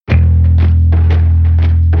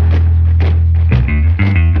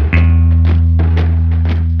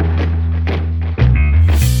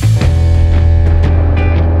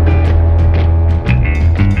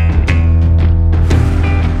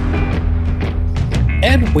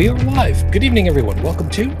And we are live. Good evening, everyone. Welcome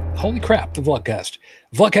to Holy Crap, the Vlogcast.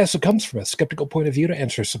 Vlogcast that comes from a skeptical point of view to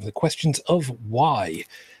answer some of the questions of why.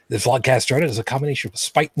 This Vlogcast started as a combination of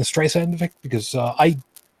spite and the Streisand effect because I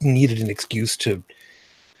needed an excuse to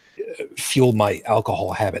fuel my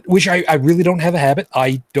alcohol habit, which I really don't have a habit.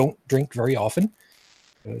 I don't drink very often.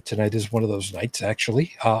 Tonight is one of those nights,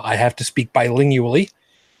 actually. I have to speak bilingually.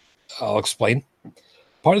 I'll explain.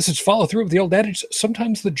 Part of such follow through with the old adage,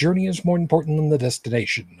 sometimes the journey is more important than the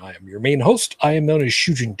destination. I am your main host. I am known as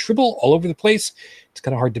Shujin Tribble all over the place. It's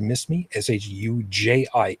kind of hard to miss me,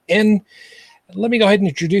 Shujin. Let me go ahead and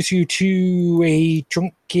introduce you to a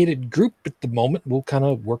truncated group at the moment. We'll kind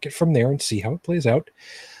of work it from there and see how it plays out.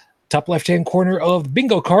 Top left-hand corner of the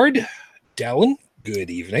bingo card, Dallin.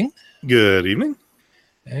 Good evening. Good evening.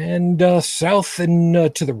 And south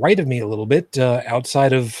and to the right of me a little bit,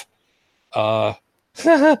 outside of...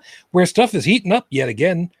 where stuff is heating up yet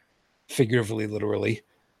again, figuratively, literally.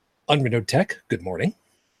 Unrenewed Tech, good morning.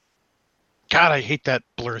 God, I hate that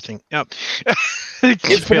blur thing. Yep.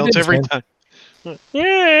 It fails every time.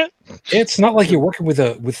 Yeah. It's not like you're working with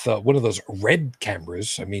one of those red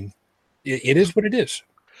cameras. I mean, it is what it is.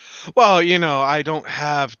 Well, I don't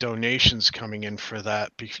have donations coming in for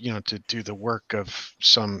that, to do the work of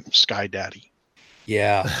some Sky Daddy.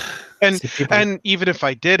 Yeah. And even if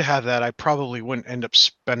I did have that, I probably wouldn't end up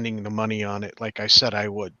spending the money on it like I said I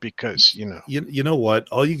would, because, You know what?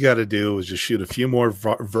 All you got to do is just shoot a few more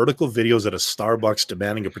vertical videos at a Starbucks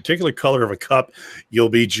demanding a particular color of a cup. You'll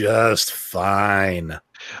be just fine.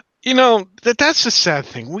 That's the sad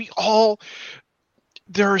thing.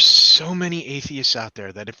 There are so many atheists out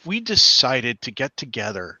there that if we decided to get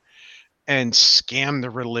together and scam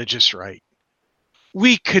the religious right,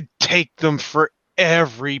 we could take them for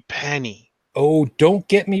every penny. Oh, don't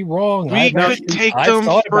get me wrong. We could take them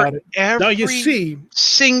for every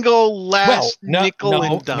single last nickel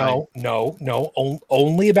and dime. No.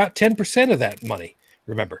 Only about 10% of that money.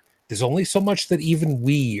 Remember, there's only so much that even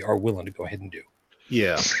we are willing to go ahead and do.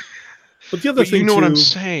 Yeah. But the other thing, what I'm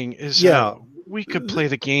saying is, we could play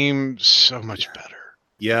the game so much better.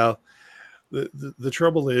 Yeah. The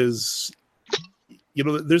trouble is,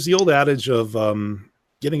 there's the old adage of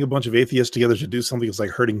getting a bunch of atheists together to do something is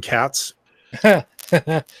like herding cats. No,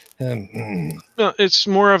 it's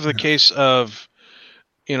more of the case of,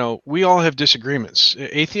 we all have disagreements.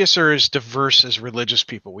 Atheists are as diverse as religious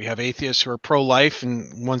people. We have atheists who are pro-life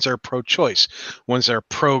and ones that are pro-choice. Ones that are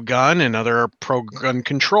pro-gun and other are pro-gun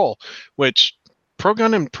control, which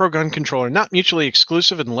pro-gun and pro-gun control are not mutually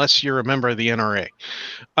exclusive unless you're a member of the NRA.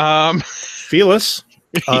 Felis,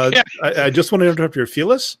 I just want to interrupt your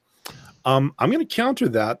Felis. I'm going to counter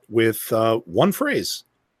that with one phrase,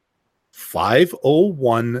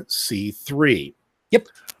 501c3. Yep.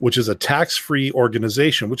 Which is a tax-free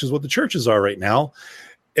organization, which is what the churches are right now.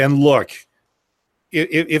 And look,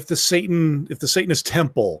 if the Satanist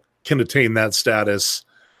temple can attain that status,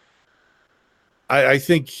 I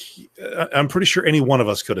think I'm pretty sure any one of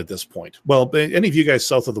us could at this point. Well, any of you guys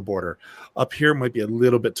south of the border, up here might be a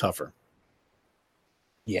little bit tougher.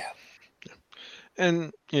 Yeah.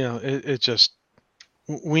 And, it just,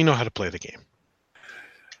 we know how to play the game.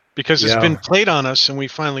 Because it's been played on us and we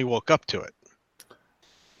finally woke up to it.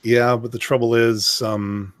 Yeah, but the trouble is,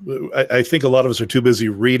 I think a lot of us are too busy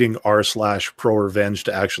reading r/pro-revenge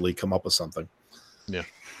to actually come up with something. Yeah.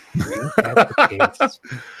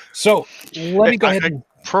 So, let me go ahead.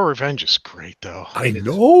 Pro-revenge is great, though. I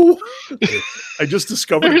know. I just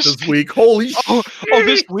discovered it this week. Holy shit. Oh,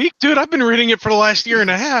 this week? Dude, I've been reading it for the last year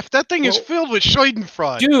and a half. That thing is filled with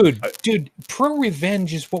Schadenfreude. Dude,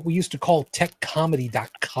 Pro-Revenge is what we used to call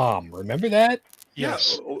techcomedy.com. Remember that?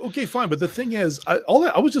 Yes. Yeah, okay, fine. But the thing is, I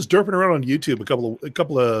was just derping around on YouTube a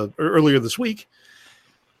couple of earlier this week,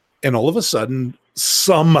 and all of a sudden,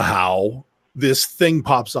 somehow, this thing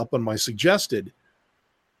pops up on my suggested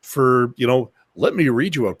for, let me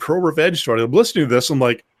read you a pro-revenge story. I'm listening to this. I'm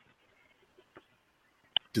like,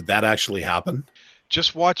 did that actually happen?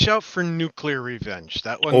 Just watch out for nuclear revenge.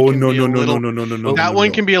 That one. No. That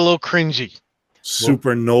one can be a little cringy.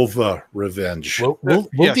 Supernova revenge. We'll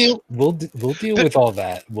deal with all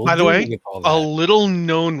that. By the way, a little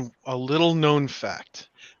known fact.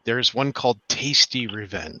 There's one called Tasty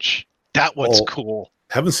Revenge. That one's cool.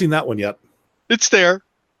 Haven't seen that one yet. It's there.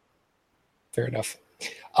 Fair enough.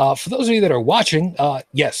 For those of you that are watching,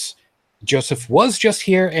 yes, Joseph was just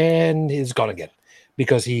here and is gone again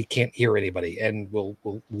because he can't hear anybody, and we'll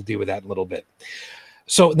deal with that in a little bit.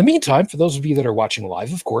 So in the meantime, for those of you that are watching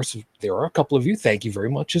live, of course, there are a couple of you. Thank you very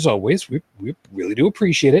much, as always. We really do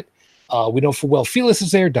appreciate it. We know for well, Felis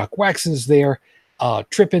is there, Doc Waxon is there,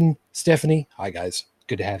 Trippin, Stephanie. Hi, guys.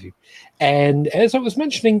 Good to have you. And as I was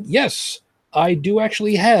mentioning, yes, I do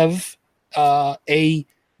actually have a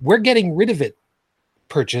we're getting rid of it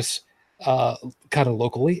purchase kind of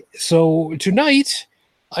locally. So tonight,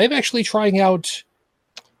 I am actually trying out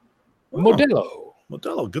Modelo.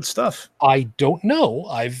 Modelo, good stuff. I don't know.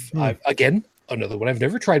 I've again, another one I've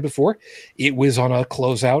never tried before. It was on a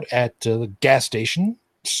closeout at the gas station.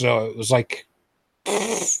 So it was like,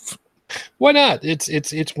 why not?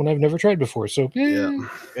 It's one I've never tried before. So Wait a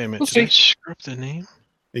minute, did I screw up the name?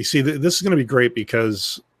 You see, this is going to be great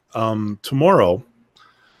because tomorrow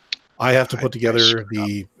I have to put together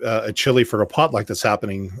a chili for a potluck that's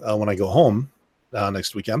happening when I go home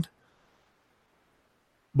next weekend.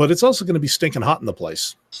 But it's also going to be stinking hot in the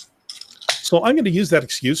place. So I'm going to use that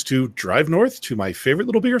excuse to drive north to my favorite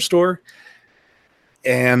little beer store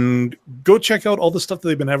and go check out all the stuff that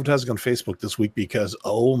they've been advertising on Facebook this week because,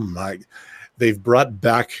 oh my, they've brought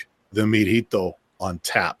back the Mijito on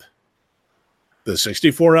tap. The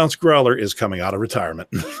 64-ounce growler is coming out of retirement.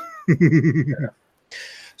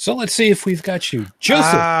 So let's see if we've got you.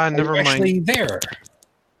 Joseph, never mind. Actually there.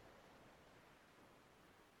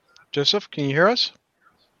 Joseph, can you hear us?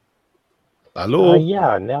 Hello?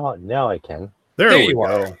 Yeah, now I can. There you we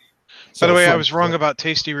are. go. By the way, I was wrong about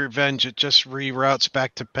Tasty Revenge. It just reroutes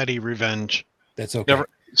back to Petty Revenge. That's okay. Never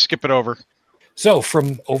skip it over. So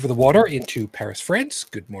from over the water into Paris, France.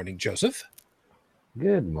 Good morning, Joseph.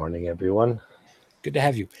 Good morning, everyone. Good to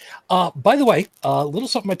have you. By the way, a little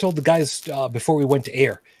something I told the guys before we went to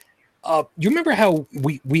air. You remember how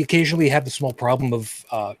we occasionally have the small problem of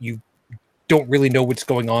you don't really know what's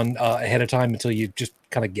going on ahead of time until you just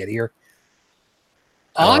kind of get here?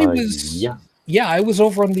 I was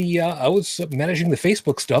over on the I was managing the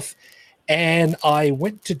Facebook stuff, and I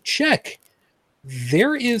went to check.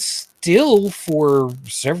 There is still for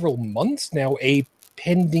several months now a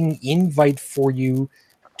pending invite for you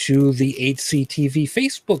to the HCTV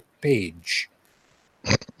Facebook page.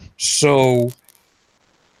 So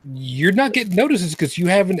you're not getting notices because you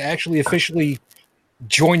haven't actually officially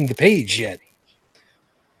joined the page yet.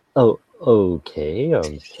 Oh, okay.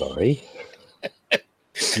 I'm sorry.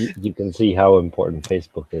 You can see how important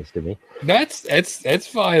Facebook is to me. That's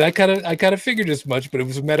fine. I kind of figured as much, but it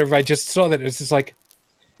was a matter of I just saw that it's just like,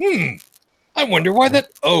 I wonder why that.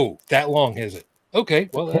 Oh, that long is it? Okay,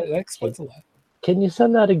 well that explains a lot. Can you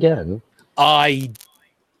send that again? I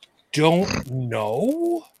don't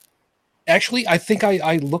know. Actually, I think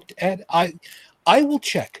I looked at. I will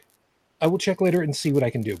check. I will check later and see what I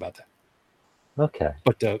can do about that. Okay.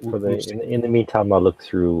 But in the meantime, I'll look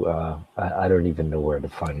through. I don't even know where to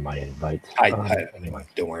find my invites. Anyway,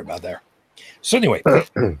 don't worry about there. So anyway,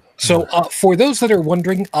 for those that are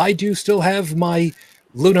wondering, I do still have my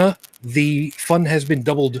Luna. The fun has been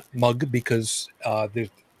doubled mug because there's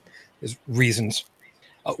reasons.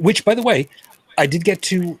 Which, by the way, I did get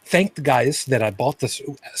to thank the guys that I bought this.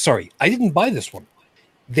 Sorry, I didn't buy this one.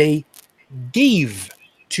 They gave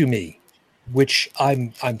to me, which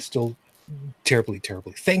I'm still terribly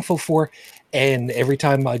thankful for. And every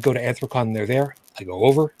time I go to Anthrocon and they're there, I go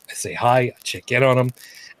over, I say hi, I check in on them,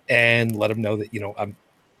 and let them know that, I'm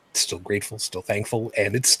still grateful, still thankful,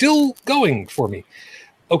 and it's still going for me.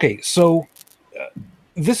 Okay, so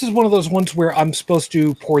this is one of those ones where I'm supposed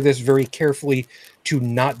to pour this very carefully to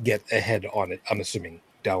not get ahead on it, I'm assuming,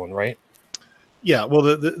 Dallin, right? Yeah, well,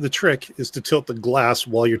 the trick is to tilt the glass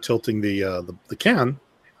while you're tilting the can.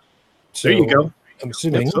 So there you go. I'm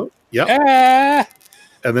assuming. So, yeah.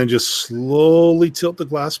 And then just slowly tilt the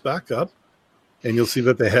glass back up, and you'll see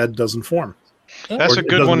that the head doesn't form. That's a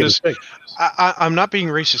good one to say. I'm not being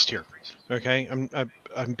racist here. Okay,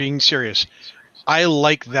 I'm being serious. I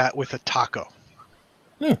like that with a taco.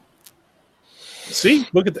 See,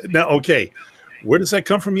 look at that. Now, okay, where does that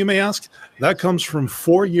come from, you may ask? That comes from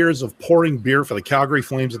 4 years of pouring beer for the Calgary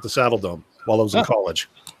Flames at the Saddle Dome while I was in college.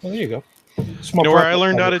 Well, there you go. You know where I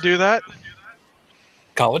learned how to do that?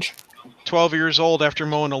 College. 12 years old after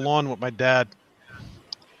mowing a lawn with my dad.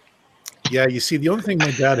 Yeah, you see, the only thing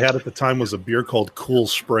my dad had at the time was a beer called Cool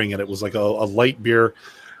Spring, and it was like a light beer,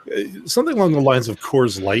 something along the lines of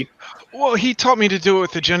Coors Light. Well, he taught me to do it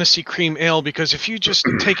with the Genesee Cream Ale, because if you just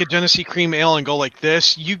take a Genesee Cream Ale and go like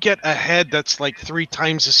this, you get a head that's like 3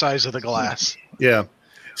 times the size of the glass. Yeah.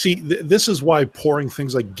 See, this is why pouring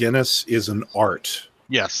things like Guinness is an art.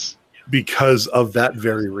 Yes. Because of that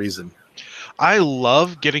very reason. I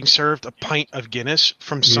love getting served a pint of Guinness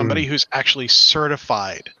from somebody who's actually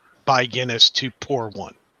certified by Guinness to pour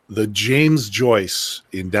one. The James Joyce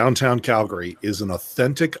in downtown Calgary is an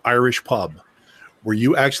authentic Irish pub where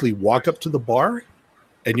you actually walk up to the bar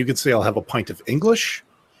and you can say, I'll have a pint of English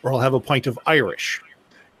or I'll have a pint of Irish.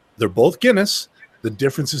 They're both Guinness, The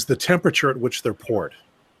difference is the temperature at which they're poured.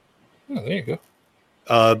 Oh, there you go.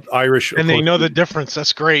 Irish, And they know the difference.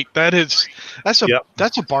 That's great. That's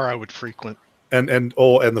a bar I would frequent. and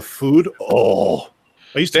the food. Oh,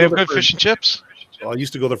 I used to They go have there good fish and chips. I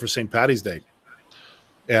used to go there for St. Patty's Day,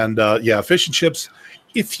 and fish and chips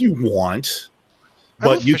if you want. I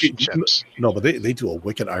love But you fish can and chips. no, but they do a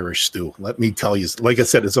wicked Irish stew. Let me tell you, like I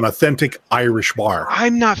said, it's an authentic Irish bar.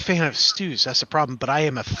 I'm not a fan of stews. That's the problem. But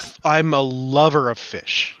I'm a lover of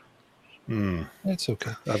fish. That's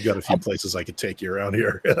okay. I've got a few places I could take you around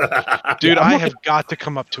here. Dude, I'm I looking- have got to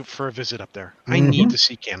come up for a visit up there. I need to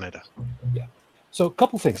see Canada. So a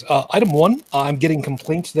couple things. Item one, I'm getting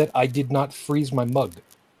complaints that I did not freeze my mug.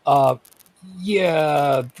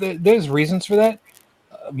 There's reasons for that.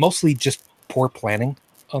 Mostly just poor planning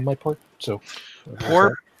on my part. So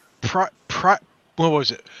Poor prior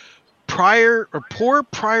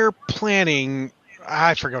planning.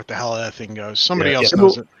 I forgot what the hell that thing goes. Somebody else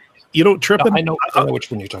knows it. You know, Trippin, I know which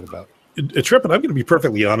one you're talking about. Trippin, I'm going to be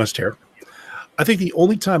perfectly honest here. I think the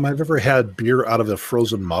only time I've ever had beer out of a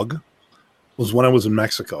frozen mug was when I was in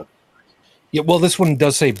Mexico. Yeah, well, this one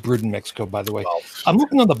does say brewed in Mexico, by the way. Well, I'm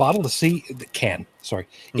looking on the bottle to see the can. Sorry,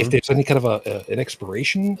 if there's any kind of an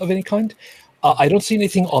expiration of any kind. I don't see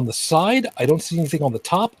anything on the side. I don't see anything on the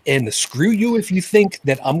top. And screw you if you think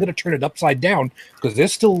that I'm going to turn it upside down because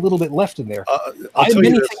there's still a little bit left in there. I have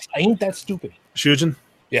many things. I ain't that stupid. Shujin?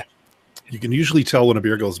 Yeah. You can usually tell when a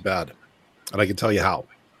beer goes bad, and I can tell you how.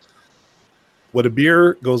 When a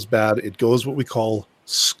beer goes bad, it goes what we call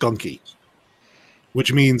skunky,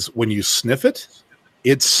 which means when you sniff it,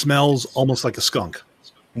 it smells almost like a skunk.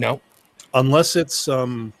 No. Unless it's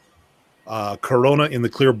Corona in the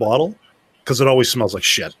clear bottle, because it always smells like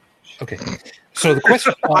shit. Okay. So the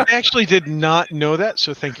question. I actually did not know that,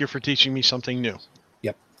 so thank you for teaching me something new.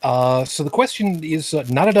 Yep. So the question is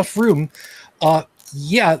not enough room.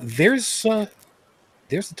 There's the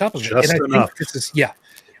top of it. Just And I enough. think this is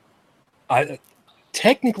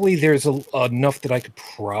technically there's enough that I could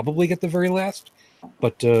probably get the very last,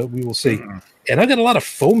 but we will see. And I got a lot of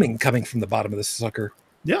foaming coming from the bottom of this sucker.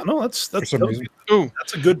 Yeah, no, that's For some reason. Ooh,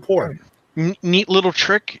 that's a good pour. neat little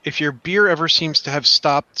trick. If your beer ever seems to have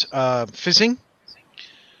stopped fizzing,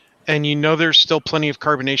 and you know there's still plenty of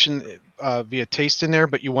carbonation via taste in there,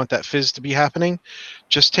 but you want that fizz to be happening,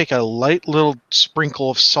 just take a light little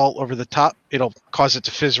sprinkle of salt over the top. It'll cause it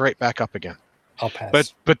to fizz right back up again. I'll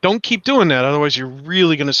pass. But don't keep doing that, otherwise you're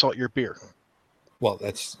really going to salt your beer. Well,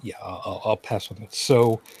 I'll pass on that.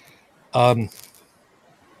 So,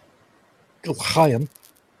 L'chaim.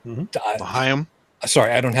 L'chaim.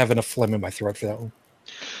 Sorry, I don't have enough phlegm in my throat for that one.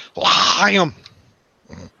 L'chaim.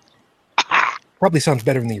 Probably sounds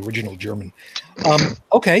better than the original German.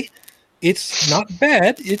 Okay, it's not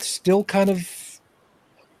bad. It's still kind of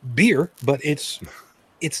beer, but it's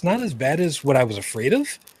not as bad as what I was afraid of.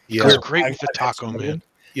 Yeah, It's great with the I've had taco, some of man. them.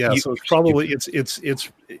 yeah. So it's probably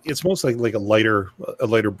it's most like a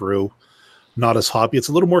lighter brew, not as hoppy. It's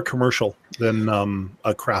a little more commercial than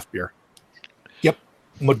a craft beer.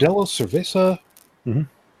 Modelo Cerveza Mhm.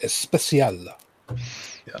 Especial.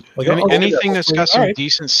 Yeah, like Anything that's got some Alright.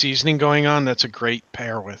 decent seasoning going on, that's a great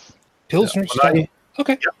pair with. Pilsner Yeah, style.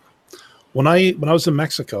 Okay. when I was in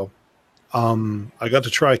Mexico, I got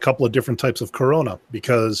to try a couple of different types of Corona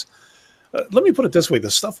because let me put it this way: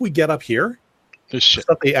 the stuff we get up here, This shit.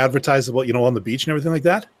 stuff they advertise about, on the beach and everything like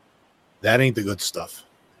that, that ain't the good stuff.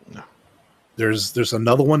 No. There's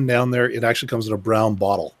another one down there. It actually comes in a brown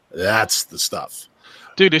bottle. That's the stuff.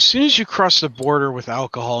 Dude, as soon as you cross the border with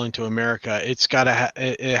alcohol into America, it's got to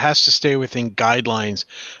it has to stay within guidelines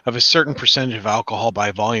of a certain percentage of alcohol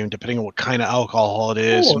by volume, depending on what kind of alcohol it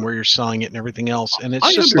is and where you're selling it and everything else. And it's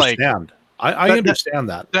I just like understand. I understand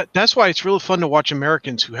that. that's why it's really fun to watch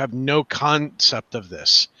Americans who have no concept of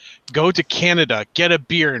this go to Canada, get a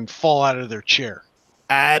beer, and fall out of their chair.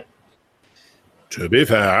 To be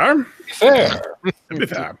fair, Fair.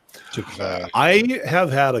 I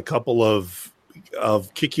have had a couple of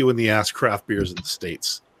kick you in the ass craft beers in the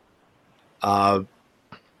States.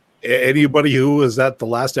 Anybody who was at the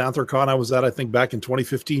last Anthrocon I was at, I think back in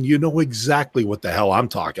 2015, you know exactly what the hell I'm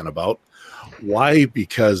talking about. Why?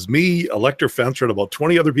 Because me, Elector Fencer, and about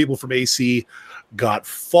 20 other people from AC got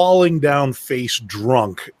falling down face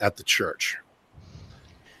drunk at the church.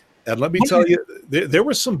 And let me tell you, there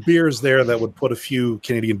were some beers there that would put a few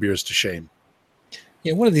Canadian beers to shame.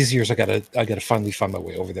 Yeah, one of these years I gotta finally find my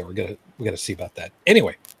way over there. We gotta see about that.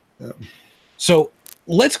 Anyway, so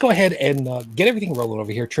let's go ahead and get everything rolling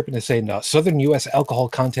over here. Trippin is saying Southern U.S. alcohol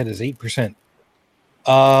content is 8%.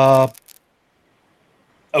 That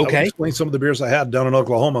would Okay, explain some of the beers I had down in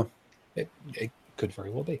Oklahoma. it could very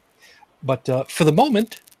well be. But for the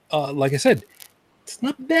moment, like I said, it's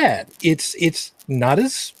not bad. It's not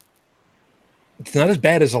as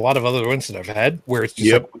bad as a lot of other ones that I've had, where it's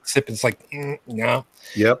just like sip. It's like no.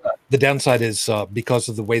 Yep. The downside is because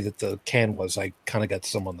of the way that the can was, I kind of got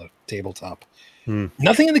some on the tabletop.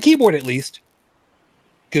 Nothing in the keyboard, at least.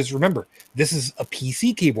 Because remember, this is a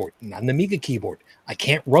PC keyboard, not an Amiga keyboard. I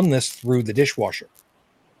can't run this through the dishwasher.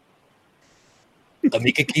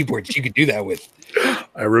 Amiga keyboards you could do that with.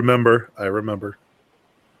 I remember.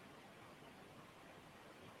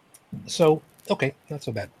 So okay, not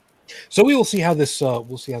so bad. So we will see how this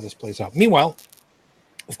plays out. Meanwhile,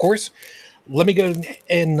 of course, let me go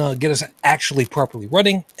and get us actually properly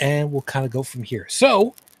running, and we'll kind of go from here.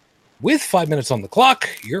 So, with 5 minutes on the clock,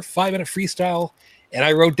 your 5-minute freestyle, and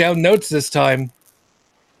I wrote down notes this time.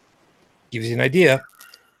 Gives you an idea.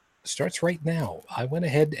 Starts right now. I went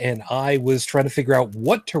ahead and I was trying to figure out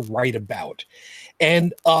what to write about,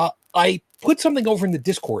 and I put something over in the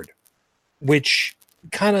Discord, which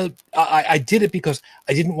kind of I did it because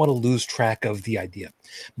I didn't want to lose track of the idea.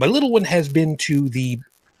 My little one has been to the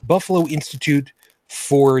Buffalo Institute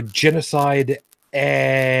for Genocide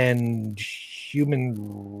and Human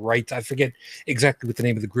Rights. I forget exactly what the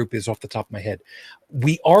name of the group is off the top of my head.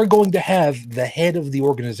 We are going to have the head of the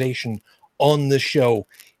organization on the show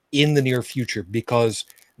in the near future because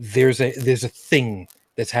there's a thing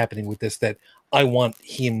that's happening with this that I want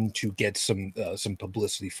him to get some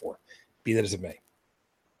publicity for, be that as it may.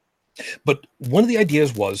 But one of the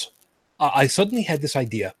ideas was I suddenly had this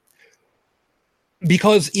idea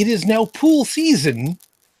because it is now pool season.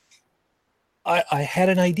 I had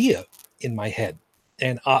an idea in my head,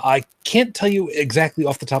 and I can't tell you exactly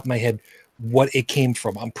off the top of my head what it came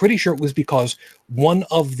from. I'm pretty sure it was because one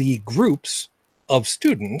of the groups of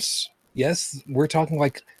students, yes, we're talking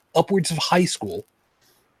like upwards of high school,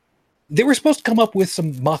 they were supposed to come up with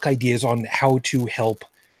some mock ideas on how to help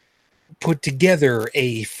put together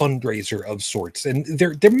a fundraiser of sorts, and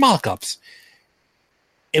they're mock-ups.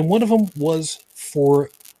 And one of them was for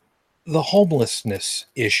the homelessness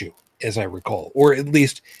issue, as I recall, or at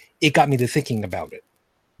least it got me to thinking about it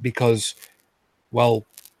because, well,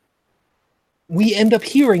 we end up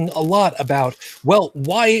hearing a lot about, well,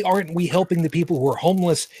 why aren't we helping the people who are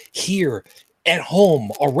homeless here at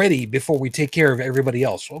home already before we take care of everybody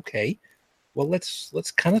else? Okay, well, let's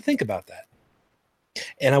kind of think about that.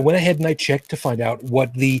 And I went ahead and I checked to find out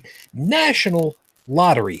what the National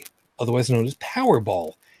Lottery, otherwise known as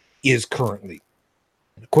Powerball, is currently.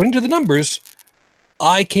 And according to the numbers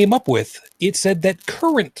I came up with, it said that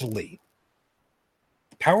currently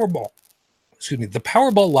the Powerball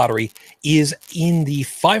lottery is in the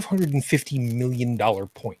 $550 million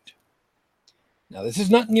point. Now, this is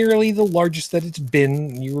not nearly the largest that it's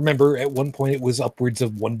been. You remember at one point it was upwards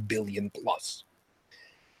of $1 billion plus.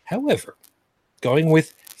 However, going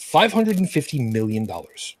with $550 million,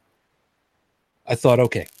 I thought,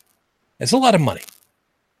 okay, that's a lot of money.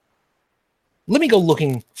 Let me go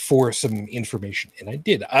looking for some information. And I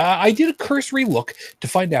did. I did a cursory look to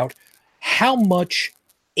find out how much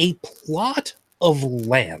a plot of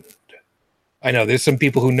land. I know there's some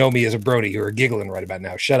people who know me as a Brody who are giggling right about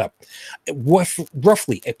now. Shut up.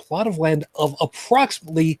 Roughly a plot of land of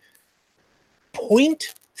approximately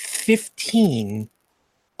 0.15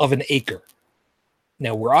 of an acre.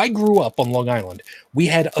 Now, where I grew up on Long Island, we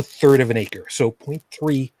had a third of an acre, so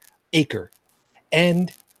 0.3 acre.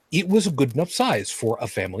 And it was a good enough size for a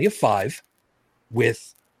family of 5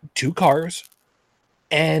 with 2 cars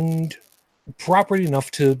and property enough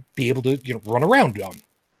to be able to, run around on.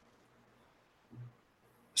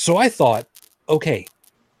 So I thought, okay,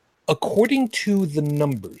 according to the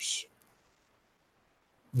numbers,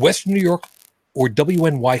 Western New York or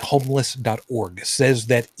WNYhomeless.org says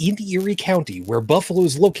that in Erie County, where Buffalo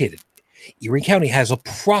is located, Erie County has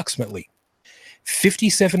approximately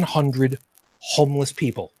 5,700 homeless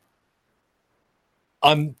people.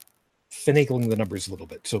 I'm finagling the numbers a little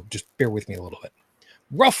bit, so just bear with me a little bit.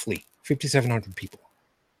 Roughly 5,700 people.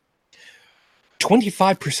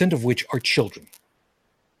 25% of which are children.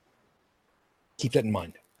 Keep that in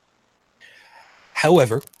mind.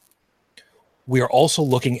 However, we are also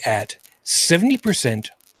looking at 70%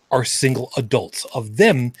 are single adults. Of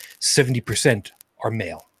them, 70% are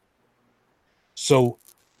male. So,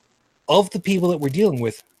 of the people that we're dealing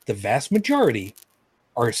with, the vast majority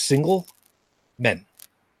are single men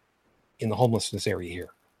in the homelessness area here.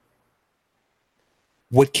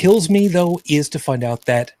 What kills me, though, is to find out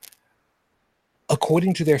that,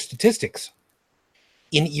 according to their statistics,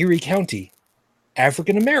 in Erie County,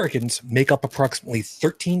 African Americans make up approximately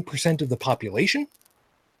 13% of the population.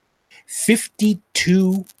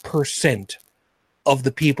 52% of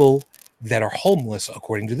the people that are homeless,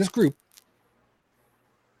 according to this group,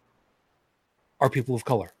 are people of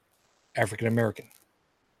color, African American.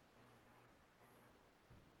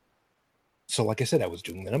 So, like I said, I was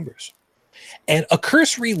doing the numbers. And a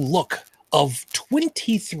cursory look of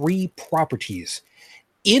 23 properties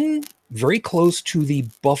in very close to the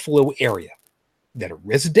Buffalo area that are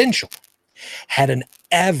residential had an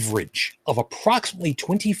average of approximately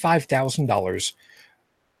 $25,000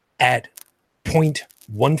 at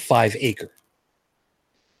 0.15 acre.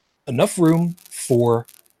 Enough room for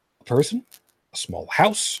a person, a small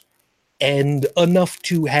house, and enough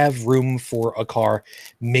to have room for a car,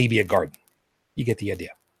 maybe a garden. You get the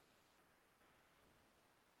idea.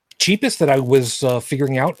 Cheapest that I was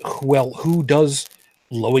figuring out, well, who does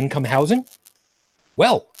low-income housing?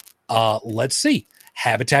 Well, let's see.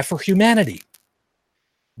 Habitat for Humanity.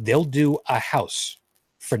 They'll do a house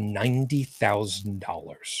for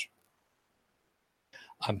 $90,000.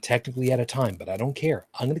 I'm technically out of time, but I don't care.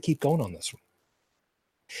 I'm going to keep going on this one.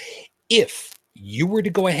 If you were to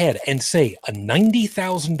go ahead and say a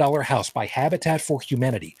 $90,000 house by Habitat for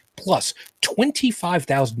Humanity plus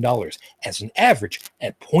 $25,000 as an average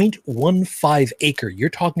at 0.15 acre, you're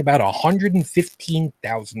talking about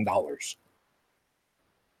 $115,000.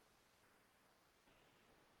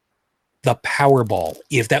 The Powerball,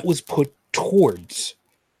 if that was put towards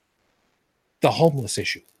the homeless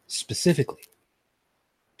issue specifically,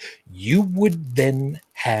 you would then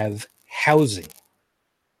have housing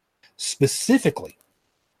specifically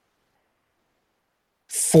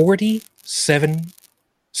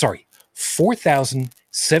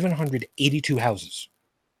 4,782 houses.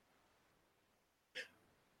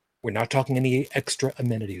 We're not talking any extra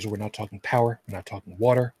amenities. We're not talking power. We're not talking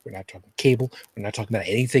water. We're not talking cable. We're not talking about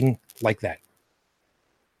anything like that.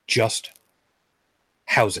 Just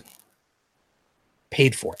housing.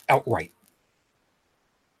 Paid for outright.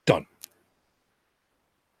 Done.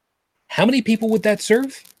 How many people would that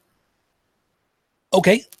serve?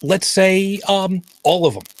 Okay, let's say all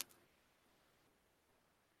of them.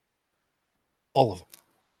 All of them.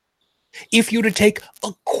 If you were to take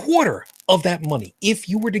a quarter of that money, if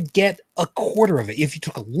you were to get a quarter of it, if you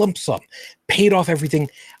took a lump sum, paid off everything,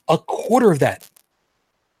 a quarter of that,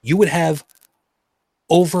 you would have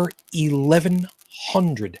over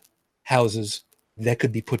 1,100 houses that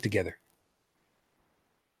could be put together.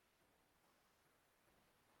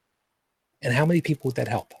 And how many people would that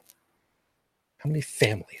help? How many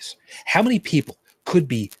families? How many people could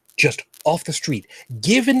be just off the street,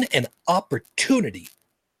 given an opportunity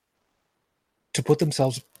to put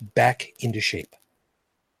themselves back into shape,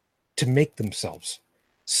 to make themselves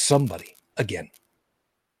somebody again,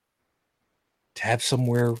 to have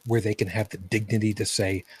somewhere where they can have the dignity to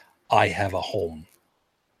say, I have a home.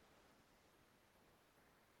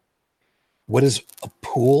 What does a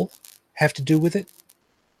pool have to do with it?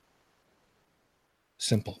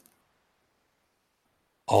 Simple.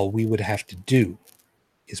 All we would have to do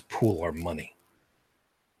is pool our money.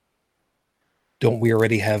 Don't we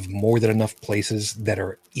already have more than enough places that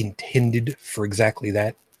are intended for exactly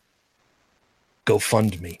that?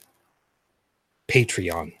 GoFundMe,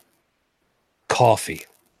 Patreon, Coffee,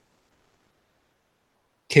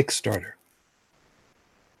 Kickstarter.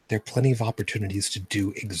 There are plenty of opportunities to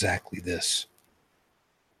do exactly this.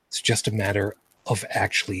 It's just a matter of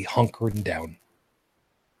actually hunkering down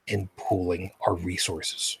and pooling our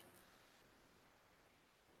resources.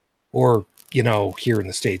 Or, you know, here in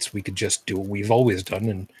the States, we could just do what we've always done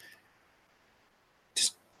and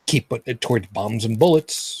just keep putting it towards bombs and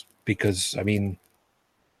bullets because, I mean,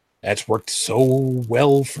 that's worked so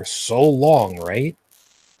well for so long, right?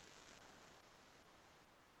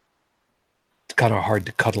 It's kind of hard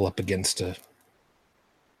to cuddle up against a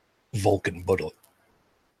Vulcan bullet.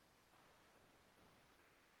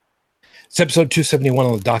 It's episode 271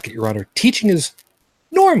 on the docket, Your Honor. Teaching is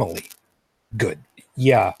normally good.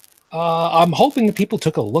 Yeah. I'm hoping that people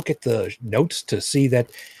took a look at the notes to see that,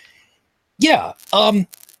 yeah,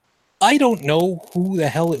 I don't know who the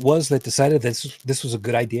hell it was that decided this was a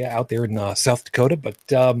good idea out there in South Dakota, but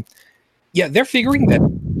yeah, they're figuring that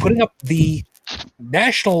putting up the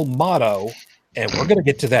national motto, and we're going to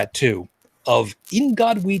get to that too, of "In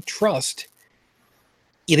God We Trust"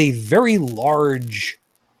 in a very large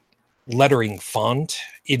lettering font,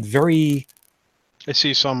 in very... I see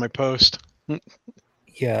you saw my post.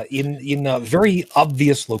 Yeah, in very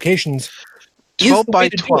obvious locations. 12 by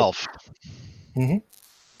 12. Mm-hmm.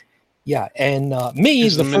 Yeah, and me,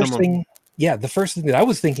 Is the the first minimum. thing, yeah, the first thing that I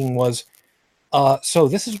was thinking was, so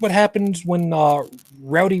this is what happens when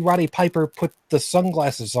Rowdy Roddy Piper put the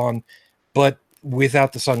sunglasses on, but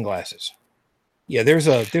without the sunglasses. Yeah, there's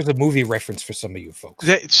a movie reference for some of you folks.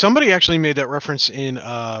 Somebody actually made that reference in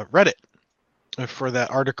Reddit for that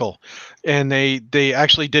article, and they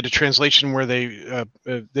actually did a translation where they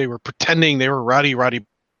were pretending they were Roddy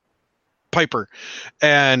Piper,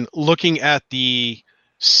 and looking at the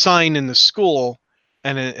sign in the school,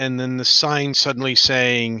 and then the sign suddenly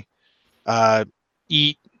saying,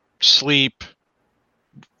 "Eat, sleep,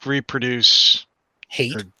 reproduce,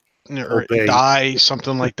 Hate. or Obey. die,"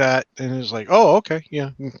 something like that. And it was like, "Oh, okay,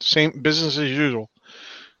 yeah, same business as usual."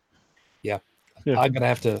 Yeah. Yeah. I'm gonna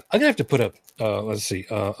have to put up. Let's see.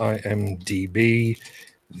 IMDb.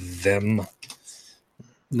 Them.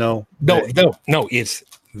 No. No. They. No. It's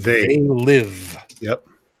They. they live. Yep.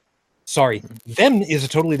 Sorry, them is a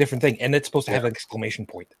totally different thing, and it's supposed to have an exclamation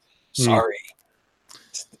point. Sorry,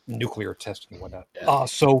 it's nuclear testing and whatnot. Yeah.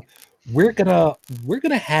 So we're gonna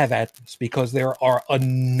have at this because there are a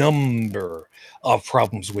number of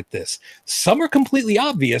problems with this. Some are completely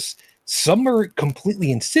obvious, some are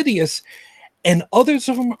completely insidious, and others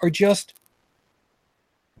of them are just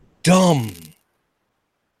dumb.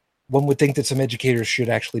 One would think that some educators should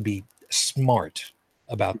actually be smart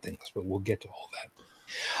about things, but we'll get to all that.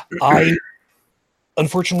 I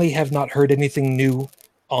unfortunately have not heard anything new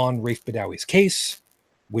on Rafe Badawi's case,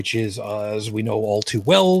 which is, as we know all too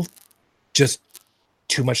well, just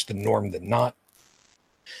too much the norm than not.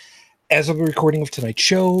 As of the recording of tonight's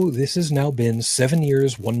show, this has now been 7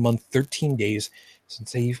 years, 1 month, 13 days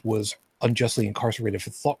since he was unjustly incarcerated for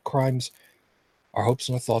thought crimes. Our hopes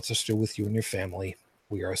and our thoughts are still with you and your family.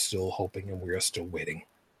 We are still hoping and we are still waiting.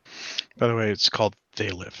 By the way, it's called They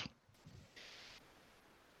Live.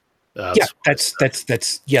 That's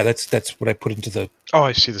what I put into the. Oh,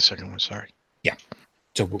 I see the second one. Sorry.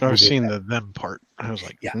 So I was seeing the them part. I was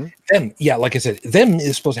like, them. Yeah, like I said, them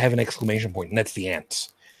is supposed to have an exclamation point, and that's the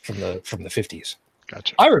ants from the 50s.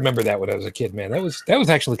 Gotcha. I remember that when I was a kid, man. That was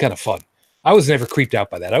actually kind of fun. I was never creeped out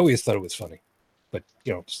by that. I always thought it was funny, but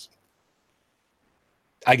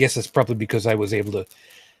I guess it's probably because I was able to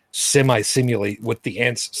simulate what the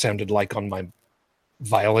ants sounded like on my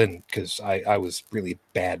violin, because I was really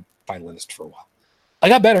bad violinist for a while. I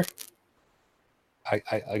got better.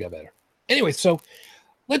 I got better. Anyway, so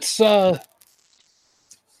let's. I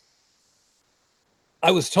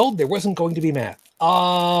was told there wasn't going to be math.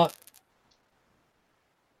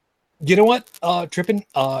 You know what, Trippin?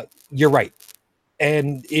 You're right.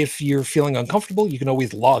 And if you're feeling uncomfortable, you can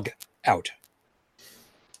always log out.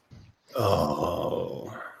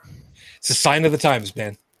 Oh. It's a sign of the times,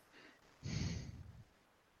 man.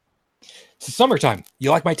 It's the summertime.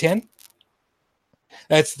 You like my tan?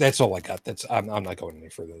 That's all I got. I'm not going any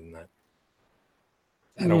further than that.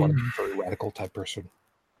 I don't want to be a very radical type person.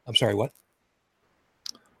 I'm sorry, what?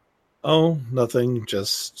 Oh, nothing.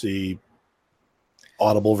 Just the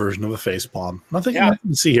audible version of a facepalm. Nothing to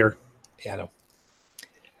see here. Yeah,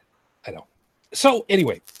 I know. So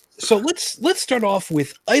anyway, let's start off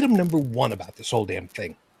with item number 1 about this whole damn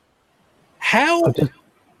thing. How?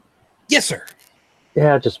 Yes, sir.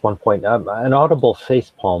 Yeah, just one point. An audible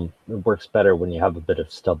facepalm works better when you have a bit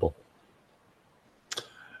of stubble.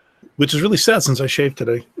 Which is really sad since I shaved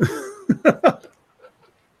today.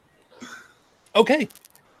 Okay.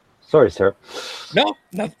 Sorry, sir. No,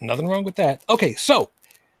 nothing wrong with that. Okay, so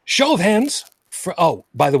show of hands for. Oh,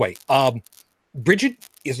 by the way, Bridget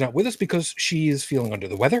is not with us because she is feeling under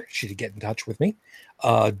the weather. She did get in touch with me.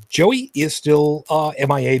 Joey is still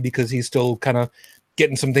MIA because he's still kind of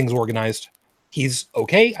getting some things organized. He's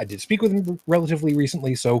okay. I did speak with him relatively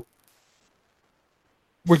recently, so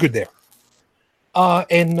we're good there.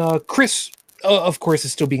 And Chris, of course,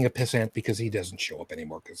 is still being a pissant because he doesn't show up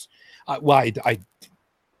anymore. Because, I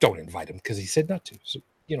don't invite him because he said not to. So,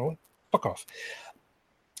 fuck off.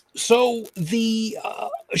 So the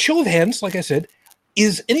show of hands, like I said,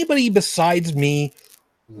 is anybody besides me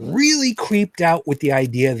really creeped out with the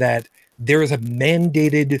idea that there is a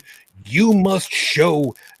mandated, you must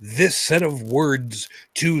show this set of words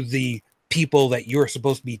to the people that you're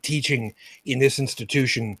supposed to be teaching in this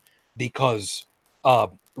institution because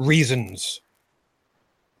reasons?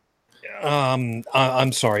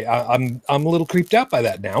 I'm sorry. I'm a little creeped out by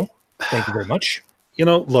that now. Thank you very much.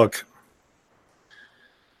 Look,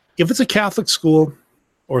 if it's a Catholic school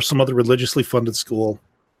or some other religiously funded school,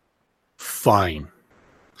 fine.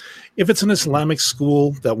 If it's an Islamic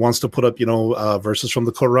school that wants to put up, verses from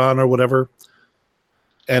the Quran or whatever,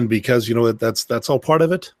 and because, that's all part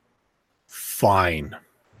of it, fine.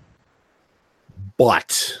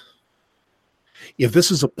 But if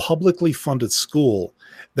this is a publicly funded school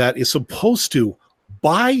that is supposed to,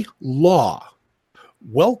 by law,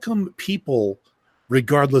 welcome people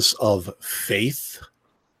regardless of faith,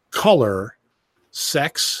 color,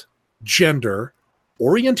 sex, gender,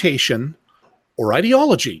 orientation, or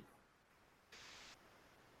ideology,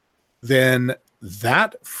 then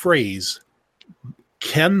that phrase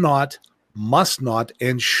cannot, must not,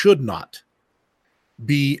 and should not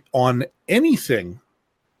be on anything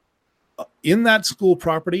in that school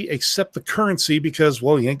property except the currency, because,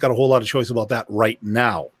 well, you ain't got a whole lot of choice about that right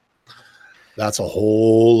now. That's a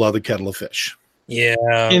whole other kettle of fish.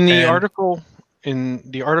 Yeah. In the article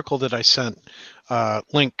that I sent,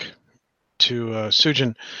 link to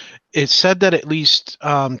Sujin, it said that at least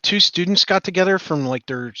 2 students got together from like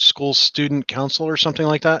their school student council or something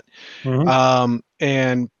like that,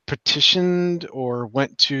 and petitioned or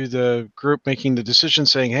went to the group making the decision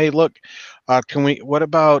saying, hey, look, can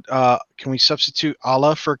we substitute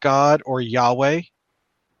Allah for God or Yahweh?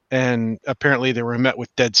 And apparently they were met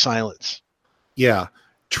with dead silence. Yeah.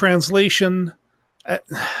 Translation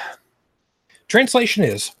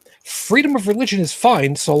is freedom of religion is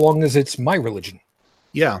fine so long as it's my religion.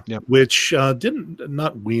 Yeah. Yep. Which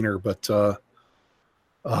not Wiener, but who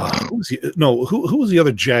was the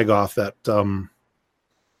other jagoff that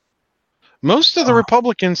most of the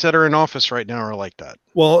Republicans that are in office right now are like that.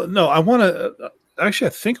 Well, no, I want to actually,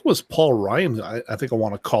 I think it was Paul Ryan. I think I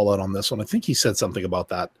want to call out on this one. I think he said something about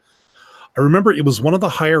that. I remember it was one of the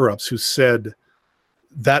higher ups who said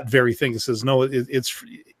that very thing. It says, no, it's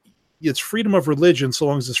freedom of religion so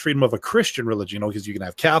long as it's freedom of a Christian religion, because you can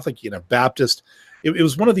have Catholic, you can have Baptist. It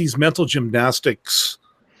was one of these mental gymnastics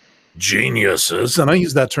geniuses, and I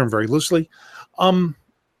use that term very loosely,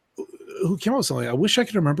 who came out with something. I wish I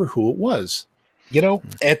could remember who it was.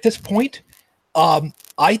 At this point,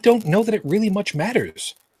 I don't know that it really much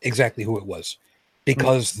matters exactly who it was,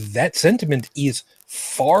 because that sentiment is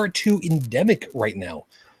far too endemic right now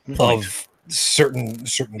of certain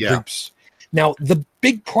groups. Now, the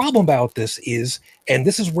big problem about this is, and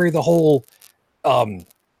this is where the whole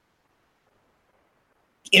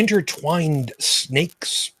intertwined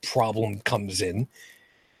snakes problem comes in,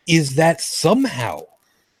 is that somehow,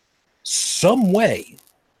 some way,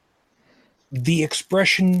 the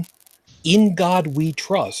expression "In God We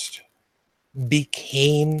Trust"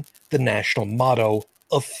 became the national motto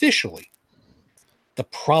officially. The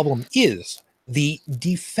problem is the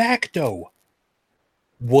de facto,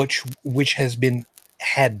 which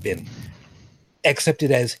had been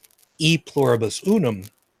accepted as "E pluribus unum,"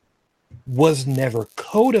 was never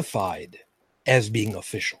codified as being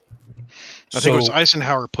official. I think it was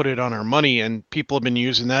Eisenhower put it on our money, and people have been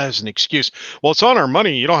using that as an excuse. Well, it's on our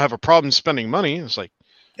money. You don't have a problem spending money. It's like,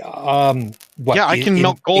 I can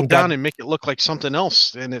melt gold down and make it look like something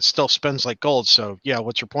else, and it still spends like gold. So, yeah,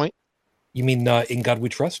 what's your point? You mean "In God We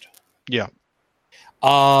Trust"? Yeah.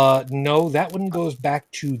 No, that one goes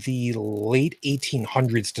back to the late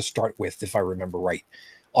 1800s to start with, if I remember right,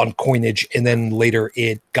 on coinage, and then later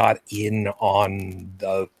it got in on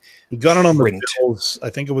the print. The bills. I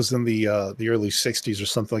think it was in the early 60s or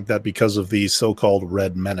something like that, because of the so-called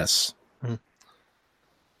Red Menace.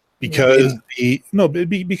 Because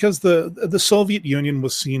because the Soviet Union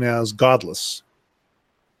was seen as godless,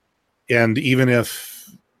 and even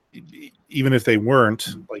if they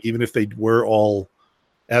weren't, like, even if they were all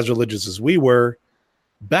as religious as we were,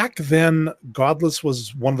 back then, godless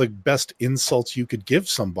was one of the best insults you could give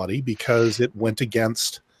somebody, because it went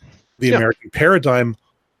against the American paradigm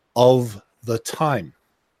of the time.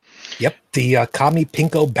 Yep, the commie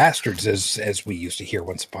pinko bastards, as we used to hear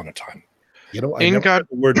once upon a time. I never heard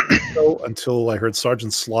the word pinko until I heard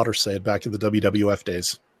Sergeant Slaughter say it back in the WWF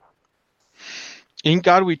days. "In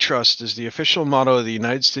God We Trust" is the official motto of the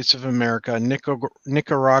United States of America,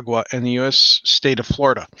 Nicaragua, and the U.S. state of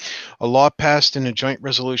Florida. A law passed in a joint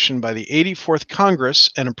resolution by the 84th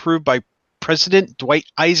Congress and approved by President Dwight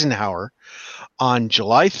Eisenhower on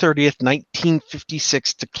July 30th,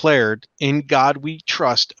 1956, declared "In God We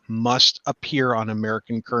Trust" must appear on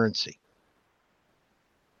American currency.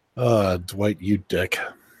 Dwight, you dick.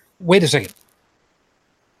 Wait a second.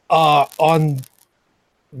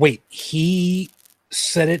 He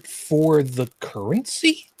set it for the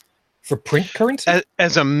currency? For print currency?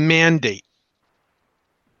 As a mandate.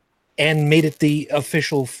 And made it the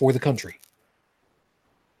official for the country.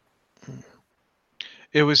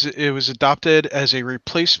 It was adopted as a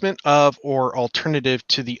replacement of or alternative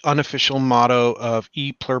to the unofficial motto of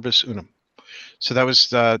 "E pluribus unum." So that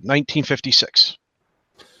was 1956.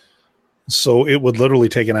 So it would literally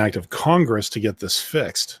take an act of Congress to get this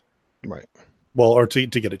fixed. Right. Well, or to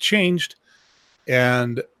get it changed.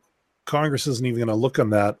 And Congress isn't even going to look at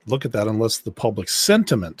that unless the public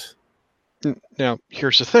sentiment. Now,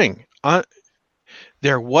 here's the thing.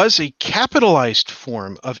 There was a capitalized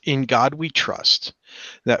form of "In God We Trust"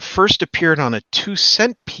 that first appeared on a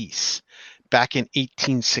 2-cent piece back in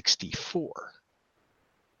 1864.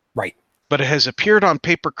 Right. But it has appeared on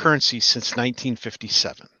paper currency since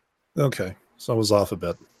 1957. Okay, so I was off a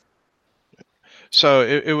bit. So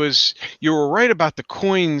it was, you were right about the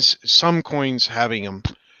coins, some coins having them,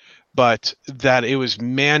 but that it was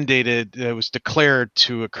mandated, it was declared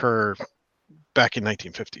to occur back in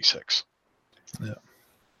 1956. Yeah.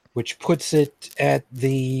 Which puts it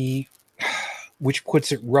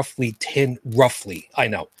roughly 10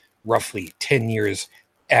 years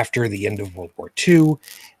after the end of World War II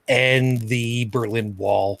and the Berlin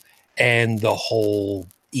Wall and the whole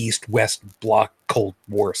East-West bloc Cold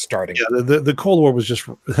War starting. Yeah, the Cold War was just,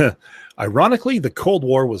 ironically, the Cold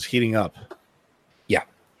War was heating up. Yeah,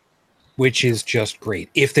 which is just great.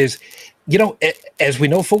 If there's, as we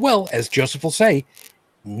know full well, as Joseph will say,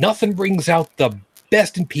 nothing brings out the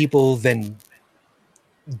best in people than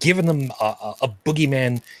giving them a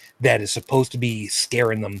boogeyman that is supposed to be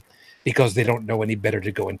scaring them because they don't know any better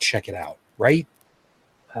to go and check it out, right?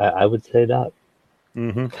 I would say that.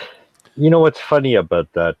 Mm-hmm. You know what's funny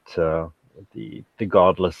about that, the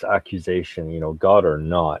godless accusation, God or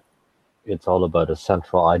not, it's all about a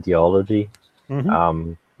central ideology.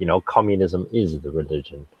 Mm-hmm. Communism is the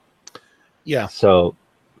religion. Yeah. So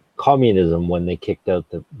communism, when they kicked out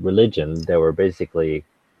the religion, they were basically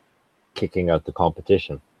kicking out the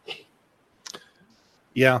competition.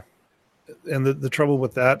 Yeah. And the trouble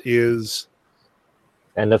with that is...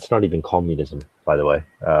 And that's not even communism, by the way.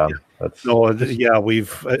 I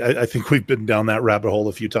think we've been down that rabbit hole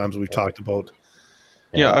a few times. We've talked about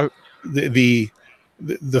the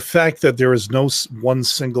fact that there is no one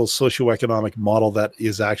single socioeconomic model that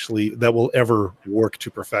will ever work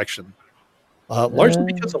to perfection, largely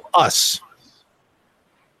because of us.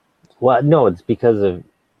 Well, no, it's because of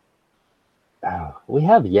we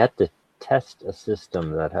have yet to test a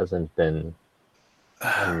system that hasn't been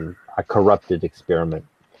a corrupted experiment.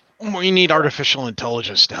 We need artificial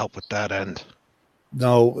intelligence to help with that end.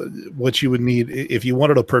 No, what you would need, if you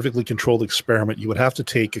wanted a perfectly controlled experiment, you would have to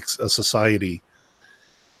take a society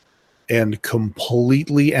and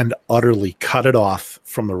completely and utterly cut it off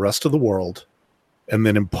from the rest of the world and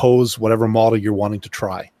then impose whatever model you're wanting to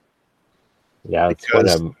try. Yeah, it's when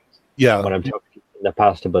I'm talking in the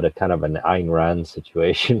past about a kind of an Ayn Rand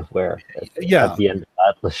situation where at the end of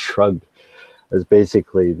Atlas Shrugged, is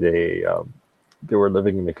basically they were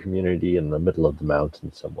living in a community in the middle of the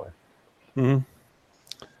mountains somewhere. Mm-hmm.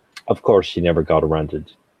 Of course, she never got around to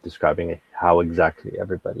describing how exactly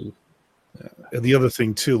everybody. And the other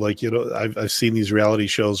thing too, I've seen these reality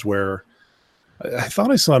shows where I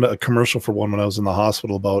thought I saw a commercial for one when I was in the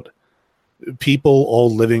hospital about people all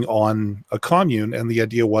living on a commune, and the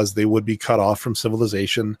idea was they would be cut off from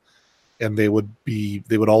civilization, and they would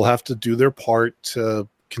all have to do their part to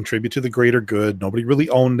contribute to the greater good. Nobody really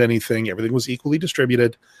owned anything. Everything was equally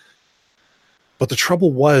distributed. But the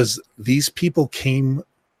trouble was, these people came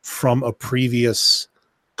from a previous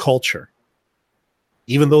culture.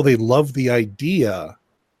 Even though they loved the idea,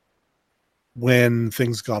 when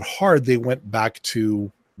things got hard, they went back to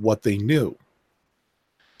what they knew.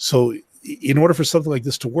 So in order for something like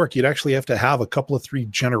this to work, you'd actually have to have a couple of 3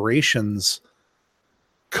 generations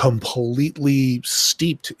completely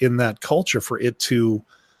steeped in that culture for it to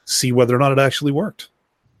see whether or not it actually worked.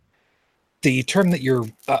 The term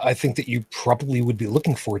that I think that you probably would be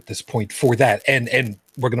looking for at this point for that, and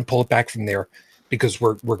we're going to pull it back from there because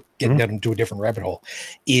we're getting down into a different rabbit hole,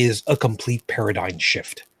 is a complete paradigm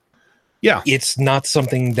shift. Yeah. It's not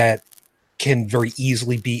something that can very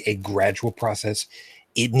easily be a gradual process.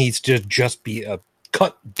 It needs to just be a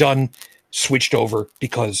cut, done, switched over,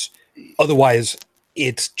 because otherwise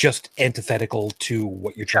it's just antithetical to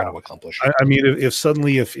what you're trying to accomplish. I mean, if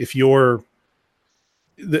suddenly, if you're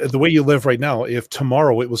the way you live right now, if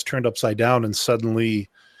tomorrow it was turned upside down and suddenly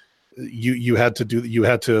you had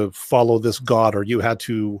to follow this God, or you had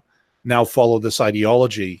to now follow this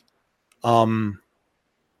ideology,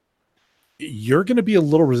 you're going to be a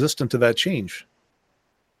little resistant to that change.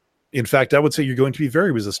 In fact, I would say you're going to be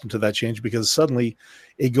very resistant to that change, because suddenly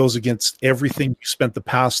it goes against everything you spent the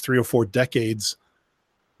past 3 or 4 decades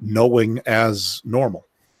knowing as normal.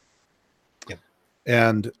 Yeah.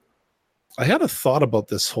 And I had a thought about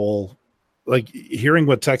this whole, hearing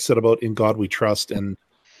what Tex said about In God We Trust and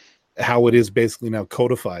how it is basically now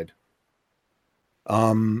codified.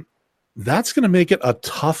 That's going to make it a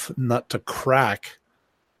tough nut to crack,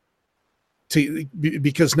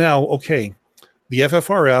 because now, okay, the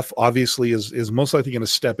FFRF obviously is most likely going to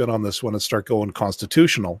step in on this one and start going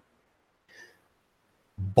constitutional.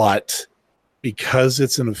 But because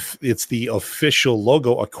it's the official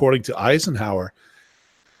logo, according to Eisenhower,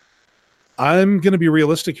 I'm going to be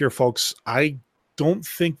realistic here, folks. I don't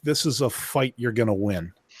think this is a fight you're going to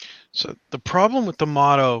win. So the problem with the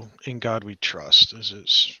motto "In God We Trust" is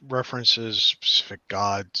it references specific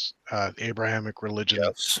gods, Abrahamic religion.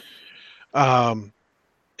 Yes. And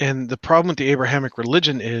the problem with the Abrahamic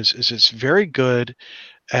religion is it's very good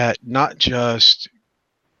at not just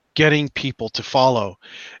getting people to follow,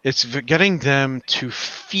 it's getting them to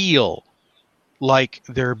feel like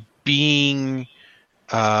they're being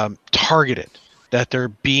targeted, that they're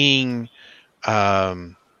being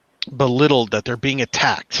belittled, that they're being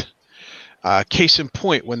attacked. Case in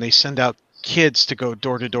point, when they send out kids to go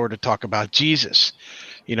door to door to talk about Jesus,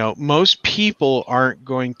 most people aren't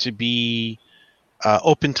going to be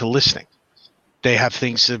open to listening. They have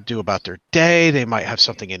things to do about their day. They might have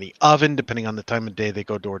something in the oven, depending on the time of day they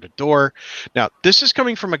go door to door. Now, this is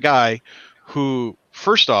coming from a guy who,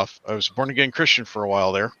 first off, I was a born-again Christian for a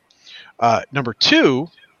while there. Number two,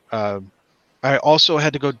 I also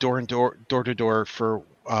had to go door to door for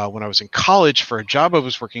when I was in college for a job. I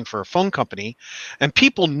was working for a phone company, and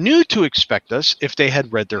people knew to expect us if they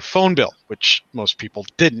had read their phone bill, which most people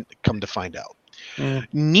didn't, come to find out.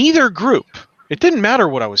 Neither group, it didn't matter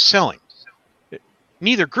what I was selling.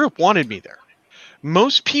 Neither group wanted me there.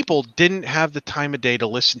 Most people didn't have the time of day to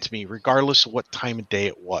listen to me, regardless of what time of day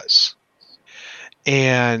it was.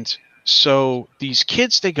 And so these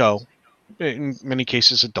kids, they go, in many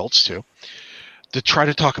cases adults too, to try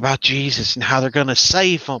to talk about Jesus and how they're going to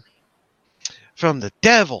save them from the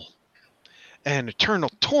devil and eternal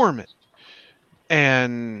torment.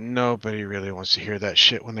 And nobody really wants to hear that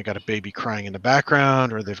shit when they got a baby crying in the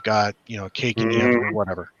background, or they've got, a cake in the oven or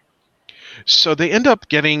whatever. So they end up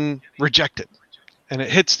getting rejected, and it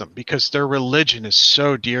hits them because their religion is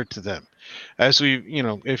so dear to them. As we,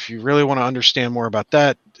 if you really want to understand more about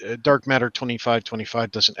that, Dark Matter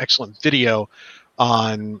 2525 does an excellent video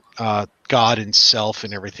on God and self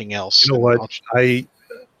and everything else. You know what?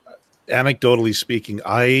 Anecdotally speaking,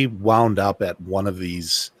 I wound up at one of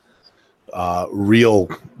these real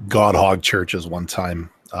God hog churches one time.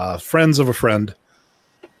 Friends of a friend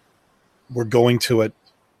were going to it,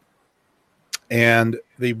 and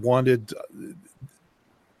they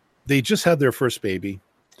just had their first baby.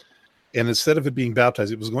 And instead of it being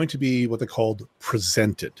baptized, it was going to be what they called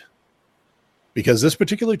presented. Because this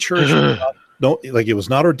particular church, it was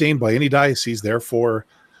not ordained by any diocese. Therefore,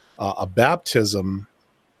 a baptism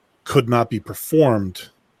could not be performed,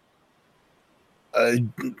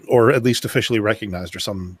 or at least officially recognized, or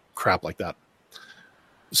some crap like that.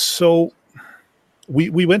 So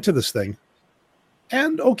we went to this thing,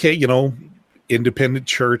 and okay, independent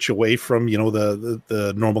church away from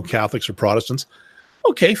the normal Catholics or Protestants.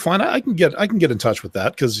 Okay, fine. I can get in touch with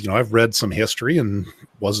that because I've read some history and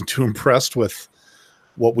wasn't too impressed with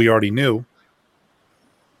what we already knew.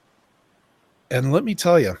 And let me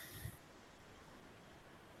tell you,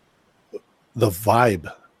 the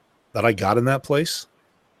vibe that I got in that place,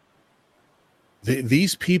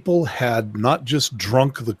 these people had not just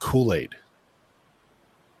drunk the Kool-Aid.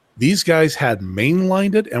 These guys had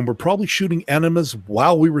mainlined it and were probably shooting enemas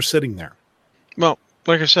while we were sitting there. Well,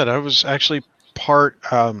 like I said, I was actually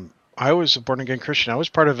I was a born-again Christian. I was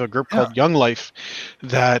part of a group called Young Life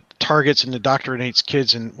that targets and indoctrinates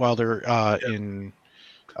kids while they're in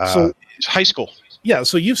high school. Yeah,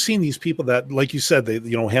 so you've seen these people that, like you said, they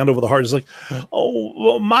hand over the heart. Is like, oh,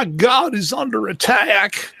 well, my God is under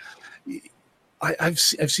attack. I've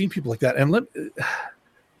seen people like that, and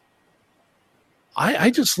I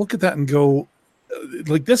just look at that and go,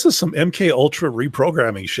 like, this is some MK Ultra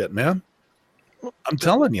reprogramming shit, man. I'm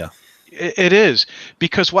telling you. It is,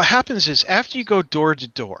 because what happens is after you go door to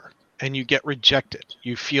door and you get rejected,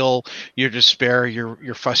 you feel your despair,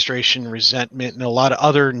 your frustration, resentment, and a lot of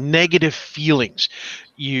other negative feelings.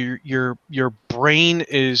 Your brain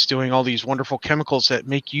is doing all these wonderful chemicals that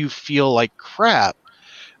make you feel like crap,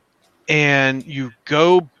 and you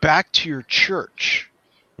go back to your church,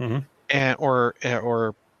 and or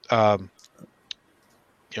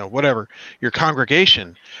whatever, your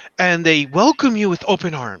congregation, and they welcome you with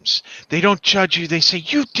open arms. They don't judge you. They say,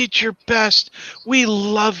 you did your best. We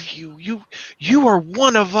love you. You are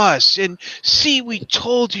one of us. And see, we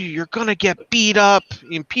told you you're going to get beat up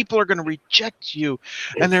and people are going to reject you.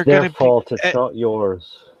 And they're going to fault. It's not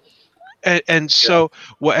yours. And so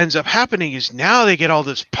what ends up happening is now they get all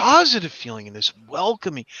this positive feeling and this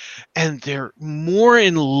welcoming, and they're more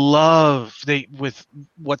in love with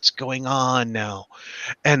what's going on now,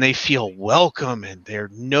 and they feel welcome and they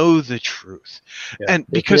know the truth. Yeah, and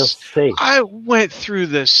because I went through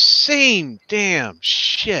the same damn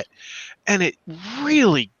shit, and it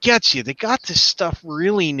really gets you. They got this stuff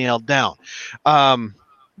really nailed down.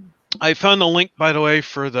 I found the link, by the way,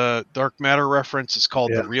 for the dark matter reference. It's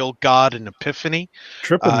called The Real God and Epiphany.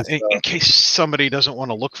 In case somebody doesn't want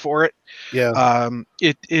to look for it. Yeah.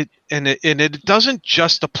 It doesn't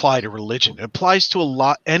just apply to religion. It applies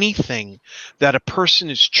to anything that a person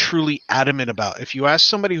is truly adamant about. If you ask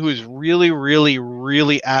somebody who is really, really,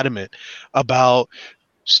 really adamant about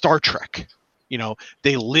Star Trek,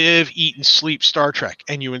 they live, eat, and sleep Star Trek,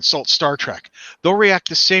 and you insult Star Trek, they'll react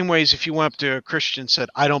the same way as if you went up to a Christian and said,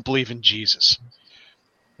 I don't believe in Jesus.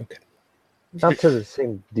 Okay. Not to the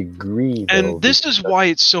same degree, though. And this is why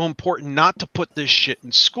it's so important not to put this shit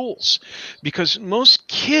in schools. Because most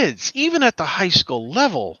kids, even at the high school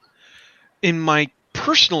level, in my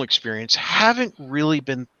personal experience, haven't really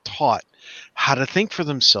been taught how to think for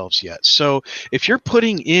themselves yet. So if you're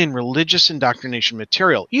putting in religious indoctrination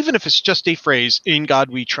material, even if it's just a phrase, in God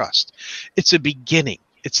we trust, it's a beginning.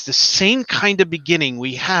 It's the same kind of beginning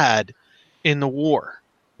we had in the war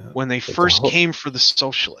when they first came for the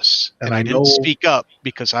socialists. And I didn't speak up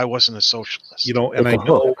because I wasn't a socialist. And I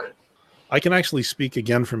know I can actually speak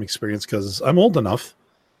again from experience because I'm old enough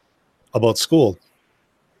about school.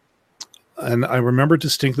 And I remember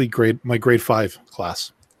distinctly my grade 5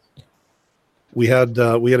 class. We had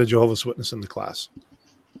a Jehovah's Witness in the class.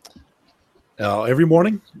 Every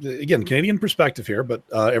morning, again, Canadian perspective here, but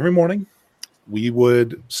every morning we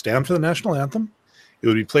would stand for the national anthem. It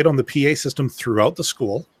would be played on the PA system throughout the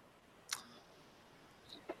school.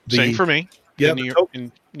 Same for me. Yeah,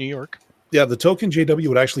 in New York. Yeah, the token JW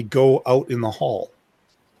would actually go out in the hall.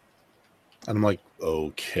 And I'm like,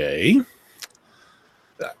 okay.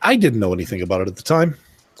 I didn't know anything about it at the time.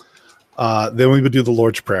 Then we would do the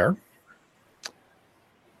Lord's Prayer.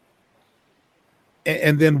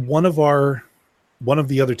 And then one of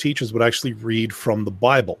the other teachers would actually read from the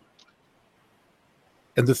Bible.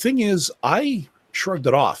 And the thing is, I shrugged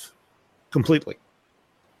it off completely.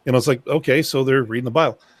 And I was like, okay, so they're reading the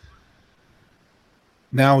Bible.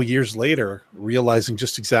 Now, years later, realizing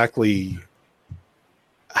just exactly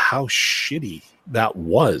how shitty that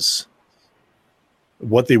was,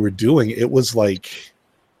 what they were doing, it was like,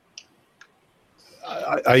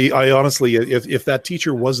 I honestly, if that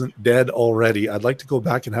teacher wasn't dead already, I'd like to go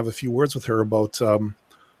back and have a few words with her about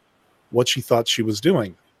what she thought she was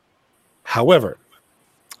doing. However,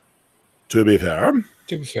 to be fair,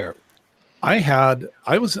 I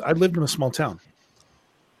lived in a small town,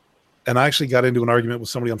 and I actually got into an argument with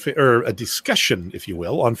somebody or a discussion, if you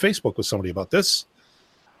will, on Facebook with somebody about this,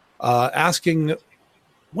 asking,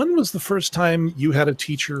 when was the first time you had a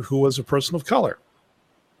teacher who was a person of color?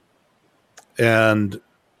 And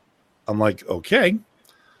I'm like, okay.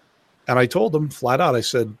 And I told them flat out, I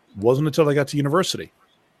said, wasn't until I got to university.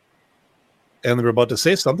 And they were about to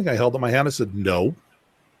say something. I held up my hand. I said, no.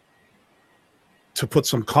 To put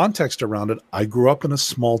some context around it, I grew up in a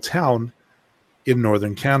small town in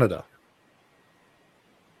northern Canada.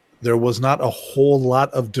 There was not a whole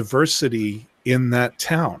lot of diversity in that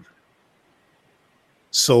town.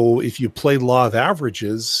 So if you play law of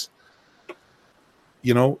averages,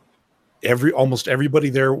 almost everybody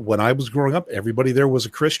there, when I was growing up, everybody there was a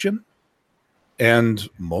Christian, and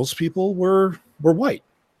most people were white.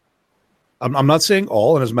 I'm not saying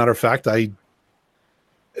all, and as a matter of fact,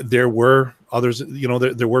 there were others.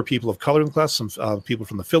 There were people of color in the class, some people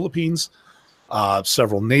from the Philippines,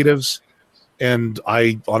 several natives, and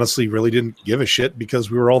I honestly really didn't give a shit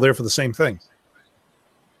because we were all there for the same thing.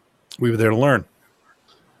 We were there to learn.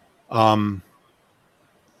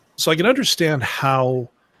 So I can understand how,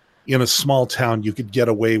 in a small town, you could get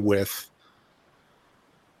away with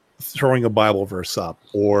throwing a Bible verse up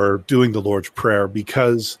or doing the Lord's Prayer,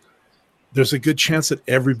 because there's a good chance that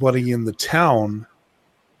everybody in the town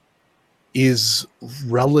is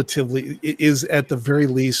at the very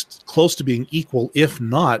least close to being equal, if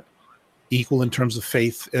not equal in terms of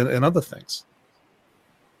faith and other things.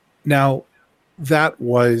 Now, that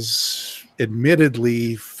was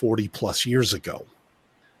admittedly 40 plus years ago.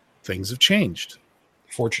 Things have changed.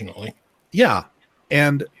 Fortunately. Yeah.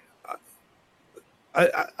 And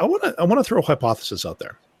I want to throw a hypothesis out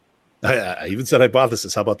there. I even said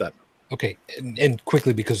hypothesis. How about that? Okay. And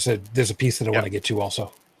quickly, because there's a piece that I want to get to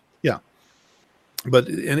also. Yeah. But,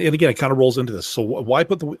 and again, it kind of rolls into this. So why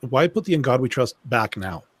put the In God We Trust back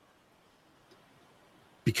now?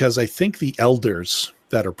 Because I think the elders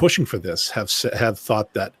that are pushing for this have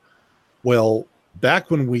thought that, well,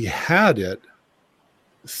 back when we had it,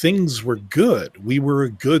 things were good. We were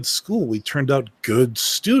a good school. We turned out good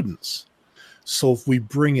students. So if we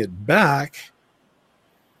bring it back,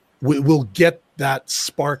 we'll get that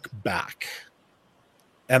spark back.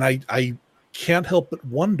 And I can't help but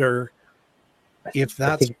wonder if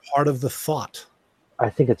that's part of the thought. I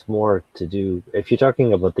think it's more to do, if you're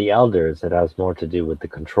talking about the elders, it has more to do with the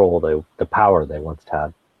control, the power they once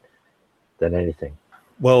had than anything.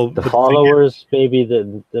 Well, the followers, maybe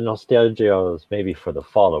the nostalgia is maybe for the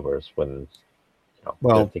followers when,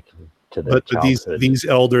 they're thinking to their childhood. But these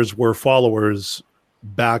elders were followers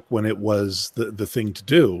back when it was the thing to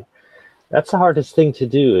do. That's the hardest thing to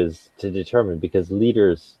do, is to determine, because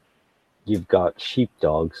leaders, you've got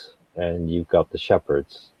sheepdogs and you've got the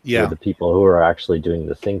shepherds. Yeah. The people who are actually doing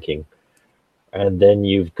the thinking. And then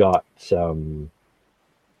you've got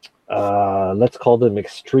let's call them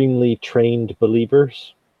extremely trained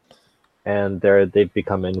believers, and they've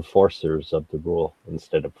become enforcers of the rule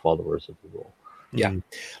instead of followers of the rule. Yeah.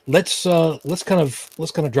 Let's kind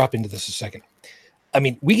of drop into this a second. I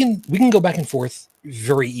mean, we can go back and forth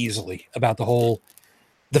very easily about the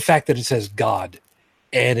fact that it says God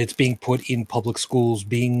and it's being put in public schools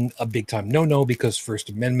being a big time no, because First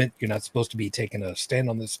Amendment, you're not supposed to be taking a stand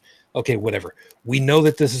on this. Okay, whatever. We know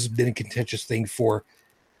that this has been a contentious thing for,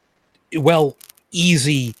 well,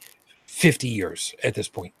 easy 50 years at this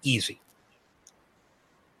point. Easy.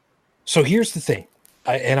 So here's the thing.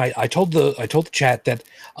 I told the chat that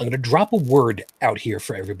I'm going to drop a word out here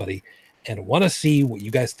for everybody and want to see what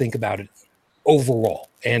you guys think about it overall.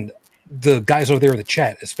 And the guys over there in the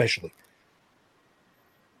chat, especially.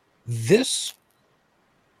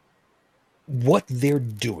 What they're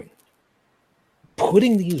doing,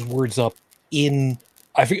 putting these words up in,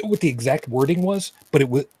 I forget what the exact wording was, but it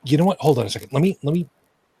was, you know what? Hold on a second. Let me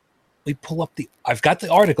pull up I've got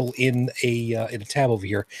the article in a tab over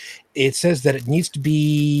here. It says that it needs to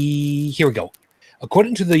be, here we go.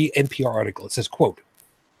 According to the NPR article, it says, quote,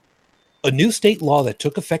 a new state law that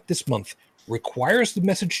took effect this month requires the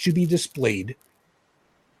message to be displayed.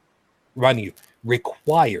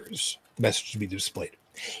 Requires the message to be displayed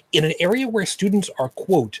in an area where students are,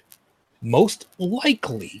 quote, most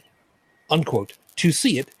likely, unquote, to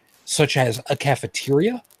see it, such as a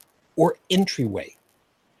cafeteria or entryway.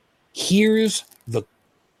 Here's the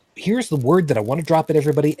word that I want to drop at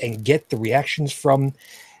everybody and get the reactions from,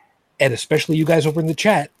 and especially you guys over in the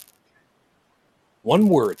chat. One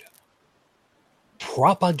word: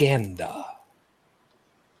 propaganda.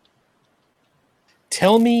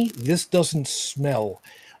 Tell me this doesn't smell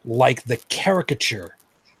like the caricature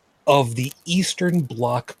of the Eastern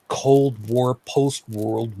Bloc Cold War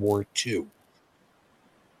post-World War II,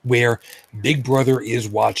 where Big Brother is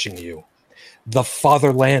watching you. The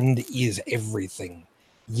fatherland is everything.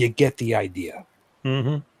 You get the idea.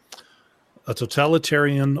 Mm-hmm. A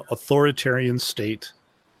totalitarian, authoritarian state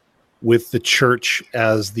with the church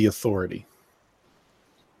as the authority.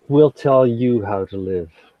 We'll tell you how to live.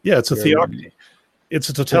 Yeah, it's a theocracy. It's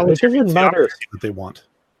a totalitarian theocracy that they want.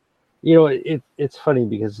 It's funny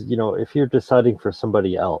because, if you're deciding for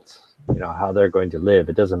somebody else, how they're going to live,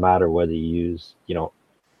 it doesn't matter whether you use,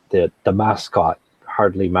 the mascot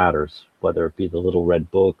hardly matters, whether it be the little red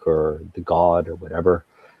book or the god or whatever.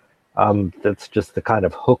 That's just the kind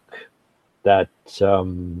of hook that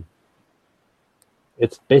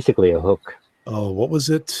it's basically a hook. Oh, what was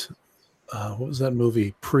it? What was that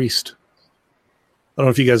movie? Priest. I don't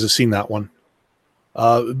know if you guys have seen that one.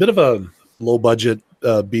 A bit of a low budget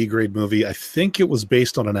B grade movie. I think it was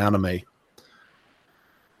based on an anime,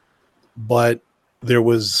 but there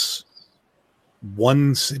was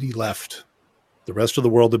one city left. The rest of the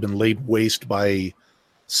world had been laid waste by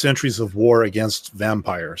centuries of war against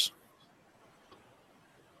vampires.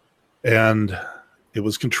 And it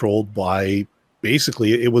was controlled by,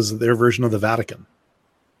 basically, it was their version of the Vatican.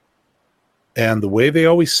 And the way they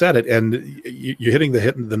always said it, and you're hitting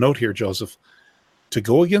the note here, Joseph, to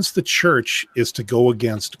go against the church is to go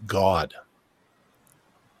against God.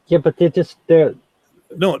 Yeah, but they're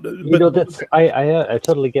no, that's I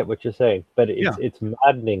totally get what you're saying, but it's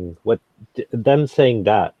maddening. What them saying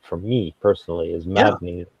that, for me personally, is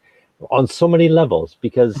maddening on so many levels,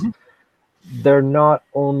 because they're not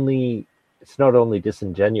only, it's not only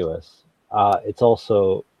disingenuous, it's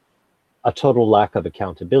also a total lack of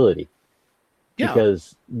accountability,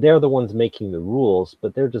 because they're the ones making the rules,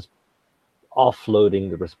 but they're just offloading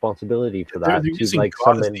the responsibility for that to like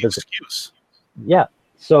some excuse. Yeah,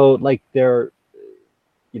 so like they're,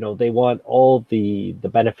 they want all the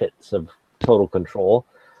benefits of total control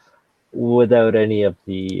without any of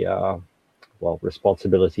the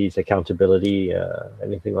responsibilities, accountability,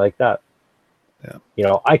 anything like that.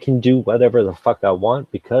 Yeah. I can do whatever the fuck I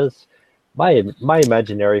want because my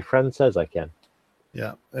imaginary friend says I can.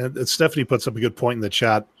 Yeah, and Stephanie puts up a good point in the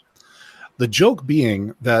chat. The joke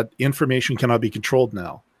being that information cannot be controlled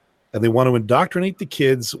now, and they want to indoctrinate the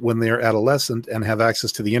kids when they're adolescent and have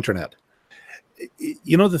access to the internet.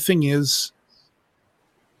 The thing is,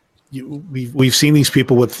 we've seen these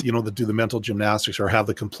people with, that do the mental gymnastics or have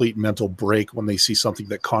the complete mental break when they see something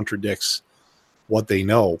that contradicts what they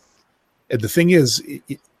know. And the thing is,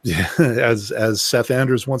 as Seth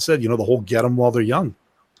Andrews once said, the whole get them while they're young.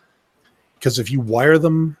 Because if you wire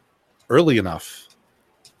them early enough,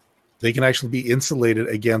 they can actually be insulated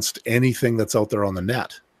against anything that's out there on the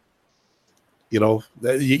net. You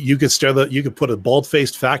could put a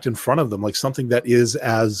bald-faced fact in front of them, like something that is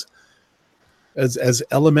as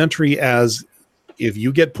elementary as, if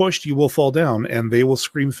you get pushed, you will fall down, and they will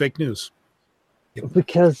scream fake news.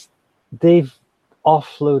 Because they've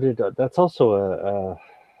offloaded. That's also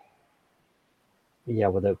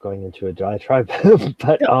without going into a diatribe,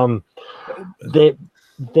 but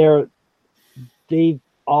they've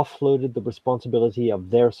offloaded the responsibility of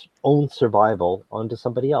their own survival onto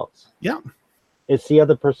somebody else. Yeah. It's the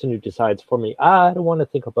other person who decides for me. I don't want to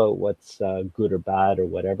think about what's good or bad or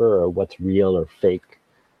whatever, or what's real or fake.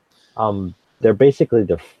 They're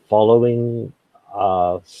following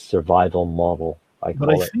a survival model.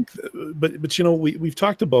 We've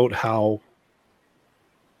talked about how,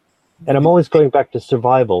 and I'm always going back to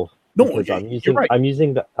survival. No, you're right. I'm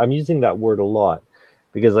using that word a lot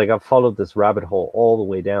because I've followed this rabbit hole all the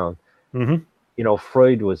way down. Mm-hmm.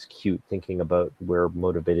 Freud was cute thinking about we're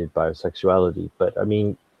motivated by our sexuality, but I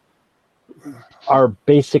mean, our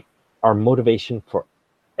motivation for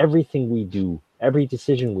everything we do, every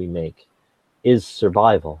decision we make, is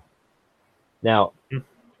survival. Now,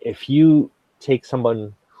 if you take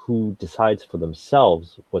someone who decides for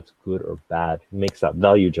themselves what's good or bad, makes that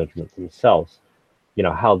value judgment themselves,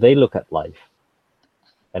 how they look at life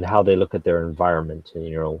and how they look at their environment,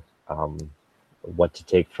 and what to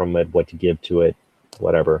take from it, what to give to it,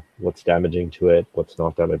 whatever, what's damaging to it, what's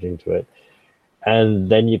not damaging to it. And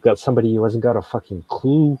then you've got somebody who hasn't got a fucking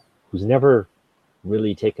clue, who's never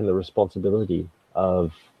really taken the responsibility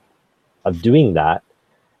of doing that.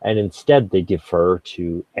 And instead they defer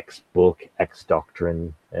to X book, X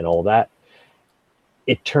doctrine, and all that.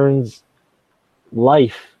 It turns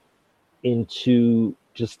life into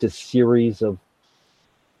just a series of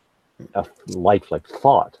lifelike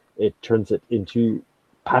thought. It turns it into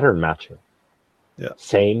pattern matching. Yeah.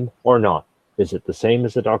 Same or not. Is it the same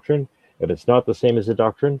as the doctrine? If it's not the same as the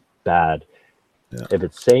doctrine, bad. Yeah. If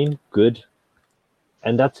it's same, good.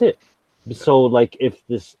 And that's it. Yeah. So if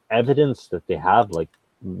this evidence that they have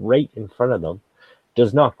right in front of them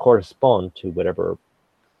does not correspond to whatever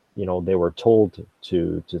they were told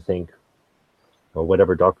to think, or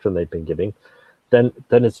whatever doctrine they've been giving, then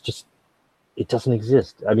it's just, it doesn't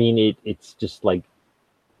exist. I mean, it's just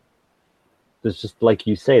there's just, like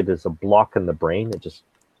you say, there's a block in the brain. It just,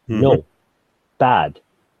 no, bad.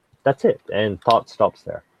 That's it. And thought stops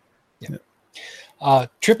there. Yeah.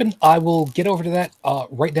 Trippin, I will get over to that.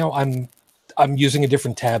 Right now, I'm using a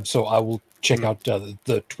different tab, so I will check out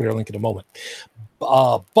the Twitter link in a moment.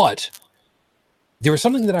 But there was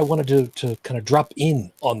something that I wanted to kind of drop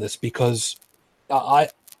in on this, because I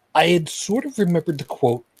had sort of remembered the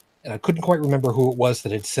quote, and I couldn't quite remember who it was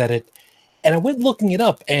that had said it. And I went looking it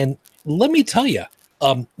up, and let me tell you,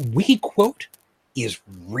 WikiQuote is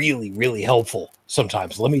really, really helpful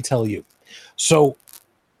sometimes. Let me tell you. So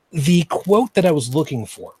the quote that I was looking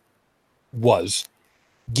for was,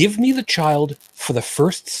 "Give me the child for the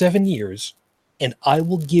first 7 years, and I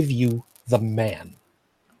will give you the man."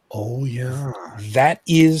 Oh, yeah. That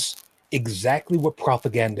is exactly what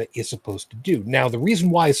propaganda is supposed to do. Now, the reason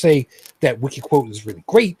why I say that WikiQuote is really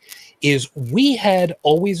great is we had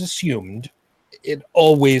always assumed, it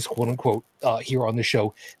always, quote unquote, here on the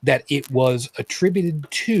show, that it was attributed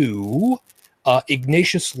to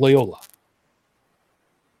Ignatius Loyola.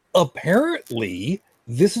 Apparently,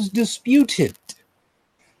 this is disputed.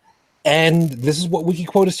 And this is what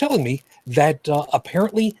WikiQuote is telling me, that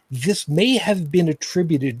apparently this may have been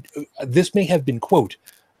quote,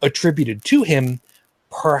 attributed to him,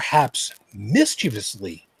 perhaps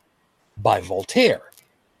mischievously, by Voltaire.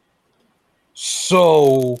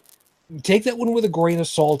 So take that one with a grain of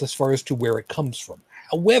salt as far as to where it comes from.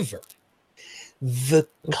 However, the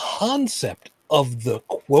concept of the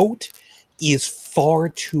quote is far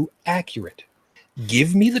too accurate.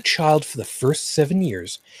 Give me the child for the first 7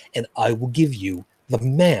 years, and I will give you the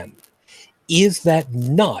man. Is that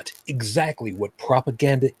not exactly what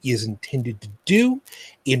propaganda is intended to do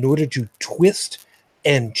in order to twist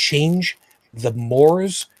and change the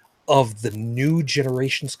mores of the new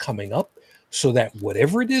generations coming up, so that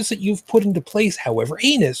whatever it is that you've put into place, however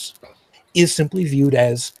heinous, is simply viewed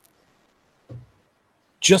as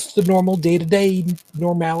just the normal day-to-day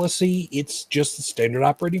normalcy? It's just the standard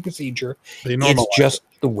operating procedure. It's just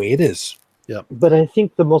the way it is. Yeah. But I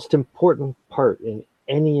think the most important part in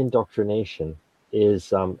any indoctrination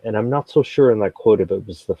is, and I'm not so sure in that quote if it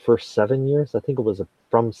was the first 7 years. I think it was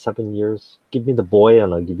from 7 years. Give me the boy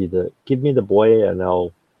and I'll give me the boy and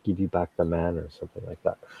I'll give you back the man, or something like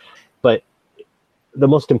that. But the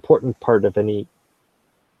most important part of any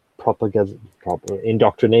propaganda,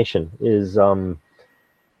 indoctrination, is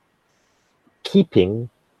impeding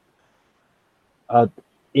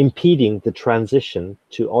the transition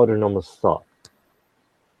to autonomous thought.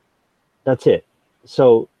 That's it.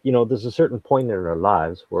 So, there's a certain point in our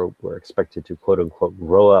lives where we're expected to, quote unquote,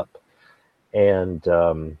 grow up, and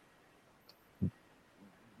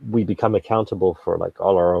we become accountable for like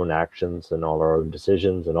all our own actions and all our own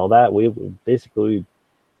decisions and all that. We basically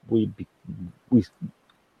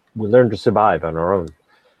learn to survive on our own.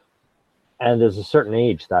 And there's a certain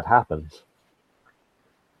age that happens.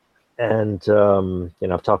 And,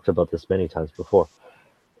 I've talked about this many times before.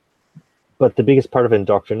 But the biggest part of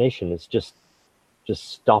indoctrination is just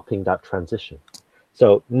stopping that transition.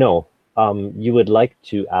 So, no, you would like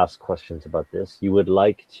to ask questions about this. You would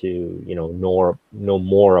like to, know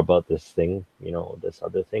more about this thing, this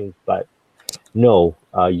other thing. But no,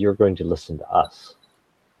 you're going to listen to us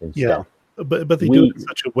instead. Yeah, but they do it in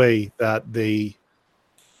such a way that they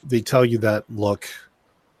tell you that, look,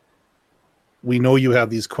 we know you have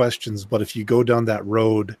these questions, but if you go down that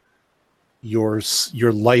road, your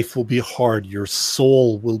life will be hard. Your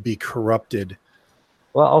soul will be corrupted.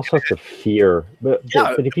 Well, all sorts of fear. But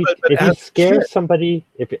if you scare somebody,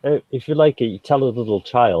 if you like, you tell a little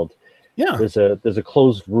child, there's a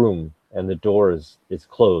closed room and the door is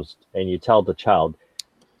closed, and you tell the child,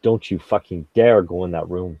 don't you fucking dare go in that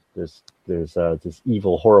room. There's this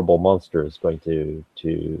evil, horrible monster is going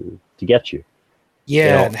to get you.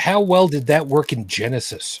 Yeah, and how well did that work in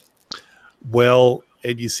Genesis? Well,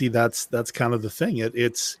 and you see, that's kind of the thing.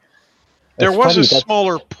 There was a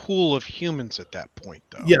smaller pool of humans at that point,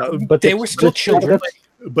 though. Yeah, but they were still children.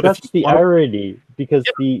 But that's the irony, because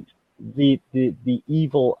the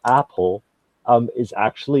evil apple is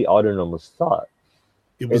actually autonomous thought.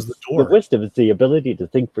 It was the door. The wisdom is the ability to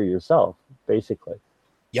think for yourself, basically.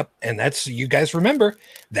 Yep, and that's, you guys remember,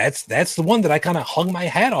 that's the one that I kind of hung my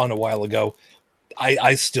hat on a while ago.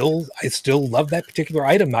 I still love that particular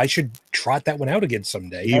item. I should trot that one out again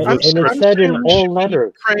someday. And it said in all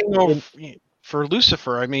letters. For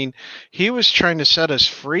Lucifer, I mean, he was trying to set us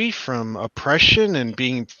free from oppression and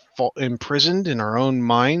being imprisoned in our own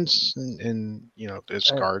minds and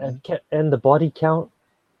this garden. And the body count.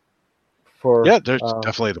 There's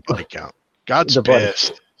definitely the body count. God's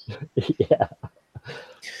pissed. Yeah.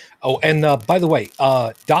 Oh, and by the way,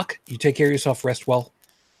 Doc, you take care of yourself. Rest well.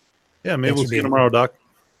 Yeah, maybe we'll see you tomorrow, Doc.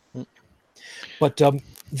 But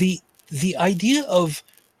the idea of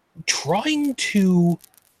trying to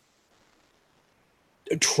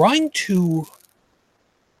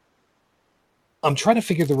I'm trying to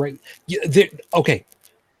figure the right. Okay,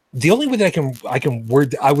 the only way that I can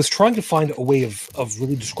word. I was trying to find a way of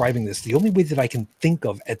really describing this. The only way that I can think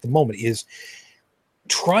of at the moment is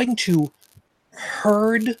trying to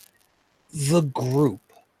herd the group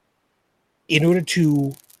in order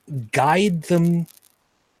to guide them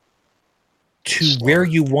to where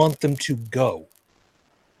you want them to go.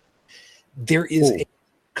 There is a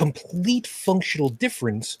complete functional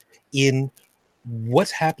difference in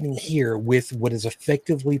what's happening here with what is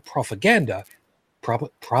effectively propaganda.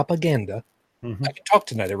 Propaganda. Mm-hmm. I can talk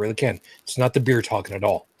tonight. I really can. It's not the beer talking at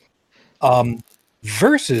all.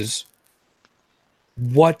 Versus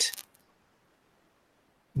what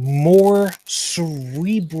more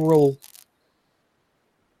cerebral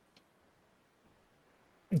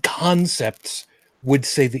concepts would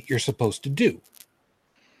say that you're supposed to do.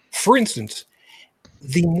 For instance,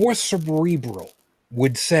 the more cerebral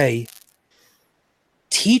would say,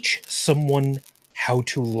 teach someone how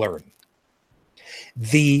to learn.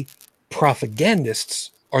 The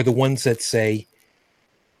propagandists are the ones that say,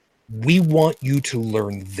 we want you to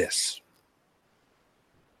learn this.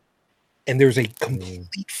 And there's a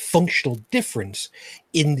complete functional difference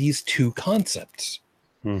in these two concepts.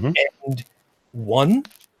 Mm-hmm. And one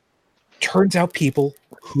turns out people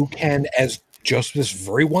who can, as Josephus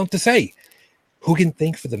very want to say, who can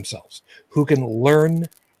think for themselves, who can learn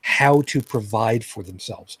how to provide for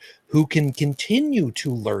themselves, who can continue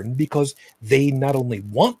to learn because they not only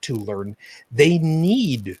want to learn, they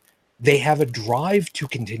have a drive to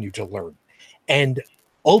continue to learn. And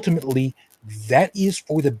ultimately, that is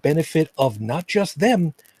for the benefit of not just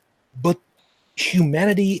them, but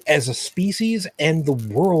humanity as a species and the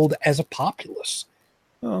world as a populace.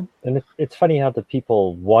 And it's funny how the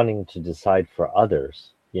people wanting to decide for others,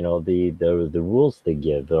 the rules they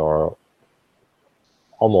give are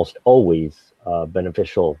almost always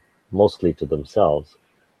beneficial, mostly to themselves.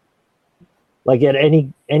 Like at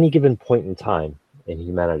any given point in time in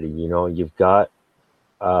humanity, you've got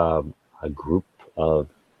a group of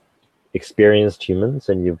experienced humans,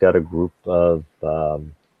 and you've got a group of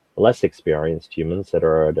less experienced humans that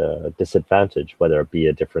are at a disadvantage, whether it be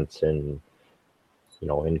a difference in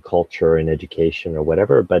in culture, in education, or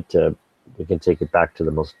whatever. But we can take it back to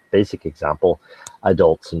the most basic example: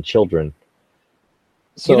 adults and children.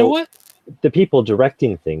 So you know what? The people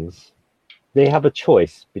directing things, they have a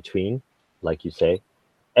choice between, like you say,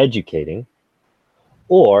 educating,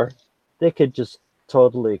 or they could just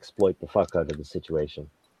totally exploit the fuck out of the situation.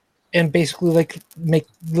 And basically, like, make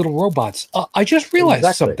little robots. I just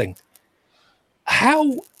realized something.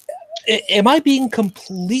 How am I being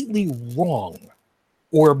completely wrong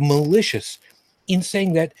or malicious in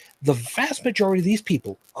saying that the vast majority of these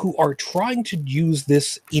people who are trying to use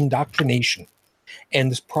this indoctrination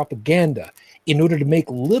and this propaganda in order to make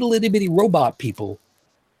little itty bitty robot people,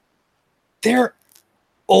 they're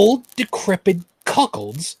old, decrepit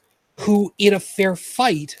cuckolds who, in a fair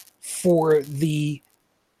fight for the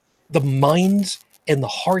minds and the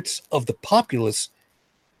hearts of the populace,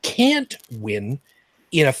 can't win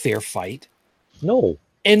in a fair fight. No.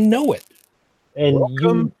 And know it. And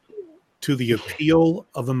welcome to the appeal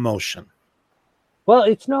of emotion. Well,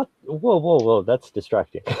 it's not. Whoa! That's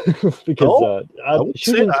distracting. Because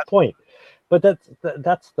Shujin's point, but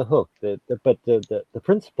that's the hook. But the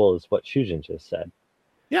principle is what Shujin just said.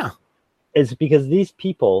 Yeah, is because these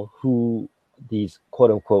people these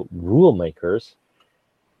quote unquote rule makers,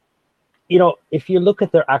 if you look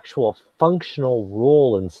at their actual functional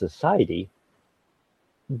role in society,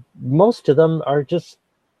 most of them are just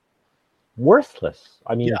worthless.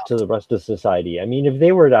 I mean, to the rest of society. I mean, if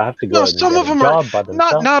they were to have to go some of them are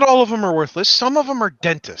not all of them are worthless. Some of them are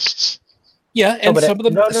dentists. Yeah, and some of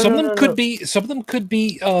them could be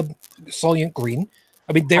Soylent Green.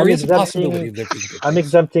 I mean, there is a possibility that I'm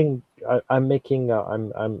exempting.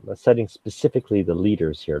 I'm setting specifically the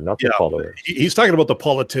leaders here, not the followers. He's talking about the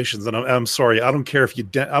politicians, and I'm sorry. I don't care if you.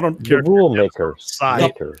 I don't care. The rule makers.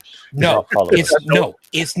 No,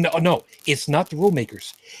 it's not the rule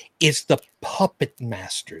makers. It's the puppet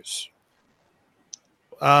masters.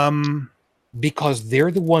 Because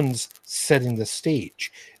they're the ones setting the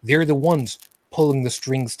stage. They're the ones pulling the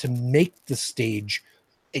strings to make the stage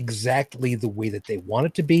exactly the way that they want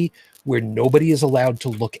it to be, where nobody is allowed to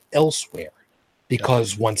look elsewhere.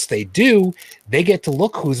 Because once they do, they get to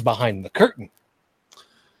look who's behind the curtain.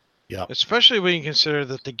 Yeah. Especially when you consider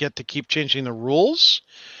that they get to keep changing the rules.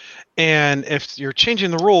 And if you're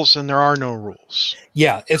changing the rules, then there are no rules.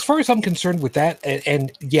 Yeah, as far as I'm concerned with that,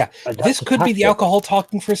 and this could be the alcohol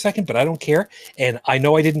talking for a second, but I don't care. And I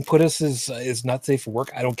know I didn't put us as not safe for work.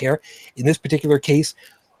 I don't care. In this particular case,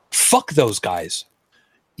 fuck those guys.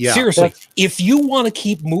 Yeah, seriously, if you want to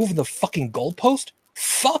keep moving the fucking goalpost,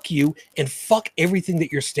 fuck you and fuck everything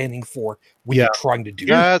that you're standing for when you're trying to do.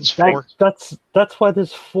 That's why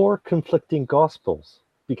there's 4 conflicting gospels.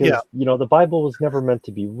 Because the Bible was never meant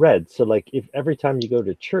to be read. So like if every time you go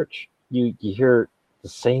to church you hear the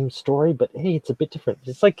same story, but hey, it's a bit different.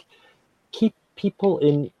 It's like keep people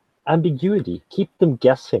in ambiguity, keep them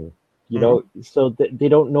guessing, so that they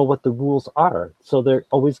don't know what the rules are. So they're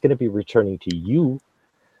always going to be returning to you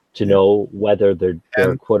to know whether they're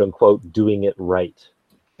quote unquote doing it right.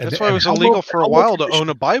 That's why it was illegal for a while to own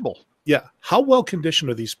a Bible. Yeah. How well conditioned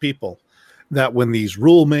are these people that when these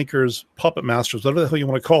rule makers, puppet masters, whatever the hell you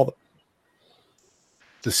want to call them,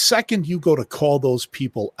 the second you go to call those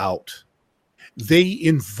people out, they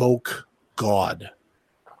invoke God.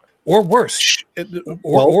 Or worse,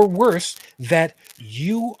 or worse, that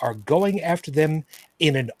you are going after them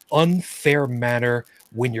in an unfair manner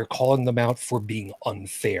when you're calling them out for being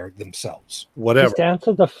unfair themselves. Whatever. Just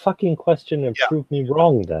answer the fucking question and prove me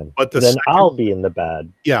wrong then. But then I'll be in the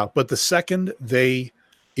bad. Yeah, but the second they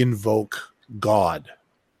invoke God,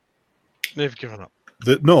 they've given up.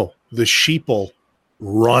 The sheeple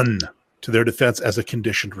run to their defense as a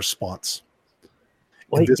conditioned response.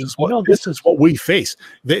 Wait, this is what we face.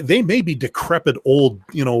 They may be decrepit old,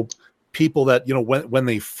 people that when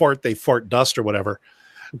they fart dust or whatever.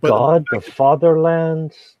 But God, the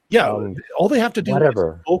fatherland. Yeah, all they have to do is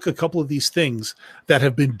invoke a couple of these things that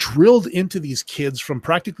have been drilled into these kids from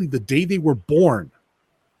practically the day they were born.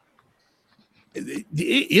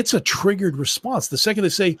 It's a triggered response. The second they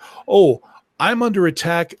say, "Oh, I'm under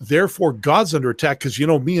attack, therefore God's under attack," because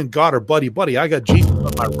me and God are buddy. I got Jesus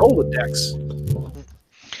on my Rolodex.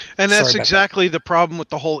 And that's exactly the problem with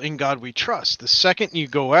the whole "in God we trust." The second you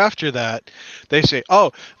go after that, they say,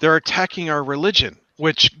 "Oh, they're attacking our religion,"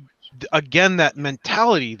 which again, that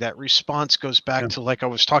mentality, that response goes back to, like I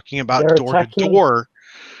was talking about, door to door.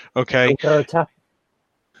 Okay.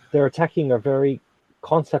 They're attacking our very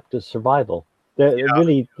concept of survival.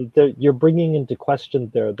 You're bringing into question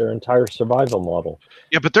their entire survival model.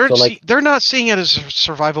 Yeah, but they're not seeing it as a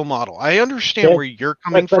survival model. I understand where you're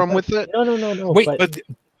coming from with it. No. Wait, but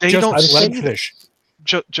they don't finish.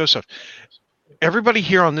 Joseph, everybody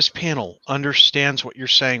here on this panel understands what you're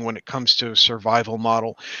saying when it comes to a survival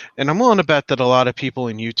model. And I'm willing to bet that a lot of people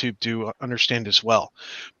in YouTube do understand as well.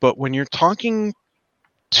 But when you're talking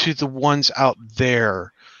to the ones out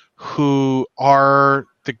there who are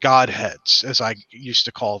the Godheads, as I used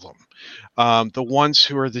to call them, the ones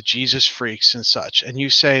who are the Jesus freaks and such, and you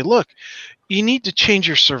say, look, you need to change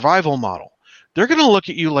your survival model, they're going to look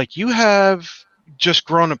at you like you have just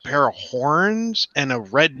grown a pair of horns and a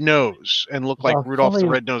red nose and look like Rudolph the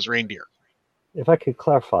Red-Nosed Reindeer. If I could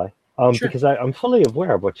clarify, sure. Because I'm fully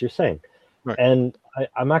aware of what you're saying. Right. And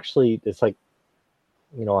I'm actually, it's like,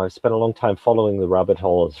 I've spent a long time following the rabbit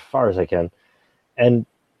hole as far as I can. And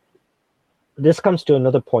this comes to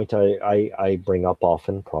another point I bring up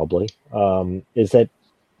often, probably, is that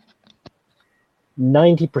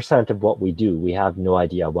 90% of what we do, we have no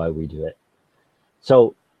idea why we do it.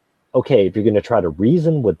 So, okay, if you're going to try to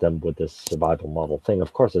reason with them with this survival model thing,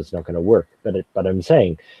 of course it's not going to work. But I'm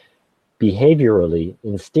saying, behaviorally,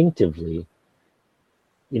 instinctively,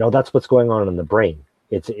 that's what's going on in the brain.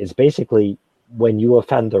 It's basically when you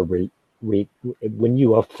offend when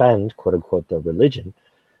you offend, quote unquote, the religion,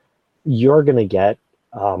 you're going to get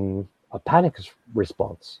a panic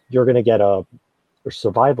response. You're going to get a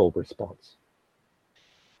survival response.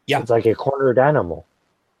 Yeah, it's like a cornered animal.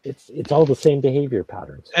 It's all the same behavior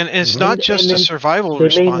patterns. And it's not just a survival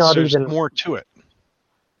response. There's more to it.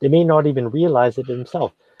 They may not even realize it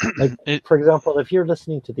themselves. Like, for example, if you're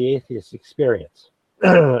listening to the Atheist Experience,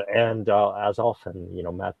 and as often,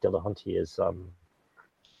 Matt Dillahunty is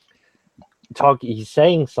he's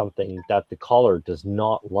saying something that the caller does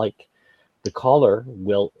not like. The caller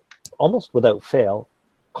will, almost without fail,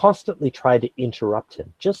 constantly try to interrupt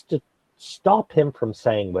him, just to stop him from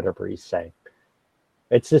saying whatever he's saying.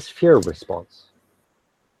 It's this fear response.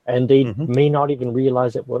 And they may not even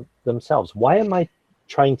realize it themselves. Why am I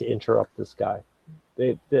trying to interrupt this guy?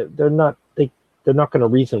 They're not going to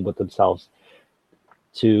reason with themselves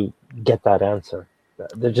to get that answer.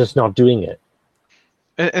 They're just not doing it.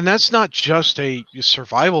 And that's not just a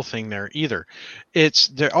survival thing there either.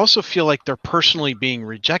 They also feel like they're personally being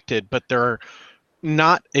rejected, but they're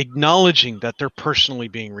not acknowledging that they're personally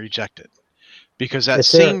being rejected. Because that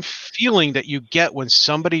same feeling that you get when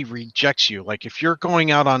somebody rejects you, like if you're going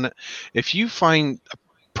out if you find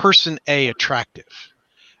person A attractive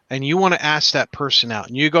and you want to ask that person out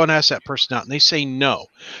and you go and ask that person out and they say no,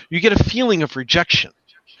 you get a feeling of rejection.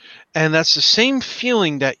 And that's the same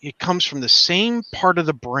feeling that it comes from the same part of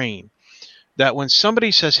the brain that when somebody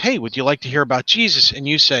says, hey, would you like to hear about Jesus? And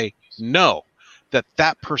you say no,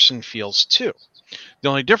 that person feels too. The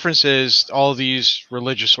only difference is all these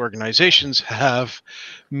religious organizations have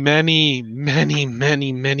many, many,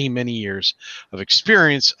 many, many, many years of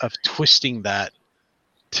experience of twisting that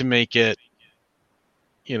to make it,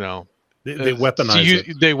 they weaponize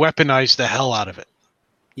it. They weaponize the hell out of it.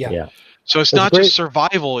 Yeah. So it's not just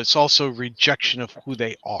survival; it's also rejection of who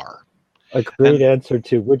they are. A great answer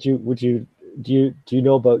to do you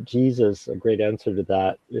know about Jesus? A great answer to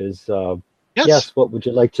that is yes. What would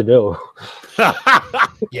you like to know?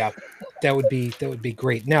 Yeah, that would be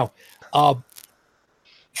great. Now,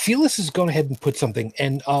 Felix has gone ahead and put something,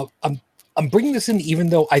 and I'm bringing this in even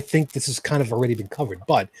though I think this has kind of already been covered.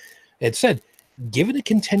 But it said, given a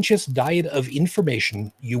contentious diet of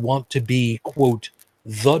information, you want to be, quote,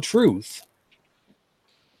 the truth.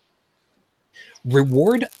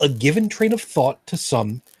 Reward a given train of thought to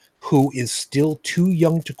some who is still too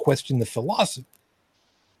young to question the philosophy.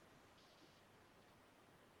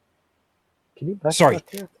 Can you back Sorry,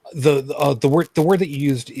 the word that you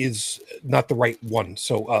used is not the right one.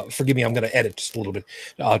 So forgive me, I'm going to edit just a little bit.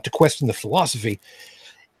 To question the philosophy,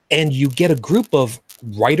 and you get a group of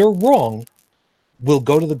right or wrong will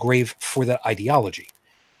go to the grave for that ideology,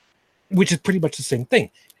 which is pretty much the same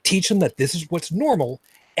thing. Teach them that this is what's normal,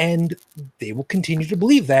 and they will continue to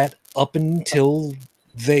believe that up until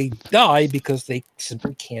they die because they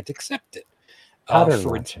simply can't accept it.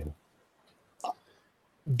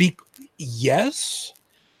 Yes,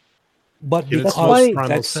 but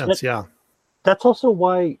because that's also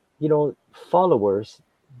why followers,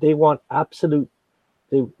 they want absolute.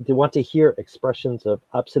 They want to hear expressions of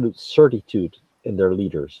absolute certitude in their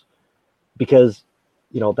leaders, because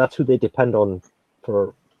that's who they depend on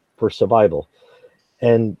for survival.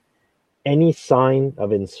 And any sign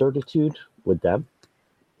of incertitude with them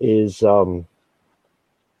is a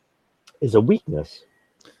weakness.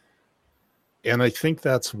 And I think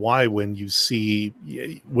that's why when you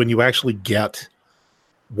actually get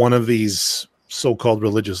one of these so-called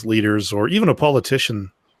religious leaders or even a politician,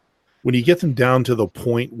 when you get them down to the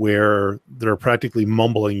point where they're practically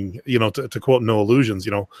mumbling, to quote No Illusions,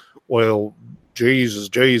 well, Jesus,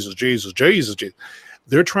 Jesus, Jesus, Jesus, Jesus.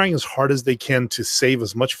 They're trying as hard as they can to save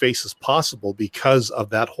as much face as possible because of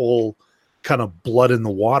that whole kind of blood in the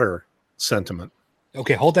water sentiment.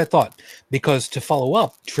 Okay, hold that thought, because to follow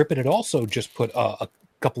up, Trippin had also just put a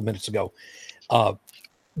couple of minutes ago,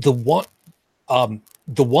 the want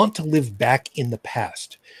to live back in the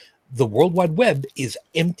past. The World Wide Web is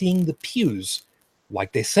emptying the pews.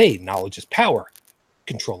 Like they say, knowledge is power.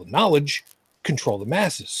 Control the knowledge, control the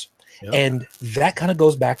masses. Yep. And that kind of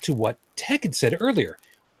goes back to what Tech had said earlier.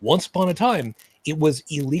 Once upon a time, it was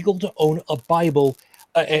illegal to own a Bible,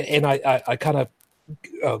 and I kind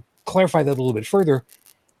of clarify that a little bit further,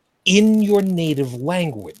 in your native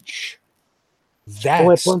language.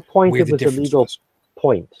 That's at one point where it was illegal.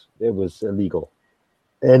 It was illegal.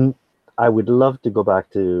 And I would love to go back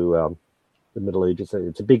to the Middle Ages.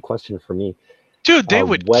 It's a big question for me. Dude, they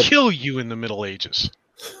would kill you in the Middle Ages.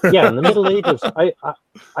 Yeah, in the Middle Ages,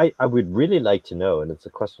 I would really like to know, and it's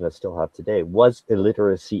a question I still have today, was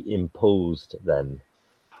illiteracy imposed then?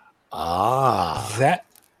 That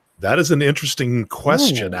is an interesting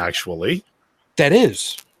question, actually. That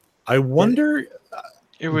is. I wonder.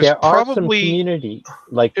 It was there probably are some community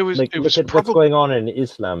look at what's going on in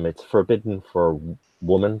Islam. It's forbidden for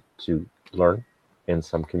women to learn in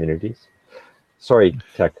some communities. Sorry,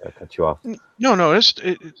 Tech, I cut you off.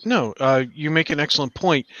 No. You make an excellent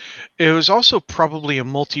point. It was also probably a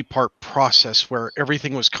multi-part process where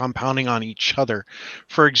everything was compounding on each other.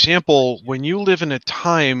 For example, when you live in a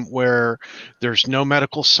time where there's no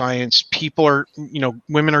medical science,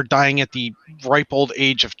 women are dying at the ripe old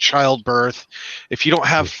age of childbirth. If you don't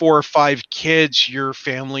have 4 or 5 kids, your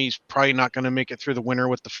family's probably not going to make it through the winter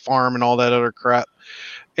with the farm and all that other crap.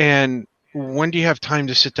 And when do you have time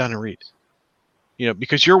to sit down and read?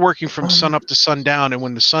 Because you're working from sun up to sundown, and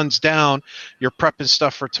when the sun's down, you're prepping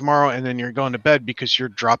stuff for tomorrow, and then you're going to bed because you're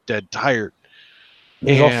drop dead tired.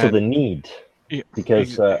 There's also the need,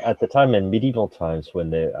 because at the time in medieval times,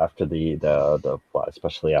 when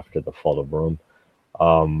especially after the fall of Rome,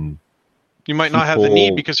 you might not have the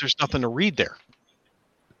need because there's nothing to read there.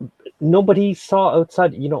 Nobody saw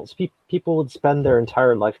outside. People would spend their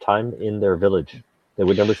entire lifetime in their village. They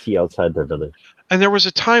would never see outside their village. And there was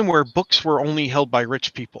a time where books were only held by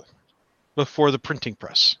rich people before the printing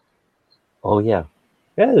press. Oh, yeah.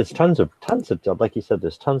 Yeah, there's tons of, like you said,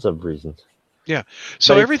 there's tons of reasons. Yeah.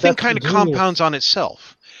 So everything kind of compounds on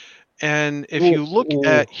itself. And if you look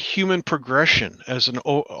at human progression as an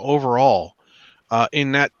overall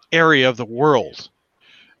in that area of the world,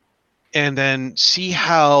 and then see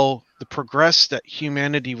how the progress that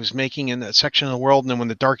humanity was making in that section of the world, and then when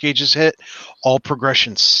the Dark Ages hit, all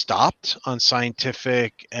progression stopped on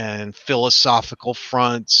scientific and philosophical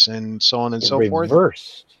fronts and so on and so forth.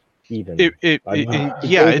 Reversed, even. It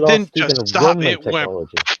didn't just stop. It went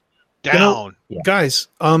down. Guys,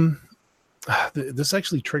 this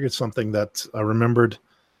actually triggered something that I remembered.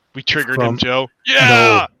 We triggered him, Joe.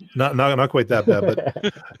 Yeah. No, not quite that bad,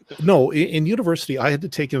 but no. In university, I had to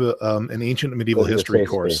take an ancient and medieval history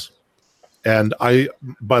course. And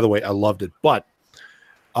by the way, I loved it. But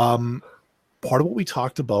part of what we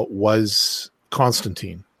talked about was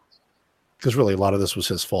Constantine, because really a lot of this was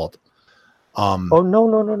his fault.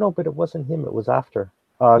 No. But it wasn't him. It was after.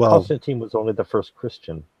 Constantine was only the first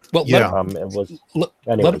Christian. Well, yeah. It was. Let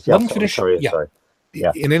him finish. Sorry.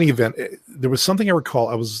 Yeah. In any event, there was something I recall.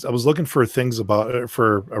 I was looking for things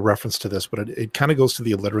for a reference to this, but it kind of goes to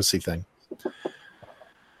the illiteracy thing.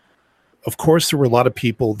 Of course, there were a lot of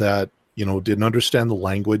people that didn't understand the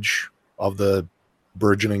language of the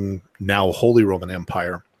burgeoning, now Holy Roman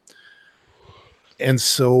Empire. And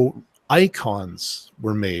so icons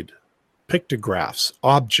were made, pictographs,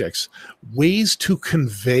 objects, ways to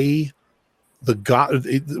convey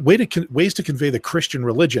ways to convey the Christian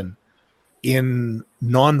religion in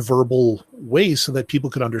nonverbal ways so that people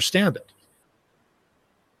could understand it.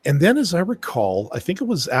 And then, as I recall, I think it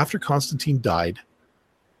was after Constantine died,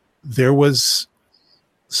 there was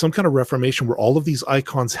some kind of reformation where all of these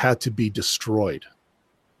icons had to be destroyed.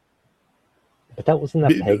 But that wasn't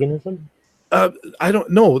that paganism? I don't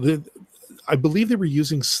know. I believe they were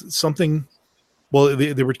using something. Well,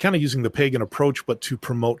 they were kind of using the pagan approach, but to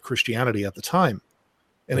promote Christianity at the time.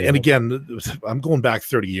 And again, I'm going back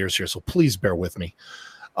 30 years here, so please bear with me.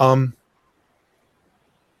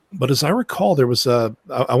 But as I recall, there was I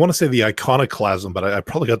want to say the iconoclasm, but I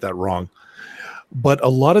probably got that wrong. But a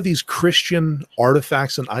lot of these Christian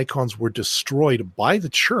artifacts and icons were destroyed by the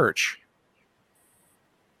church.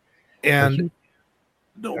 And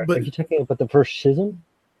are you talking about the first schism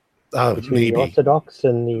between maybe the Orthodox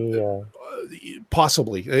and the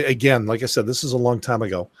possibly? Again, like I said, this is a long time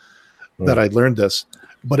ago that I learned this,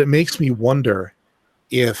 but it makes me wonder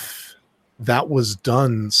if that was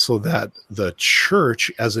done so that the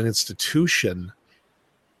church as an institution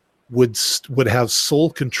would have sole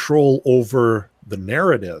control over the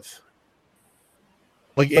narrative.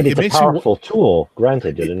 Like, but it's a powerful tool,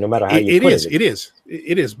 granted, no matter how you put it.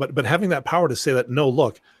 It is. But having that power to say that, no,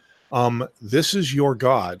 look, this is your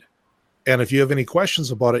God, and if you have any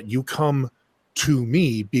questions about it, you come to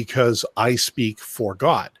me because I speak for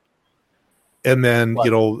God. And then,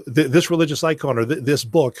 this religious icon or this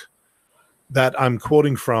book that I'm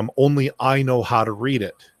quoting from, only I know how to read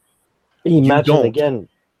it. Imagine again.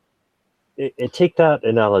 Take that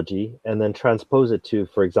analogy and then transpose it to,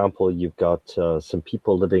 for example, you've got some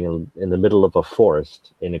people living in the middle of a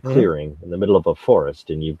forest, in a clearing in the middle of a forest,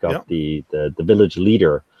 and you've got the village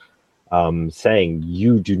leader saying,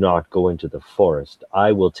 you do not go into the forest.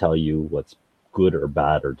 I will tell you what's good or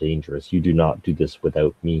bad or dangerous. You do not do this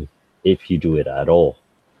without me, if you do it at all.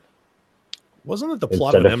 Wasn't it the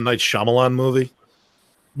plot of an M. Night Shyamalan movie?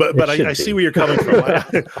 But I see where you're coming from.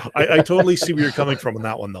 I totally see where you're coming from on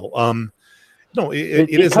that one, though. No,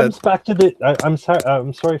 it comes back to the.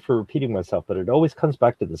 I'm sorry for repeating myself, but it always comes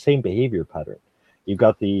back to the same behavior pattern. You've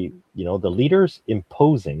got the leaders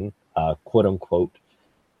imposing quote unquote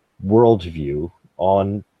worldview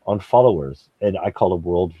on followers, and I call it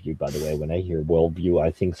worldview, by the way. When I hear worldview,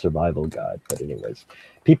 I think survival guide. But anyways,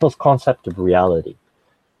 people's concept of reality.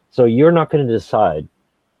 So you're not going to decide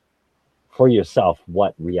for yourself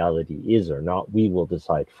what reality is or not. We will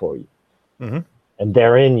decide for you. Mm-hmm. And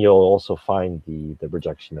therein, you'll also find the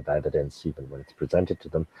rejection of evidence, even when it's presented to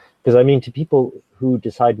them. Because, I mean, to people who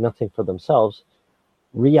decide nothing for themselves,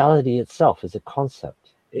 reality itself is a concept.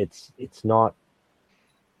 It's not.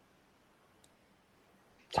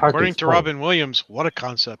 It's according to Robin Williams, what a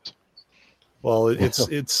concept. Well, it's,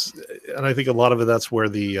 and I think a lot of it, that's where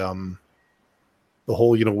the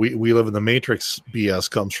whole, we live in the Matrix BS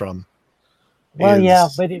comes from. Well, yeah,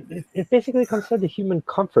 but it basically comes down to human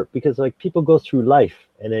comfort, because like people go through life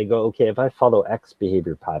and they go, okay, if I follow X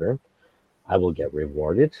behavior pattern, I will get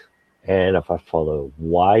rewarded. And if I follow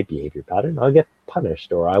Y behavior pattern, I'll get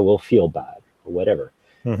punished, or I will feel bad, or whatever.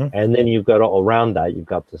 Mm-hmm. And then you've got all around that, you've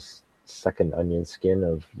got this second onion skin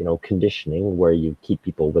of, conditioning, where you keep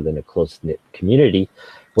people within a close-knit community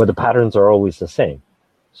where the patterns are always the same.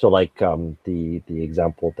 So like the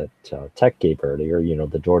example that Tech gave earlier,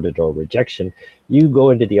 the door-to-door rejection, you go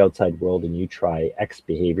into the outside world and you try X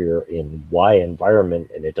behavior in Y environment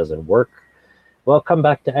and it doesn't work. Well, come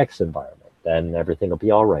back to X environment, then everything will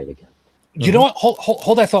be all right again. You know what?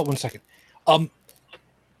 Hold that thought 1 second.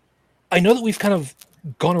 I know that we've kind of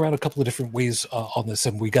gone around a couple of different ways on this,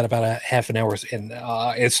 and we got about a half an hour, and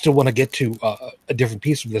I still want to get to a different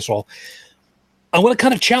piece of this all. I want to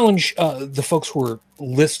kind of challenge the folks who are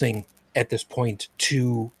listening at this point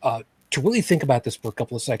to really think about this for a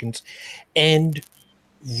couple of seconds and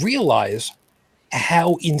realize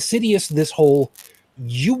how insidious this whole,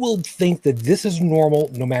 you will think that this is normal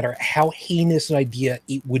no matter how heinous an idea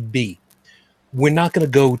it would be. We're not going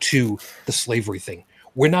to go to the slavery thing.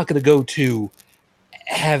 We're not going to go to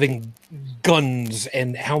having guns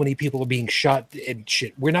and how many people are being shot and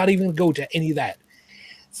shit. We're not even going to go to any of that.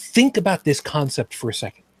 Think about this concept for a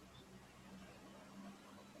second.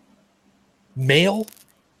 Male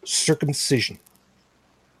circumcision.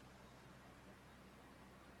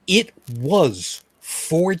 It was,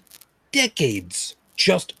 for decades,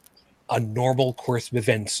 just a normal course of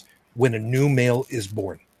events when a new male is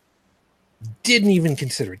born. Didn't even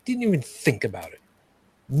consider it. Didn't even think about it.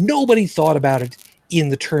 Nobody thought about it in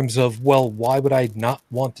the terms of, well, why would I not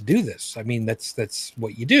want to do this? I mean, that's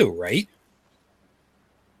what you do, right?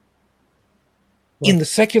 In the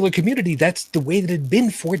secular community, that's the way that it had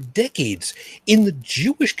been for decades. In the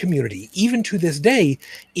Jewish community, even to this day,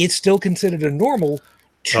 it's still considered a normal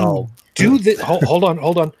to do this. Hold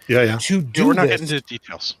on. Yeah. To do we're not this, getting into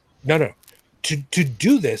details. No. To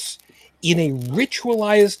do this in a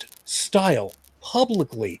ritualized style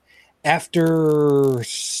publicly after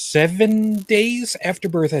 7 days after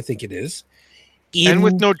birth, I think it is. And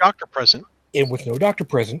with no doctor present.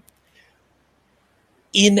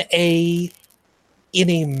 In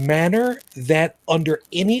a manner that under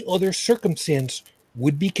any other circumstance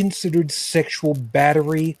would be considered sexual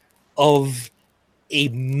battery of a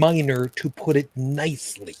minor, to put it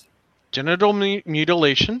nicely? Genital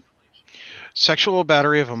mutilation, sexual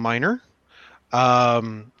battery of a minor,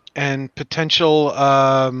 and potential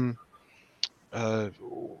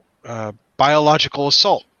biological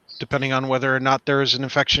assault, depending on whether or not there is an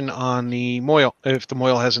infection on the mohel, if the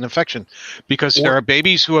mohel has an infection, because there are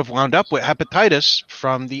babies who have wound up with hepatitis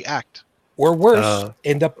from the act. Or worse,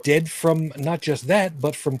 end up dead from not just that,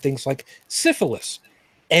 but from things like syphilis.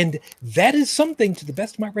 And that is something, to the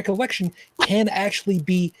best of my recollection, can actually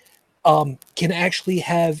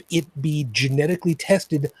have it be genetically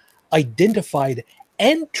tested, identified,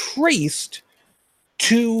 and traced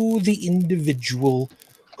to the individual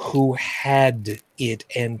who had it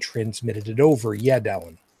and transmitted it over. Yeah,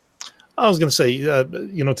 Dallin. I was going to say,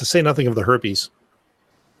 to say nothing of the herpes.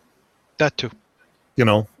 That too.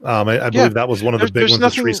 I believe that was one of the big ones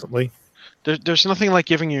just recently. There's nothing like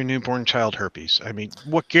giving your newborn child herpes. I mean,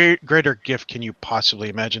 what greater gift can you possibly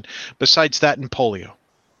imagine besides that and polio?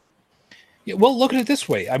 Yeah, well, look at it this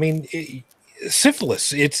way. I mean,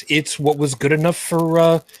 syphilis, it's what was good enough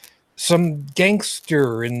for some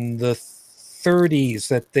gangster in the 30s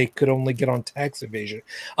that they could only get on tax evasion.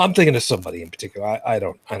 I'm thinking of somebody in particular. I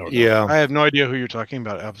don't know. Yeah, I have no idea who you're talking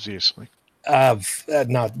about. Obviously, not.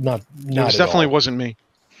 It definitely wasn't me.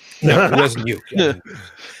 No, it wasn't you.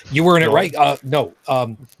 You weren't at right. No,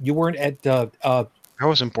 you weren't at. I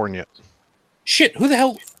wasn't born yet. Shit! Who the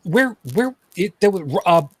hell? Where? There was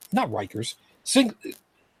not Rikers.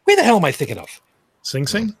 Where the hell am I thinking of? Sing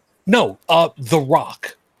Sing? No, The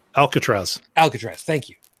Rock. Alcatraz. Thank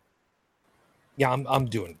you. Yeah, I'm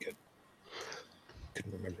doing good.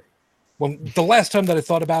 Couldn't remember. When the last time that I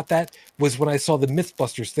thought about that was when I saw the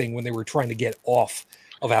MythBusters thing when they were trying to get off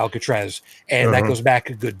of Alcatraz, and that goes back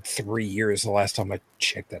a good 3 years. The last time I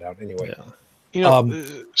checked that out, anyway. Yeah.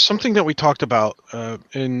 Something that we talked about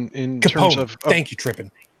in Capone. terms of thank you,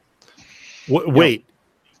 Trippin. Wait,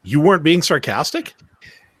 you weren't being sarcastic?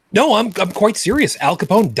 No, I'm quite serious. Al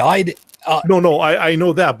Capone died. No, I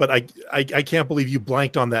know that, but I can't believe you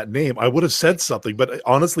blanked on that name. I would have said something, but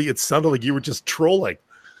honestly, it sounded like you were just trolling.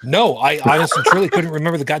 No, I honestly truly couldn't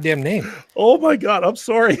remember the goddamn name. Oh my God, I'm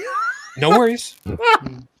sorry. No worries.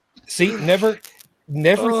 See, never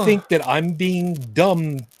think that I'm being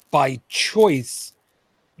dumb by choice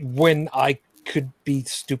when I could be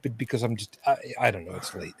stupid because I'm just I don't know.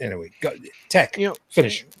 It's late anyway. Go, Tech,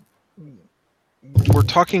 finish. We're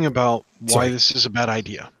talking about why this is a bad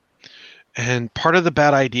idea, and part of the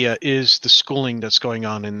bad idea is the schooling that's going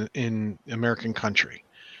on in American country,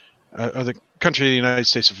 or the country of the United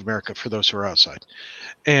States of America for those who are outside,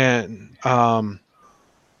 and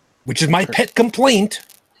which is my pet complaint.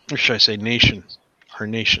 Or should I say nation? Our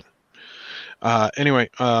nation. Anyway,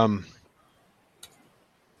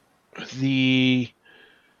 the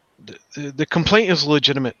complaint is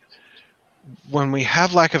legitimate. When we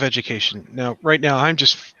have lack of education, right now I'm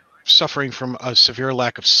just suffering from a severe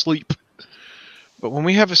lack of sleep. But when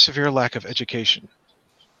we have a severe lack of education,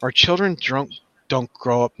 our children don't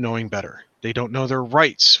grow up knowing better. They don't know their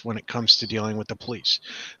rights when it comes to dealing with the police.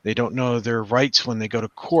 They don't know their rights when they go to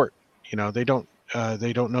court. They don't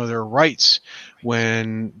know their rights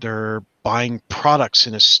when they're buying products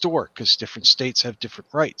in a store because different states have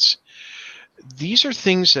different rights. These are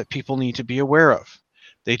things that people need to be aware of.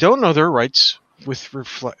 They don't know their rights with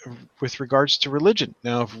regards to religion.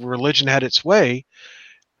 Now, if religion had its way,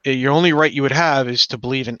 your only right you would have is to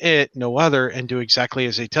believe in it, no other, and do exactly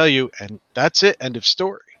as they tell you, and that's it, end of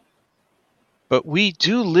story. But we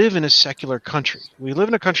do live in a secular country. We live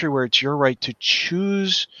in a country where it's your right to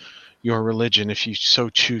choose your religion if you so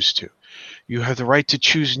choose to. You have the right to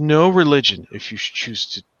choose no religion if you choose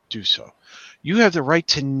to do so. You have the right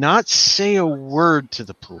to not say a word to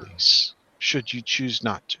the police should you choose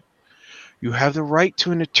not to. You have the right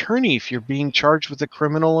to an attorney if you're being charged with a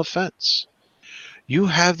criminal offense. You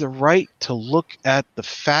have the right to look at the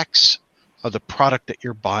facts of the product that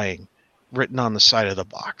you're buying written on the side of the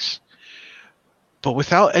box. But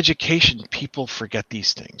without education, people forget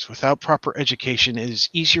these things. Without proper education, it is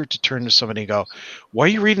easier to turn to somebody and go, "Why are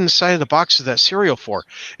you reading the side of the box of that cereal for?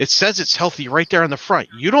 It says it's healthy right there on the front.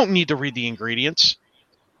 You don't need to read the ingredients."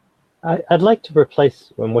 I'd like to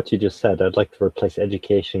replace, what you just said, I'd like to replace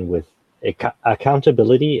education with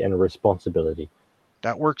accountability and responsibility.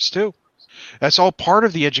 That works too. That's all part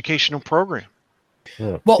of the educational program.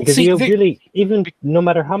 Yeah. Well, because even no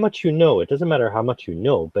matter how much you know, it doesn't matter how much you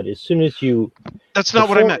know, but as soon as you... That's not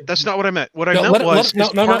what I meant. That's not what I meant. What I meant was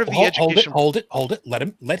part of the education... Hold it. Let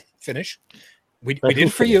him finish. We did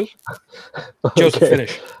it for you. Joseph,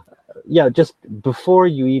 finish. Yeah, just before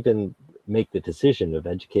you even make the decision of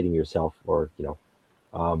educating yourself or,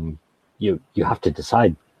 you have to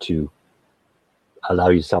decide to allow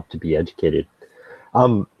yourself to be educated.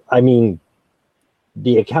 I mean,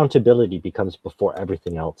 the accountability becomes before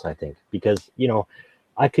everything else, I think, because, you know,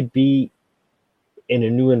 I could be in a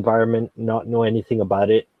new environment, not know anything about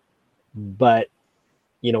it, but,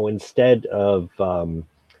 you know, instead of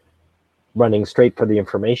running straight for the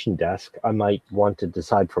information desk, I might want to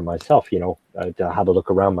decide for myself, you know, to have a look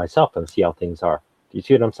around myself and see how things are. Do you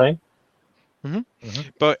see what I'm saying? Mm-hmm. Mm-hmm.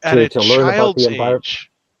 But at a child's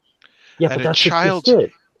age, yeah, but that's just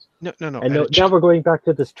it. No. And now we're going back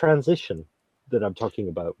to this transition that I'm talking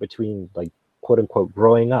about between, like, quote unquote,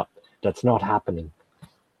 growing up. That's not happening.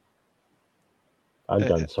 I'm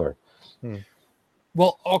done. Sorry.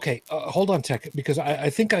 Well, okay. Hold on, Tech, because I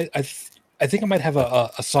think I think I might have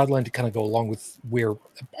a sideline to kind of go along with where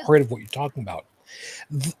part of what you're talking about.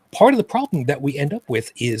 Part of the problem that we end up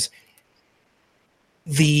with is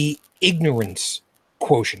the ignorance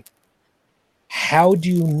quotient. How do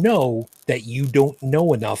you know that you don't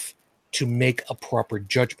know enough to make a proper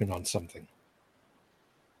judgment on something?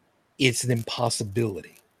 It's an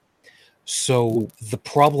impossibility. So the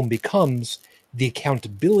problem becomes the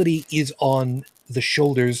accountability is on the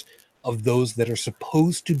shoulders of those that are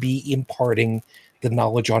supposed to be imparting the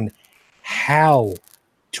knowledge on how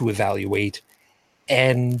to evaluate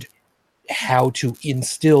and how to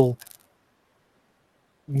instill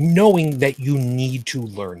knowing that you need to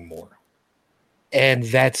learn more. And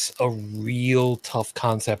that's a real tough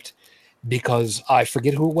concept, because I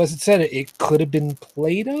forget who it was that said it. It could have been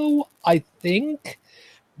Plato, I think,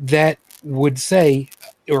 that would say,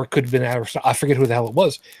 or it could have been Aristotle, I forget who the hell it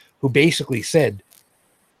was, who basically said,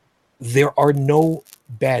 there are no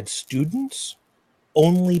bad students,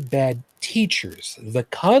 only bad teachers. The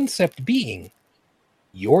concept being,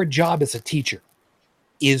 your job as a teacher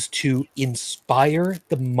is to inspire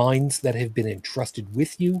the minds that have been entrusted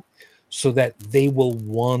with you so that they will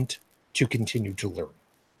want to continue to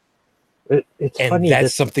learn. It's and funny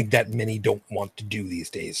that's something that many don't want to do these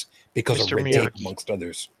days because of red tape, amongst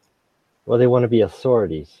others. Well, they want to be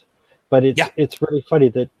authorities. But it's really funny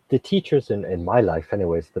that the teachers in my life,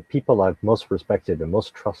 anyways, the people I've most respected and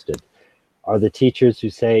most trusted are the teachers who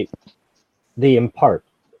say, they impart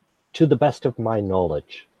to the best of my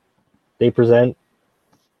knowledge. They present,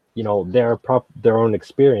 you know, their own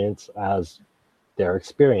experience as their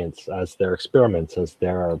experience, as their experiments, as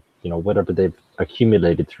their, you know, whatever they've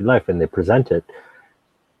accumulated through life, and they present it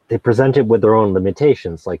with their own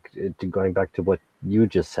limitations. Like, going back to what you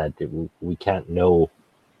just said, we can't know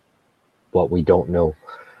what we don't know.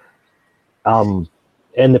 And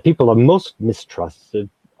the people I'm most mistrusted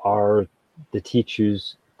are the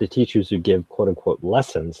teachers who give quote unquote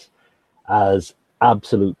lessons as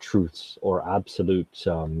absolute truths or absolutes.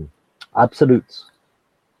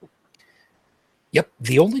 Yep.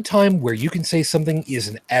 The only time where you can say something is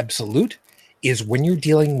an absolute is when you're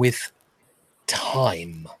dealing with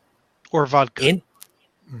time. Or vodka.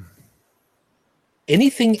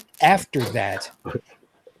 Anything after that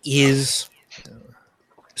is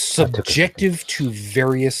subjective to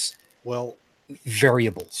various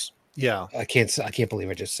variables. Yeah. I can't believe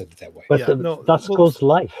I just said it that way. But that's goes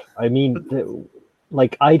life. I mean,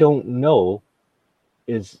 like, I don't know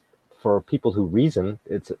is, for people who reason,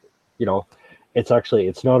 it's, you know, it's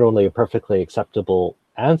not only a perfectly acceptable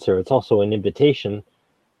answer, it's also an invitation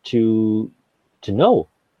to know.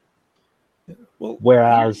 Well,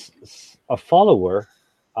 whereas a follower,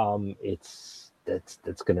 it's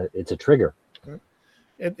a trigger.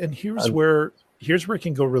 And here's where it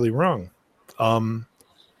can go really wrong.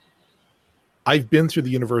 I've been through the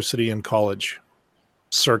university and college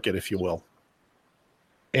circuit, if you will.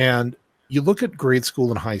 And you look at grade school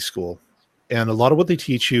and high school, and a lot of what they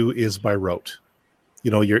teach you is by rote. You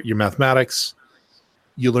know, your mathematics,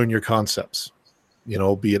 you learn your concepts, you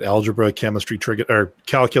know, be it algebra, chemistry, or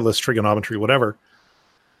calculus, trigonometry, whatever.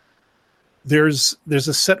 There's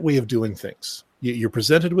a set way of doing things. You're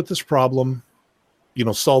presented with this problem, you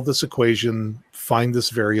know, solve this equation, find this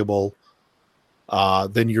variable.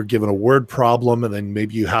 Then you're given a word problem, and then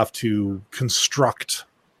maybe you have to construct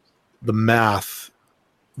the math.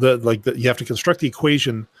 You have to construct the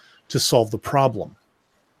equation to solve the problem.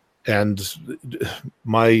 And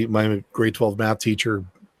my grade 12 math teacher,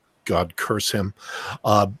 God curse him,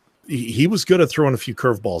 he was good at throwing a few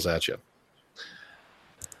curveballs at you.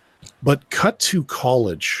 But cut to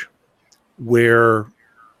college, where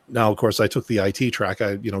now, of course, I took the IT track,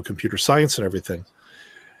 computer science and everything.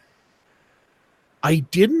 I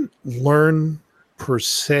didn't learn per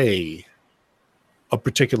se a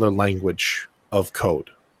particular language of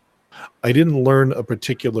code. I didn't learn a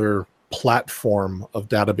particular platform of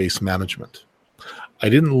database management. I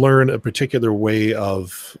didn't learn a particular way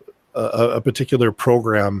of a particular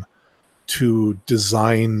program to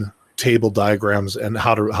design table diagrams and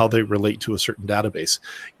how they relate to a certain database.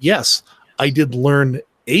 Yes, I did learn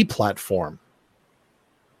a platform,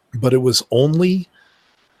 but it was only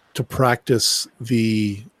to practice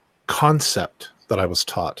the concept that I was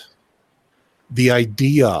taught. The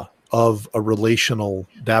idea of a relational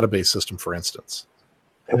database system, for instance.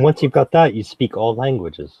 And once you've got that, you speak all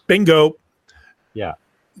languages. Bingo. Yeah.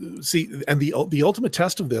 See, and the ultimate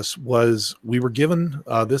test of this was we were given,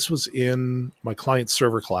 this was in my client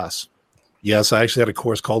server class. Yes, I actually had a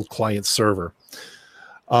course called client server.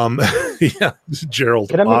 Yeah, Gerald.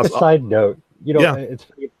 Can I make a side note? You know, yeah. It's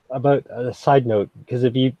about a side note, because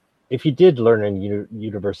if you did learn in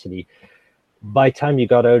university, by the time you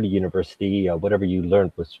got out of university, whatever you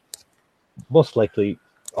learned was most likely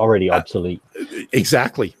already obsolete.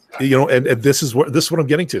 Exactly. You know, and this is what I'm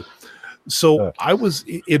getting to. So I was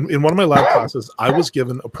in one of my lab classes, I was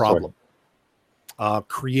given a problem.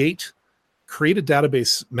 Create a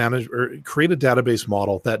database create a database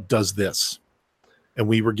model that does this. And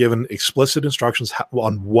we were given explicit instructions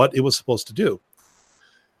on what it was supposed to do.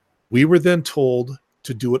 We were then told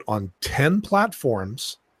to do it on 10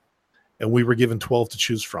 platforms, and we were given 12 to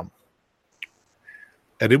choose from.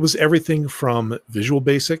 And it was everything from Visual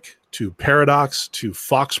Basic to Paradox to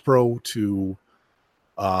FoxPro to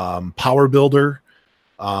Power Builder,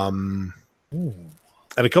 and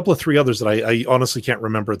a couple of 3 others that I honestly can't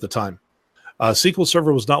remember at the time. SQL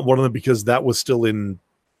Server was not one of them because that was still in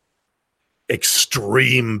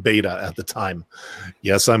extreme beta at the time.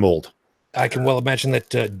 Yes, I'm old. I can well imagine that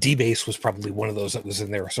DBase was probably one of those that was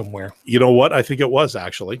in there somewhere. You know what? I think it was,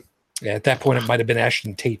 actually. Yeah, at that point, it might have been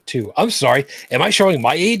Ashton Tate, too. I'm sorry. Am I showing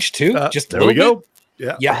my age, too? Just there we go.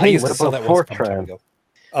 Yeah, yeah. I used to sell that once upon a time ago.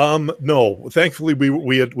 No, thankfully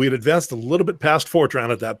we had advanced a little bit past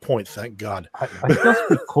Fortran at that point. Thank God. I still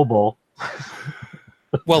speak COBOL.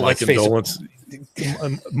 Well, let's face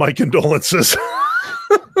it. My condolences.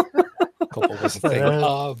 COBOL was a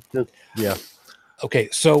thing. Yeah. Okay,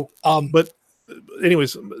 so but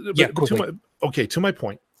anyways, yeah, to my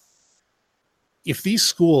point. If these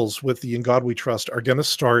schools with the In God We Trust are going to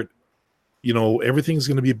start, you know, everything's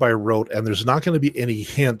going to be by rote, and there's not going to be any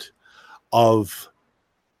hint of,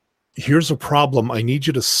 here's a problem, I need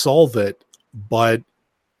you to solve it, but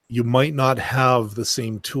you might not have the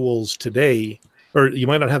same tools today, or you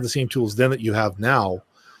might not have the same tools then that you have now,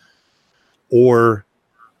 or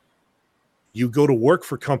you go to work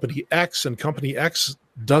for company X and company X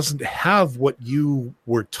doesn't have what you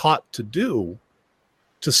were taught to do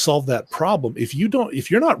to solve that problem. If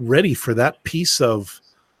you're not ready for that piece of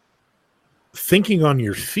thinking on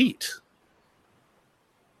your feet,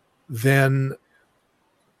 then,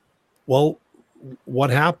 well,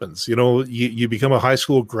 what happens? You know, you become a high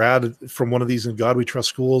school grad from one of these In God We Trust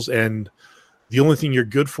schools, and the only thing you're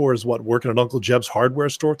good for is what, working at Uncle Jeb's hardware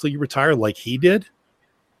store till you retire, like he did.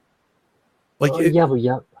 Like, it's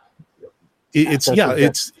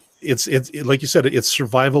like you said, it's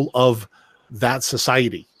survival of that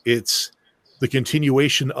society. It's the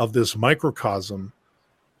continuation of this microcosm.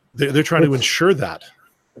 They're trying to ensure that.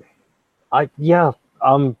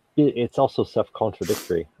 It's also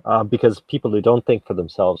self-contradictory because people who don't think for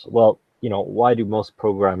themselves, well, you know, why do most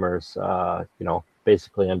programmers, you know,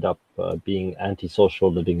 basically end up being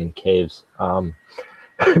antisocial, living in caves?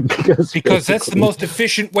 Because that's the most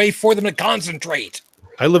efficient way for them to concentrate.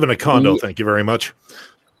 I live in a condo, thank you very much.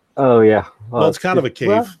 Oh yeah. Well, it's kind of a cave.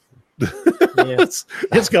 Well, yeah.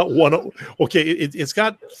 It's got one. Okay, it's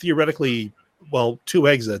got theoretically, well, 2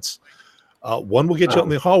 exits. One will get you out in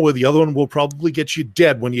the hallway. The other one will probably get you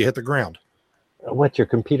dead when you hit the ground. What, your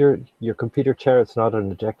computer chair? It's not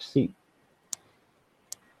an eject seat.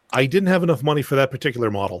 I didn't have enough money for that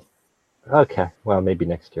particular model. Okay, well, maybe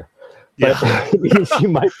next year. Yeah. But you see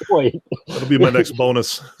my point. That'll be my next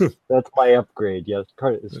bonus. That's my upgrade. Yeah,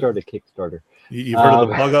 start a Kickstarter. You've heard of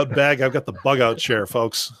the bug out bag? I've got the bug out chair,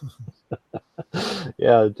 folks.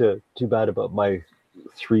 Yeah, too bad about my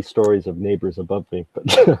 3 stories of neighbors above me. But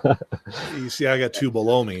you see, I got 2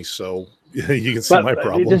 below me, so you can see my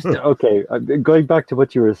problem. Okay, going back to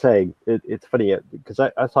what you were saying, it's funny because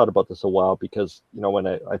I thought about this a while, because, you know, when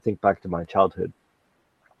I think back to my childhood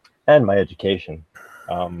and my education,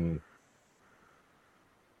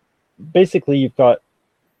 basically you've got,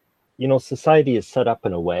 you know, society is set up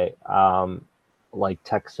in a way, like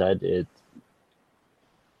Tech said,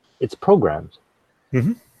 it's programmed.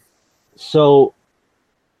 Mm-hmm. So,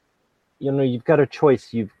 you know, you've got a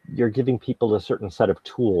choice. You're giving people a certain set of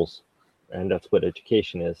tools, and that's what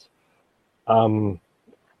education is.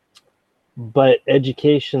 But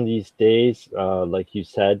education these days, like you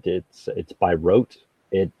said, it's by rote.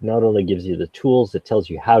 It not only gives you the tools, it tells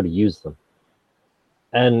you how to use them.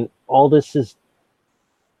 And all this is,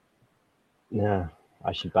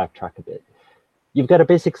 I should backtrack a bit. You've got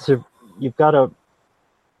you've got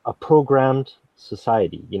a programmed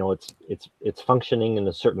society. You know, it's functioning in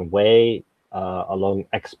a certain way along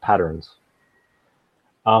X patterns.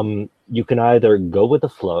 You can either go with the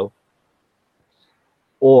flow,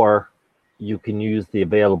 or you can use the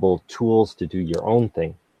available tools to do your own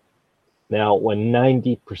thing. Now, when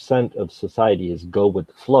 90% of society is go with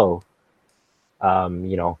the flow,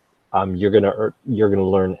 you're gonna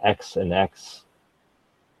learn X and X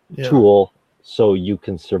tool, so you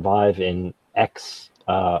can survive in X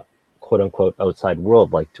quote unquote outside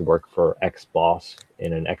world, like to work for X boss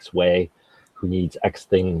in an X way, who needs X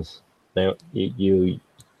things. Now you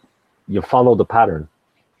follow the pattern,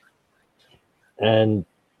 and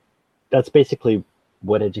that's basically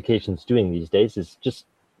what education's doing these days. Is just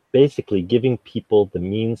basically giving people the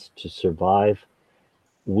means to survive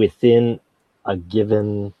within a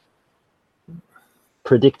given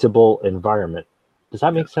predictable environment. Does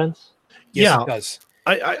that make sense? Yes, it does.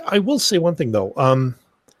 I will say one thing though.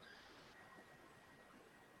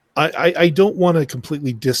 I don't want to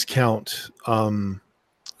completely discount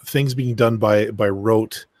things being done by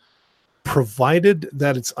rote, provided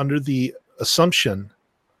that it's under the assumption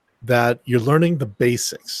that you're learning the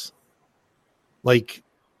basics. Like,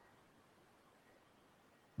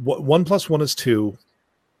 1 + 1 is 2.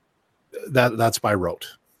 That's by rote.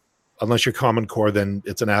 Unless you're Common Core, then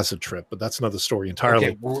it's an acid trip. But that's another story entirely.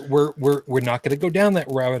 Okay, we're not going to go down that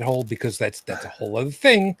rabbit hole, because that's a whole other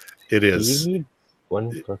thing. It is. You need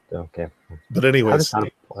okay. But anyways,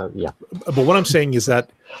 yeah. But what I'm saying is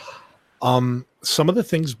that some of the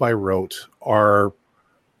things by rote are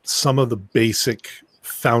some of the basic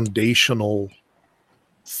foundational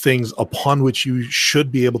things upon which you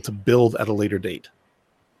should be able to build at a later date.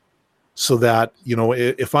 So that, you know,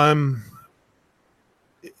 if I'm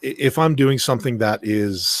doing something that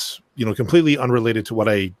is, you know, completely unrelated to what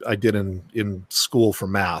I did in school for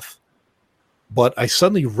math, but I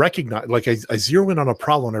suddenly recognize, like I zero in on a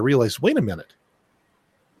problem and I realize, wait a minute,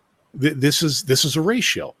 this is a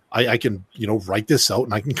ratio. I can, you know, write this out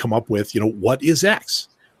and I can come up with, you know, what is X.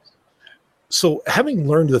 So having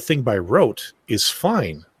learned the thing by rote is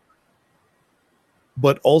fine,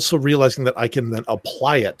 but also realizing that I can then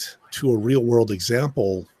apply it to a real world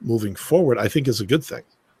example moving forward, I think is a good thing.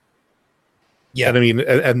 Yeah. And I mean,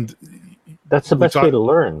 and that's the best way to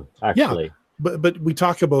learn, actually. Yeah. But we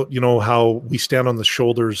talk about, you know, how we stand on the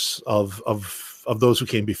shoulders of those who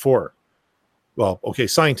came before. Well, okay,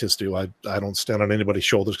 scientists do. I don't stand on anybody's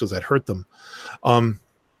shoulders because I'd hurt them.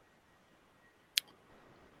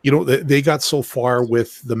 You know, they got so far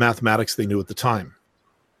with the mathematics they knew at the time.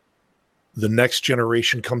 The next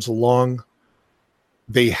generation comes along.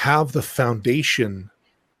 They have the foundation,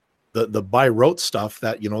 the by rote stuff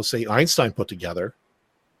that, you know, say Einstein put together.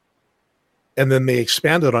 And then they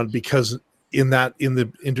expanded on, because in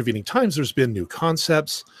the intervening times, there's been new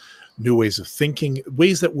concepts, new ways of thinking,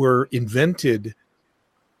 ways that were invented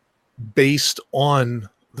based on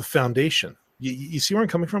the foundation. You see where I'm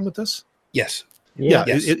coming from with this? Yes. Yeah.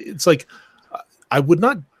 Yes. It's like, I would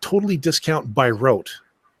not totally discount by rote,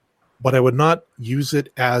 but I would not use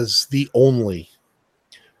it as the only.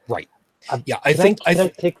 Right. Yeah. I think I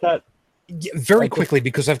take that very quickly,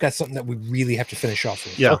 because I've got something that we really have to finish off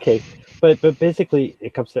with. Yeah. Okay. But basically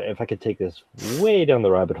it comes to, if I could take this way down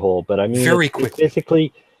the rabbit hole, but I mean, very quickly.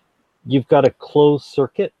 Basically, you've got a closed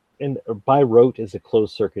circuit, and by rote is a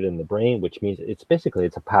closed circuit in the brain, which means it's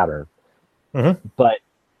a pattern. Mm-hmm. But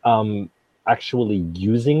actually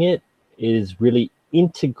using it is really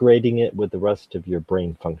integrating it with the rest of your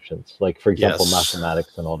brain functions, like, for example,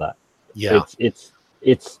 mathematics and all that. Yeah.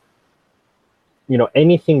 It's you know,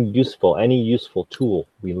 anything useful, any useful tool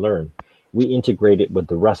we learn, we integrate it with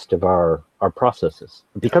the rest of our processes.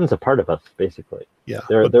 It becomes a part of us, basically. Yeah.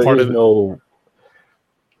 There is no.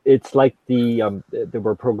 It's like there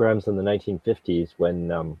were programs in the 1950s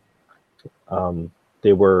when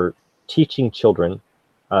they were teaching children.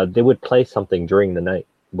 They would play something during the night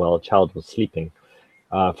while a child was sleeping.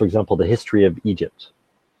 For example, the history of Egypt.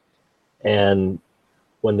 And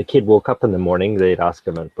when the kid woke up in the morning, they'd ask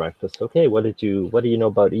him at breakfast, okay, what do you know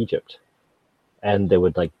about Egypt? And they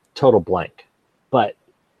would, like, total blank. But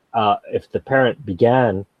if the parent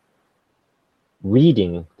began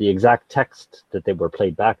reading the exact text that they were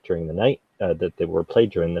played back during the night,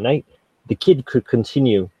 the kid could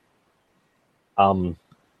continue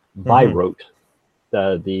by rote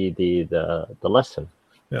the lesson.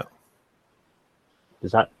 Yeah.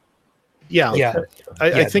 Does that?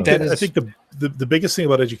 I think the biggest thing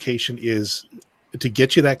about education is to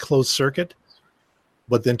get you that closed circuit,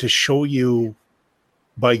 but then to show you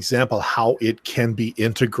by example how it can be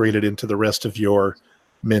integrated into the rest of your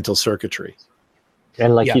mental circuitry.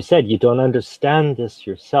 And like you said, you don't understand this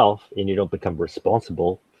yourself, and you don't become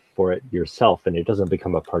responsible for it yourself, and it doesn't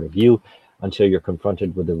become a part of you until you're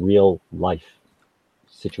confronted with a real life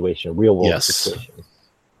situation, a real world situation.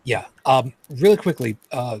 Yeah. Really quickly,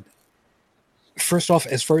 first off,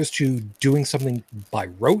 as far as to doing something by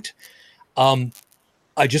rote,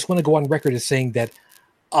 I just want to go on record as saying that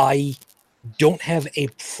I don't have a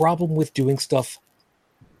problem with doing stuff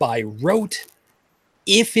by rote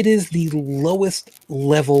if it is the lowest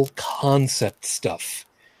level concept stuff.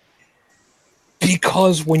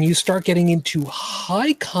 Because when you start getting into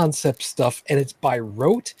high concept stuff and it's by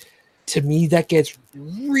rote, to me that gets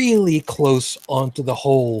really close onto the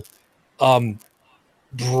whole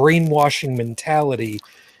brainwashing mentality.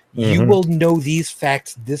 Mm-hmm. You will know these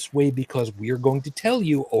facts this way because we are going to tell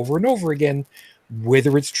you over and over again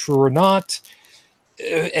whether it's true or not.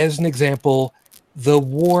 As an example, the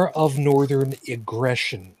War of Northern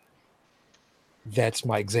Aggression. That's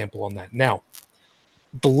my example on that. Now,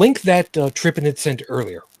 the link that Trippin had sent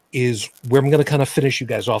earlier is where I'm going to kind of finish you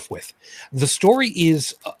guys off with. The story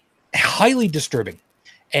is highly disturbing,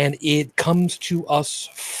 and it comes to us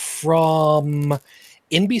from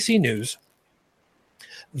NBC News.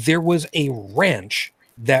 There was a ranch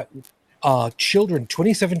that 27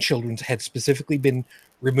 children had specifically been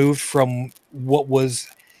removed from what was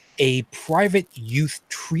a private youth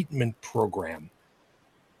treatment program,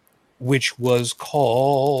 which was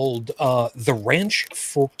called the Ranch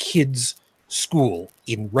for Kids School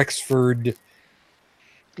in Rexford,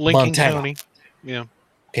 Lincoln Montana. County. Yeah.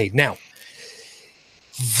 Okay, now,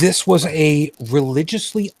 this was a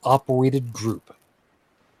religiously operated group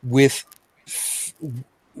with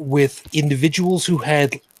individuals who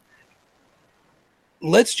had,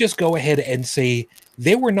 let's just go ahead and say,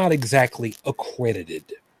 they were not exactly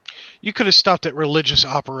accredited. You could have stopped at religious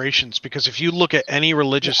operations, because if you look at any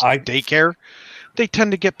religious daycare, they tend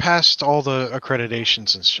to get past all the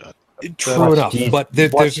accreditations and shit. True enough, but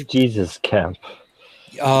there's Jesus Camp.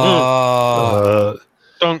 Don't.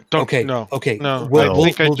 Okay. No. Okay. No. We'll do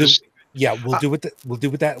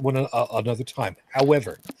it that one another time.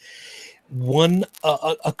 However,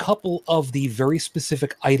 a couple of the very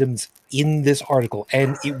specific items in this article,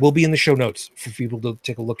 and it will be in the show notes for people to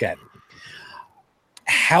take a look at.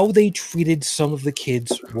 How they treated some of the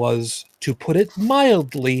kids was, to put it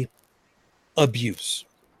mildly, abuse.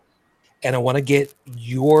 And I want to get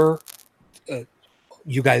your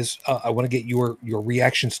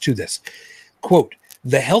reactions to this. Quote,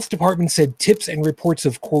 the health department said tips and reports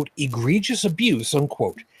of, quote, egregious abuse,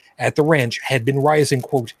 unquote, at the ranch had been rising,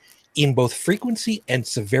 quote, in both frequency and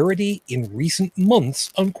severity in recent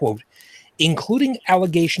months, unquote, including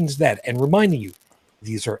allegations that, and reminding you,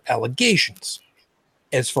 these are allegations.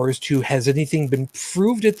 As far as to, has anything been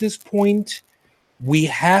proved at this point? We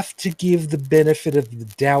have to give the benefit of the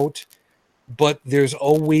doubt, but there's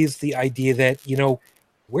always the idea that,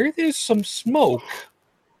 where there's some smoke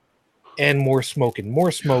and more smoke,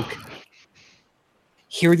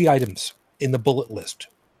 here are the items in the bullet list.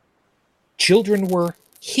 Children were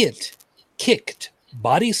hit, kicked,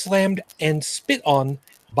 body slammed, and spit on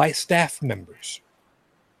by staff members.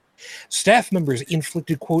 Staff members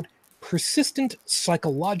inflicted, quote, persistent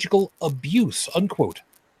psychological abuse, unquote,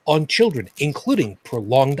 on children, including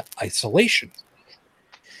prolonged isolation.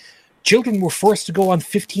 Children were forced to go on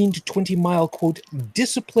 15 to 20 mile, quote,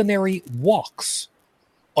 disciplinary walks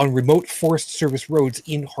on remote Forest Service roads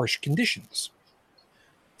in harsh conditions.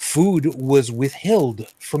 Food was withheld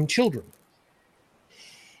from children.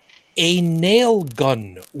 A nail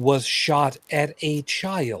gun was shot at a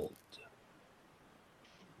child.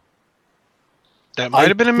 That might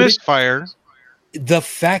have been a misfire. The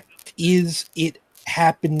fact is, it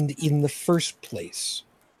happened in the first place.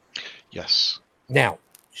 Yes. Now,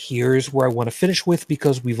 here's where I want to finish with,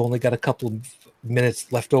 because we've only got a couple of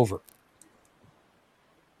minutes left over.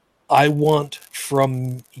 I want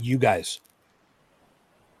from you guys.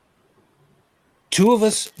 2 of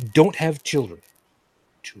us don't have children.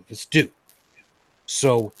 2 of us do.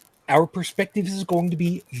 So our perspective is going to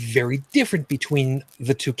be very different between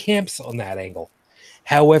the 2 camps on that angle.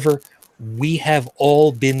 However, we have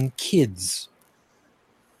all been kids.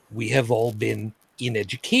 We have all been in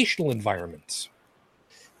educational environments.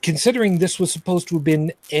 Considering this was supposed to have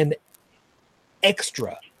been an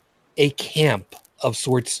extra, a camp of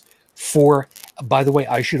sorts for, by the way,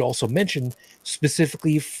 I should also mention,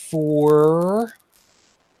 specifically for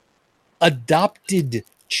adopted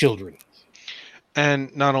children.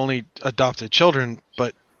 And not only adopted children,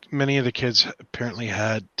 but many of the kids apparently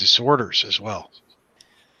had disorders as well.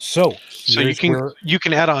 So you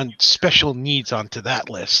can add on special needs onto that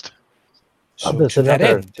list. So to that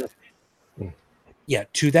end,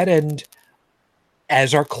 to that end,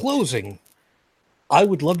 as our closing, I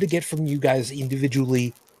would love to get from you guys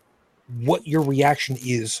individually what your reaction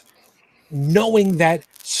is, knowing that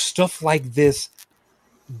stuff like this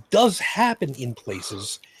does happen in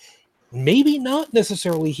places. Maybe not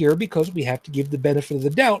necessarily here, because we have to give the benefit of the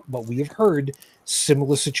doubt, but we have heard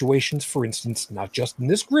similar situations, for instance, not just in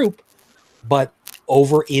this group, but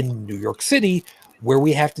over in New York City, where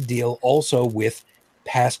we have to deal also with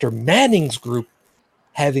Pastor Manning's group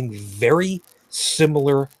having very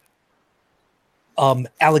similar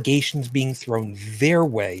allegations being thrown their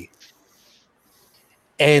way.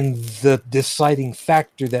 And the deciding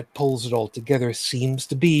factor that pulls it all together seems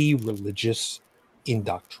to be religious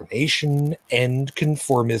indoctrination and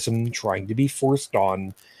conformism trying to be forced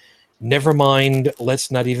on. Never mind,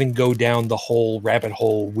 let's not even go down the whole rabbit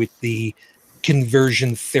hole with the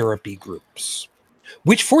conversion therapy groups,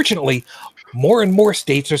 which fortunately more and more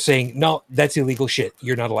states are saying, no, that's illegal shit.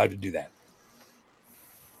 You're not allowed to do that.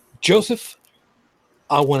 Joseph,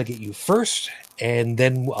 I want to get you first, and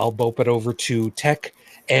then I'll bope it over to Tech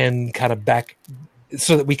and kind of back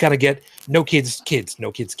so that we kind of get no kids. You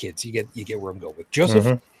get where I'm going with.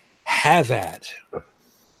 Joseph, have at.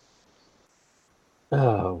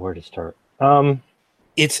 Oh, where to start?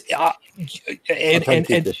 It's to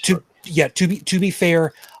be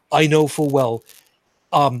fair, I know full well,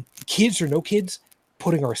 kids or no kids,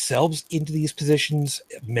 putting ourselves into these positions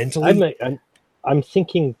mentally. I'm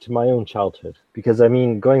thinking to my own childhood, because I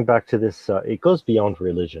mean, going back to this, it goes beyond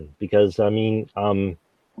religion, because I mean,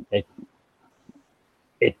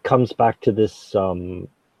 it comes back to this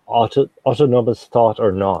autonomous thought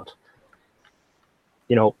or not.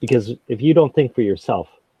 You know, because if you don't think for yourself,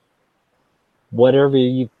 whatever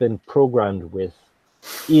you've been programmed with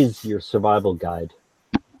is your survival guide.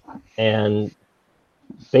 And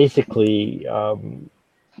basically,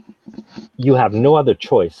 you have no other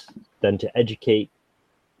choice than to educate,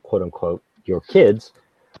 quote unquote, your kids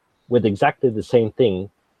with exactly the same thing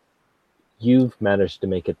you've managed to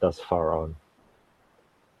make it thus far on.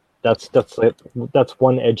 That's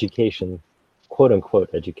one education, quote unquote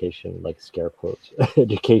education, like scare quotes,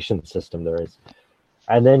 education system there is.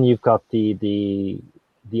 And then you've got the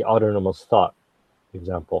autonomous thought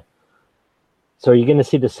example. So you're going to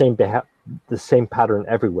see the same pattern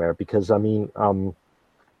everywhere, because I mean,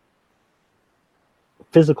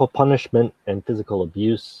 physical punishment and physical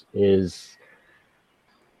abuse is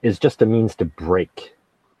just a means to break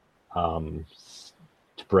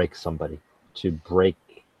somebody, to break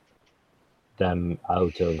them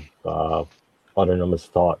out of autonomous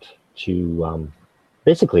thought, to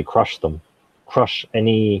basically crush them, crush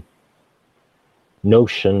any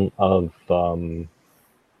notion of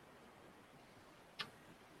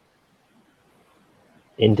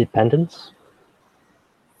independence.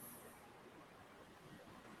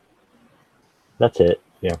 That's it.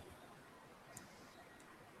 Yeah.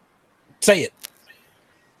 Say it.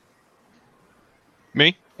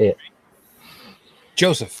 Me? Yeah.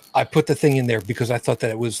 Joseph, I put the thing in there because I thought that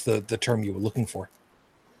it was the term you were looking for.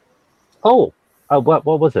 Oh, what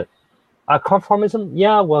was it? Conformism?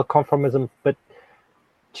 Yeah, well, conformism, but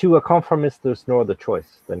to a conformist, there's no other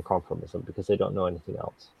choice than conformism, because they don't know anything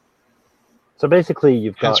else. So basically,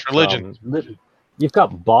 you've got religion. You've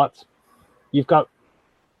got bots. You've got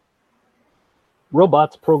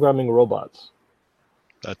robots programming robots.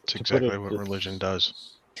 That's exactly what religion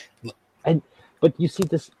does. But you see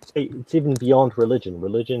this, it's even beyond religion.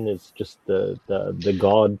 Religion is just the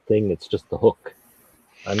God thing. It's just the hook.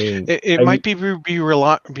 I mean, it might be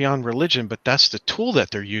beyond religion, but that's the tool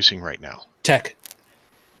that they're using right now. Tech,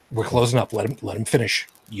 we're closing up. Let him finish.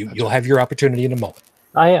 You'll have your opportunity in a moment.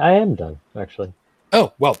 I am done, actually.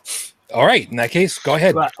 Oh, well, all right. In that case, go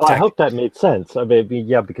ahead. Well, I hope that made sense. I mean,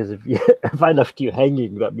 yeah, because if I left you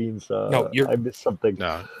hanging, that means I missed something.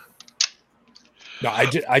 No,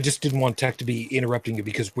 I just didn't want Tech to be interrupting you,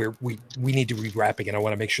 because we need to be wrapping, and I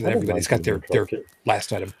want to make sure that everybody's got their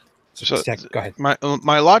last item. So Tech, go ahead.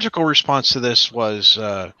 My logical response to this was,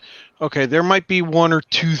 okay, there might be one or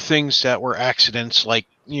two things that were accidents, like,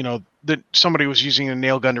 you know, that somebody was using a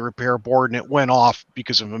nail gun to repair a board and it went off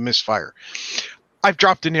because of a misfire. I've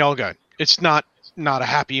dropped a nail gun. It's not a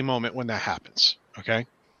happy moment when that happens. Okay.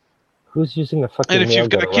 Who's using a fucking nail gun? And if you've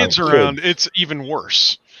got kids around, it's even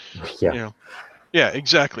worse. Yeah. You know? Yeah,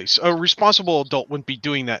 exactly. So a responsible adult wouldn't be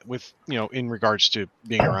doing that with, you know, in regards to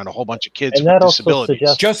being around a whole bunch of kids with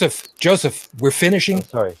disabilities. Joseph, we're finishing.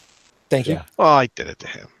 Sorry. Thank you. Well, I did it to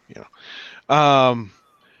him,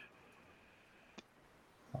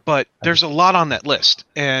 But there's a lot on that list.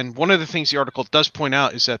 And one of the things the article does point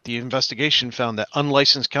out is that the investigation found that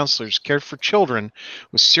unlicensed counselors cared for children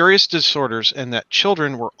with serious disorders and that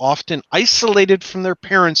children were often isolated from their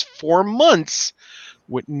parents for months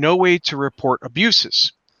with no way to report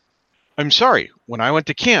abuses. I'm sorry, when I went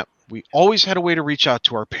to camp, we always had a way to reach out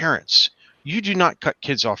to our parents. You do not cut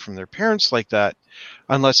kids off from their parents like that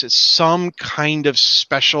unless it's some kind of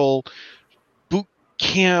special boot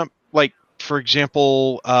camp, like, for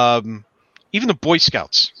example, even the Boy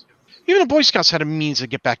Scouts. Even the Boy Scouts had a means to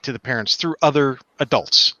get back to the parents through other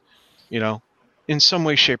adults, in some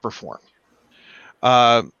way, shape, or form.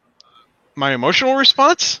 My emotional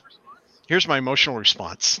response? Here's my emotional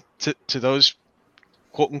response to those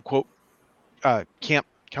quote-unquote camp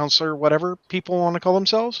counselor, whatever people want to call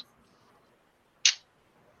themselves.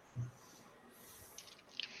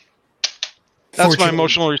 That's my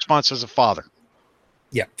emotional response as a father.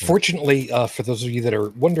 Yeah. Fortunately, for those of you that are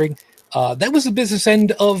wondering, that was the business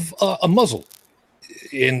end of a muzzle.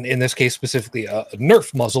 In this case, specifically a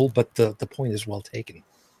Nerf muzzle, but the point is well taken.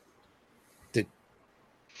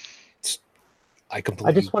 I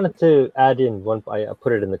just wanted to add in one. I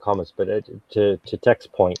put it in the comments, but to Tech's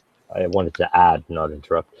point, I wanted to add, not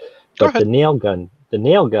interrupt. But the nail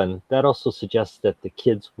gun, that also suggests that the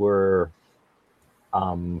kids were.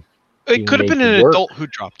 It could have been an adult who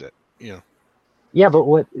dropped it. Yeah. Yeah, but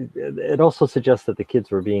it also suggests that the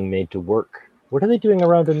kids were being made to work. What are they doing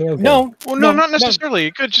around a nail gun? No, not necessarily.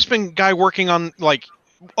 It could have just been a guy working on, like,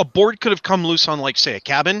 a board could have come loose on, like, say, a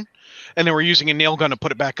cabin, and they were using a nail gun to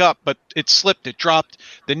put it back up, but it slipped, it dropped,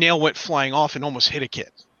 the nail went flying off and almost hit a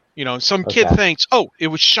kid. Some kid thinks, oh, it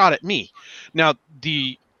was shot at me. Now,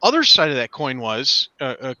 the other side of that coin was,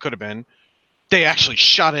 could have been, they actually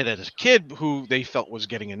shot it at a kid who they felt was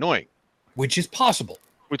getting annoying. Which is possible.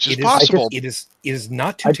 Possible. It is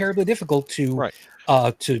not too terribly difficult to. Right.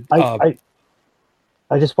 I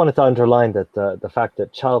just wanted to underline that the fact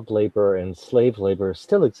that child labor and slave labor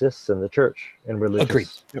still exists in the church and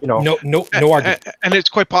religious. Agreed. No argument. And it's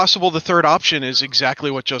quite possible the third option is exactly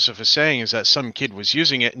what Joseph is saying: is that some kid was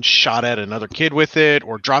using it and shot at another kid with it,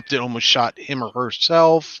 or dropped it, almost shot him or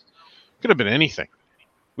herself. Could have been anything.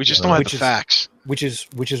 We just don't have the facts. Which is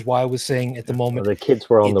why I was saying at the moment. The kids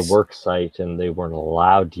were on the work site and they weren't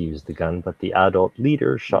allowed to use the gun, but the adult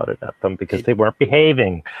leaders shot it at them because they weren't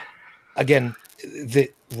behaving. Again,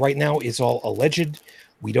 right now it's all alleged.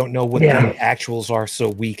 We don't know what the actuals are, so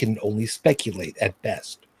we can only speculate at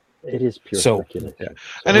best. It is pure speculation. Yeah.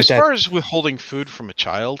 And as far as withholding food from a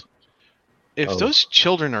child, if those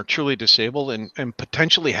children are truly disabled and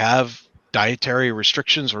potentially have dietary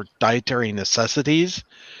restrictions or dietary necessities,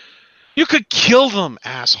 you could kill them,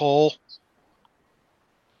 asshole.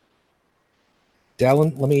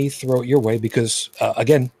 Dallin, let me throw it your way because,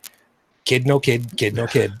 again, kid, no kid, kid, no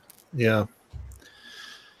kid. Yeah.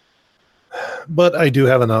 But I do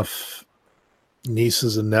have enough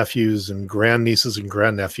nieces and nephews and grandnieces and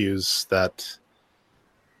grandnephews that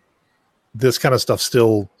this kind of stuff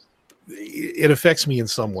still, it affects me in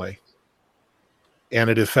some way. And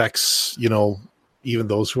it affects, even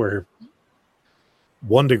those who are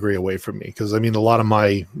 1 degree away from me. Because, a lot of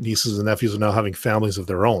my nieces and nephews are now having families of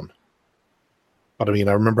their own. But, I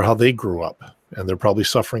remember how they grew up. And they're probably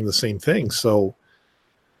suffering the same thing. So,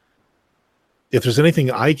 if there's anything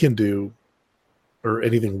I can do, or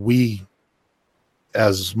anything we,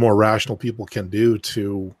 as more rational people, can do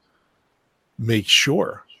to make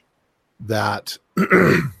sure that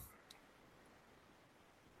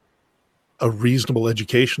a reasonable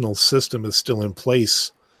educational system is still in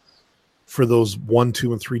place for those 1,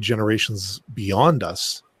 2, and 3 generations beyond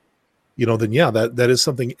us, then that is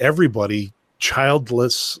something everybody,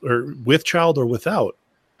 childless or with child or without,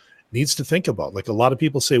 needs to think about. Like, a lot of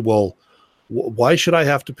people say, well, why should I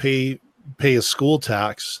have to pay a school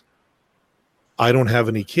tax? I don't have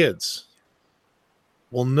any kids.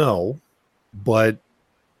 Well, no, but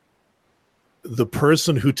the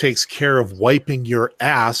person who takes care of wiping your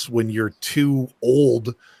ass when you're too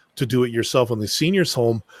old to do it yourself in the senior's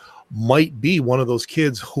home might be one of those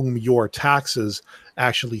kids whom your taxes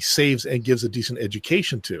actually saves and gives a decent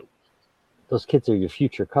education to. Those kids are your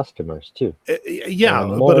future customers too. Yeah,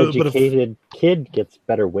 and a more educated kid gets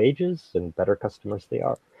better wages and better customers they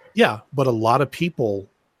are. Yeah, but a lot of people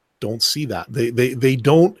don't see that. They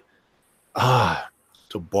don't.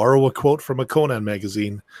 To borrow a quote from a Conan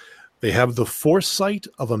magazine, they have the foresight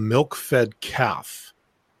of a milk-fed calf.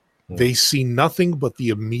 They see nothing but the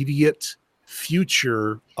immediate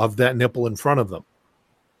future of that nipple in front of them.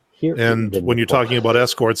 And when you're talking about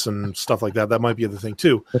escorts and stuff like that, that might be the thing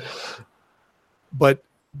too. But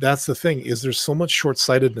that's the thing, is there's so much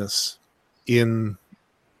short-sightedness in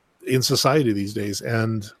society these days.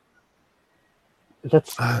 And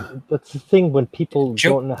that's the thing when people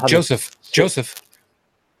don't know how Joseph,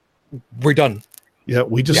 we're done. Yeah,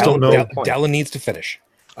 we just don't know. Dallin needs to finish.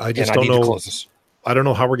 I just don't know. To close this. I don't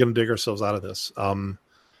know how we're going to dig ourselves out of this.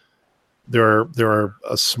 There are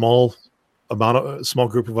a small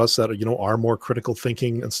group of us that are more critical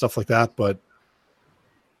thinking and stuff like that. But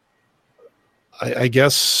I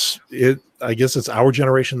guess it's our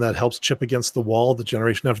generation that helps chip against the wall. The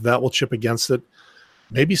generation after that will chip against it.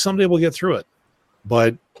 Maybe someday we'll get through it,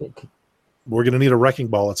 but we're going to need a wrecking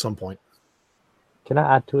ball at some point. Can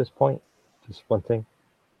I add to his point? Just one thing.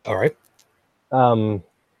 All right.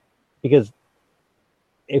 Because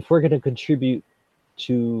if we're going to contribute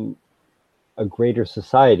to a greater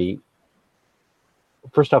society,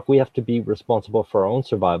 first off, we have to be responsible for our own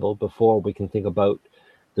survival before we can think about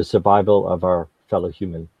the survival of our fellow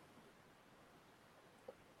human.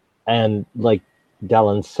 And like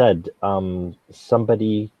Dallin said,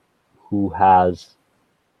 somebody who has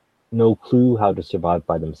no clue how to survive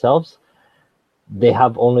by themselves, they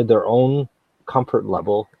have only their own comfort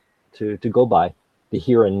level to go by, the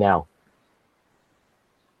here and now.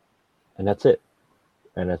 And that's it.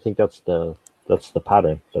 And I think that's the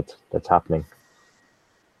pattern that's happening.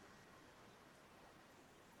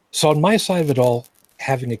 So on my side of it all,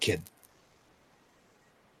 having a kid,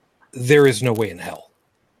 there is no way in hell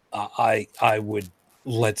I would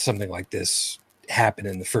let something like this happen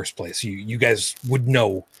in the first place. You guys would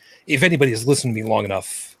know, if anybody has listened to me long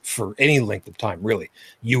enough for any length of time, really,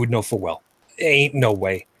 you would know full well. Ain't no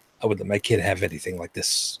way I would let my kid have anything like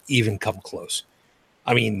this even come close.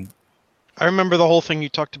 I mean, I remember the whole thing you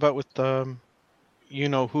talked about with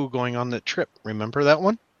who going on that trip. Remember that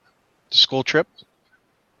one? The school trip?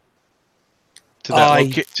 To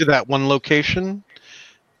that one location?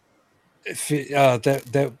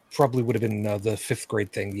 That probably would have been the 5th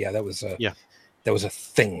grade thing. Yeah, that was a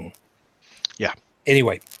thing. Yeah.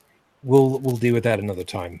 Anyway, we'll deal with that another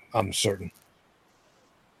time, I'm certain.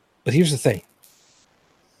 But here's the thing.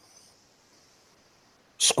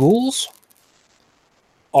 Schools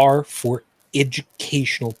are for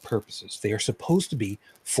educational purposes. They are supposed to be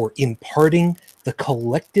for imparting the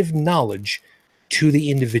collective knowledge to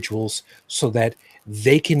the individuals so that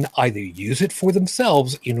they can either use it for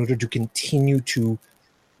themselves in order to continue to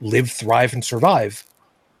live, thrive, and survive,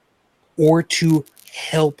 or to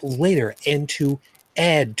help later and to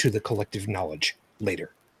add to the collective knowledge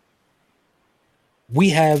later. We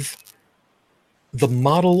have the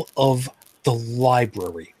model of the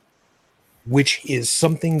library, which is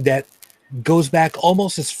something that goes back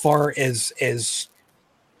almost as far as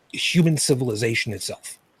human civilization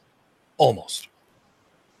itself. Almost.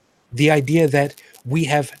 The idea that we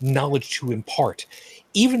have knowledge to impart,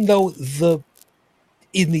 even though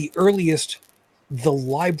in the earliest, the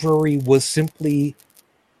library was simply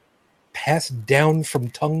passed down from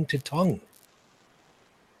tongue to tongue.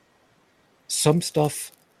 Some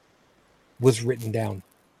stuff was written down,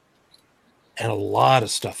 and a lot of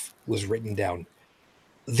stuff was written down.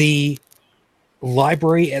 The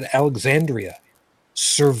library at Alexandria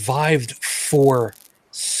survived for,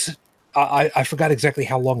 I forgot exactly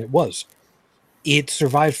how long it was. It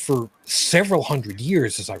survived for several hundred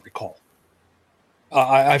years, as I recall.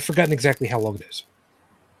 I've forgotten exactly how long it is.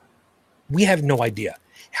 We have no idea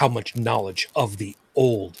how much knowledge of the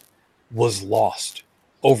old was lost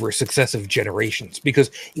over successive generations,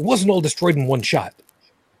 because it wasn't all destroyed in one shot.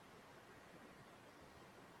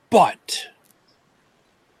 But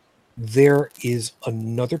there is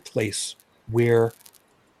another place where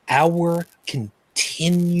our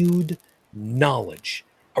continued knowledge,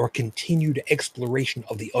 our continued exploration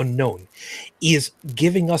of the unknown is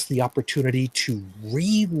giving us the opportunity to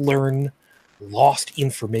relearn lost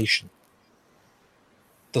information.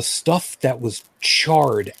 The stuff that was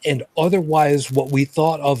charred and otherwise what we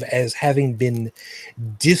thought of as having been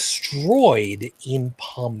destroyed in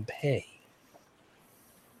Pompeii.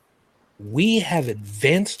 We have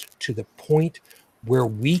advanced to the point where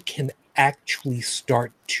we can actually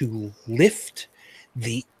start to lift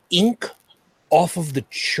the ink off of the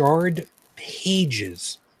charred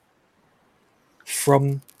pages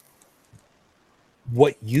from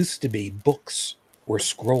what used to be books or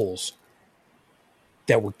scrolls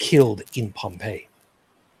that were killed in Pompeii.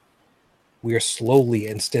 We are slowly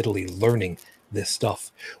and steadily learning this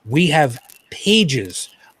stuff. We have pages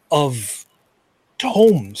of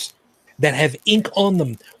tomes that have ink on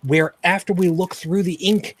them, where after we look through the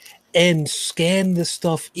ink and scan the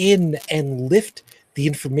stuff in and lift the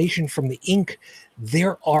information from the ink,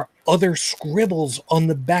 there are other scribbles on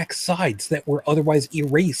the back sides that were otherwise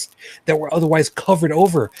erased, that were otherwise covered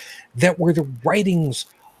over, that were the writings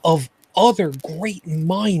of other great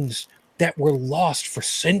minds that were lost for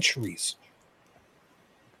centuries.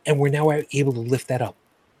 And we're now able to lift that up.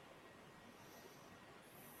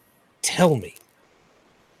 Tell me,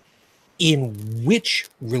 in which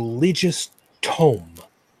religious tome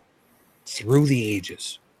through the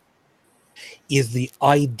ages is the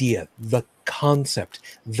idea, the concept,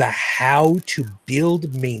 the how to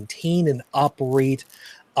build, maintain, and operate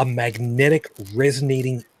a magnetic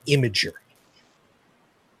resonating imager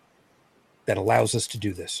that allows us to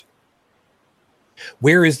do this?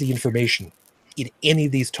 Where is the information in any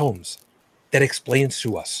of these tomes that explains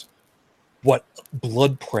to us what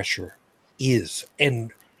blood pressure is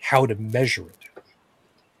and how to measure it?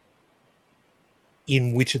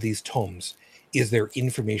 In which of these tomes is there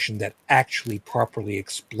information that actually properly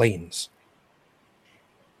explains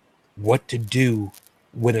what to do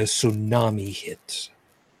when a tsunami hits?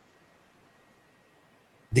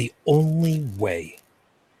 The only way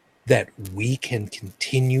that we can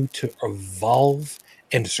continue to evolve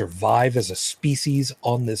and survive as a species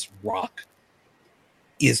on this rock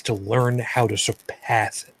is to learn how to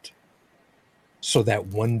surpass it, so that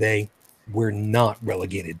one day we're not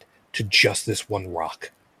relegated to just this one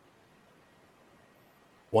rock.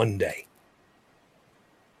 One day,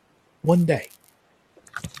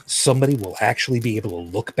 somebody will actually be able to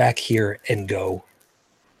look back here and go,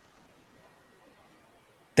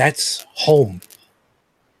 that's home.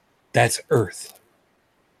 That's Earth.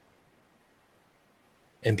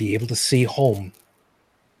 And be able to see home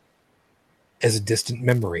as a distant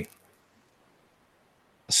memory.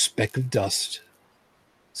 A speck of dust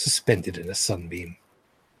suspended in a sunbeam.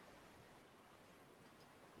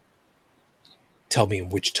 Tell me in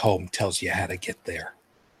which tome tells you how to get there.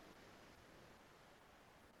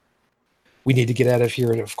 We need to get out of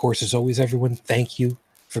here. And of course, as always, everyone, thank you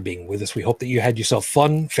for being with us. We hope that you had yourself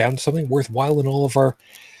fun, found something worthwhile in all of our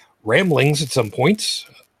ramblings at some points.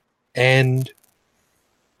 And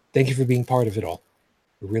thank you for being part of it all.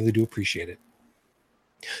 We really do appreciate it.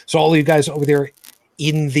 So all of you guys over there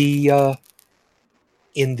in the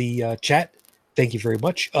chat, thank you very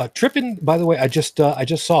much. Trippin, by the way, I just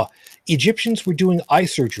saw Egyptians were doing eye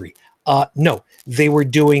surgery. No, they were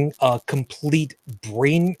doing complete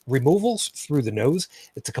brain removals through the nose.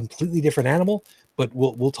 It's a completely different animal, but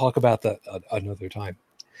we'll talk about that another time.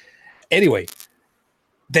 Anyway,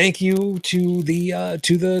 thank you to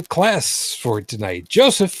the class for tonight.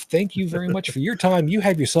 Joseph, thank you very much for your time. You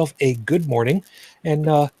have yourself a good morning, and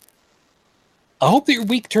I hope that your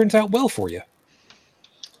week turns out well for you.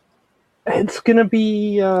 It's gonna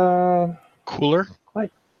be cooler.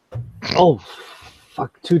 Oh,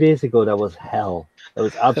 fuck! 2 days ago, that was hell. That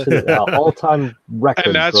was absolute all-time record.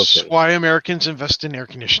 And that's broken. why Americans invest in air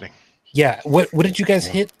conditioning. Yeah. What did you guys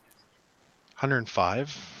hit?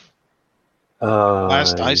 105.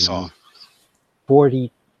 Last I saw.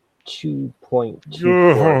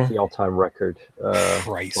 42.24 the all-time record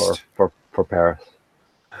for Paris.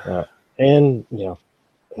 And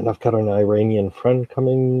and I've got an Iranian friend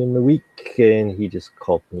coming in the week, and he just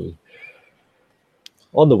called me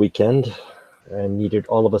on the weekend and needed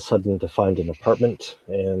all of a sudden to find an apartment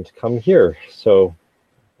and come here. So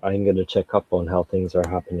I'm going to check up on how things are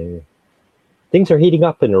happening. Things are heating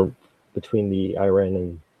up between the Iran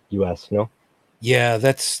and U.S., no? Yeah,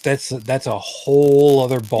 that's a whole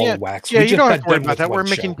other ball of wax. Yeah, you don't have to worry about that. We're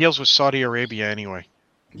making deals with Saudi Arabia anyway.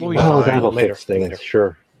 Well, that'll fix things, later.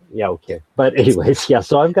 Sure. Yeah, okay. But anyways, yeah,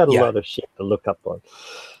 so I've got a lot of shit to look up on.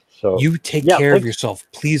 So you take care of yourself.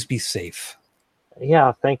 Please be safe.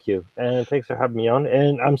 Yeah, thank you. And thanks for having me on.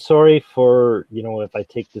 And I'm sorry for, if I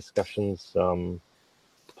take discussions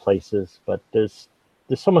places, but there's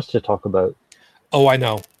so much to talk about. Oh, I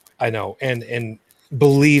know. And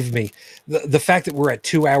believe me, the fact that we're at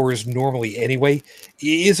 2 hours normally anyway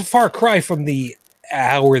is a far cry from the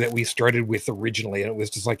hour that we started with originally. And it was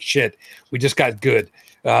just like, shit, we just got good.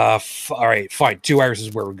 All right, fine. 2 hours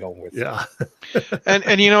is where we're going with. Yeah. and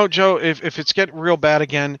Joe, if it's getting real bad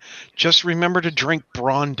again, just remember to drink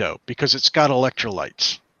Brawndo because it's got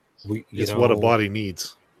electrolytes. It's what a body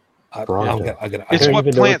needs. It's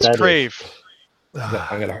what plants crave.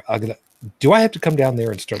 I'm gonna. Do I have to come down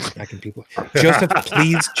there and start smacking people? Joseph,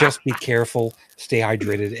 please just be careful, stay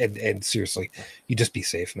hydrated, and seriously, you just be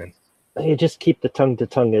safe, man. You just keep the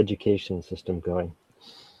tongue-to-tongue education system going.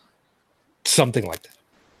 Something like that.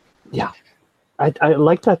 Yeah. I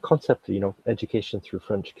like that concept, education through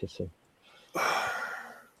French kissing.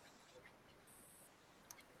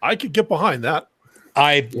 I could get behind that.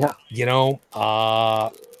 Unrenault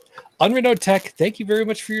Tech, thank you very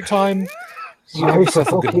much for your time. You have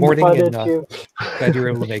yourself a good morning, and glad you were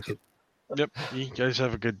able to make it. Yep, you guys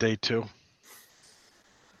have a good day too.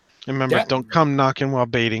 And remember, don't come knocking while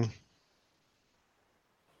baiting.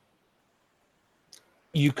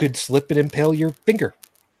 You could slip and impale your finger.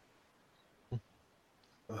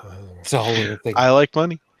 It's a whole other thing. I like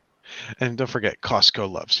money. And don't forget, Costco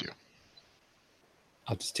loves you.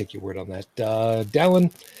 I'll just take your word on that.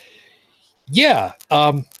 Dallin, yeah.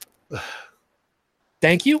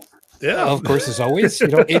 Thank you. Yeah. Of course, as always.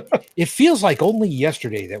 It feels like only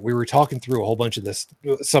yesterday that we were talking through a whole bunch of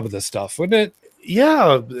some of this stuff, wouldn't it?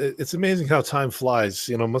 Yeah. It's amazing how time flies.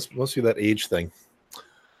 Must be that age thing.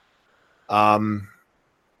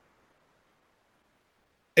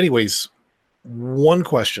 Anyways, one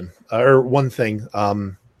question or one thing.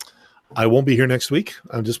 I won't be here next week.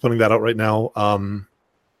 I'm just putting that out right now.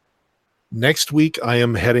 Next week, I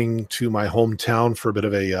am heading to my hometown for a bit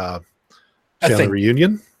of a family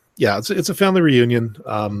reunion. Yeah, it's a family reunion.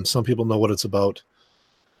 Some people know what it's about.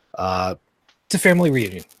 It's a family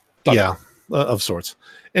reunion. Of sorts.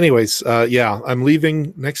 Anyways, I'm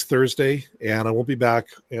leaving next Thursday, and I won't be back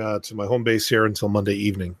to my home base here until Monday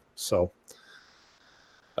evening. So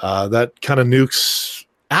that kind of nukes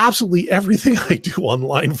absolutely everything I do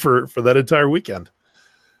online for that entire weekend.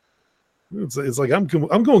 It's like I'm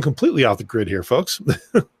going completely off the grid here, folks.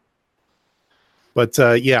 But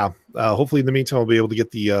hopefully in the meantime I'll be able to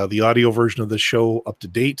get the audio version of the show up to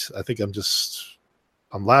date. I think I'm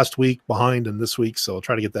last week behind in this week, so I'll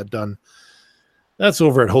try to get that done. That's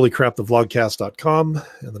over at holycrapthevlogcast.com.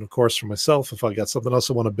 And then of course for myself, if I got something else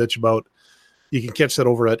I want to bitch about, you can catch that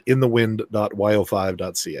over at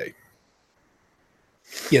inthewind.yo5.ca.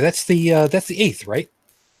 Yeah, that's the 8th, right?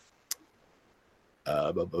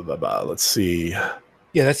 Let's see.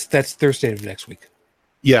 Yeah, that's Thursday of next week.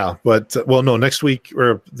 Yeah, but no, next week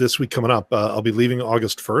or this week coming up, I'll be leaving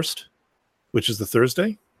August 1st, which is the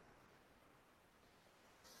Thursday.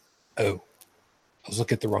 Oh, I was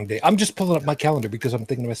looking at the wrong day. I'm just pulling up my calendar because I'm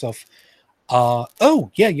thinking to myself,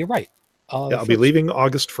 yeah, you're right. I'll be leaving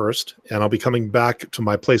August 1st, and I'll be coming back to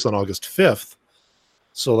my place on August 5th.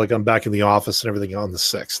 So, I'm back in the office and everything on the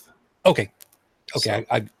 6th. Okay, so.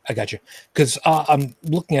 I got you. Because I'm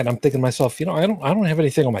looking at it, I'm thinking to myself, I don't have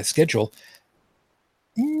anything on my schedule.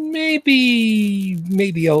 Maybe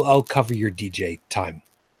I'll cover your DJ time.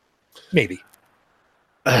 Maybe.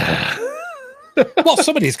 Well,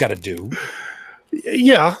 somebody's got to do.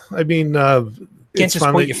 Yeah, I mean, can't just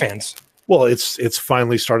point your fans. Well, it's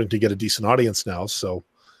finally starting to get a decent audience now, so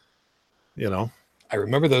I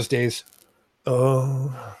remember those days.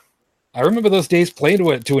 Oh, I remember those days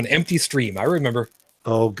playing to an empty stream. I remember.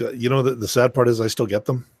 Oh, God. The sad part is I still get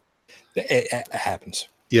them. It happens.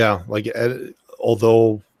 Yeah,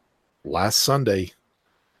 although last Sunday,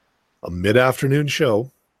 a mid-afternoon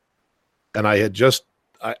show, and I had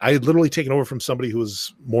literally taken over from somebody who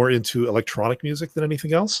was more into electronic music than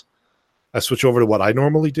anything else. I switched over to what I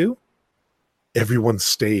normally do. Everyone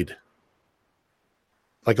stayed.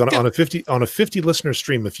 On a 50 listener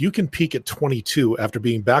stream, if you can peak at 22 after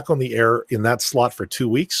being back on the air in that slot for 2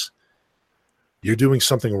 weeks, you're doing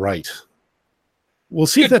something right. We'll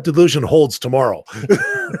see if that delusion holds tomorrow.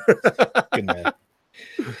 Good man.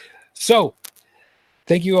 So,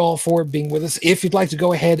 thank you all for being with us. If you'd like to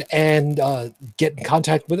go ahead and get in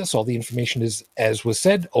contact with us, all the information is, as was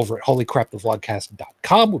said, over at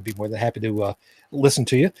holycrapthevlogcast.com. We'd be more than happy to listen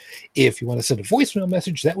to you. If you want to send a voicemail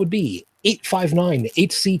message, that would be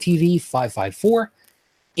 859-HCTV-554,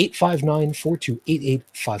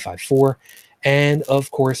 859-4288-554. And,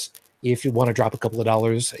 of course, if you want to drop a couple of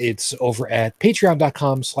dollars, it's over at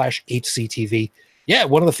patreon.com/HCTV. Yeah,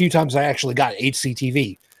 one of the few times I actually got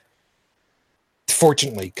HCTV.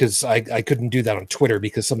 Fortunately, because I couldn't do that on Twitter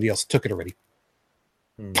because somebody else took it already.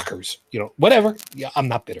 Fuckers. Whatever. Yeah, I'm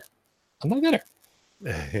not bitter. I'm not bitter.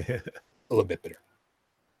 A little bit bitter.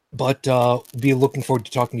 But be looking forward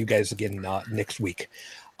to talking to you guys again next week.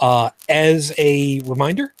 As a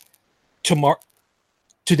reminder,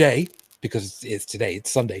 today, because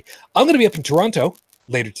it's Sunday, I'm going to be up in Toronto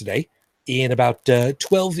later today in about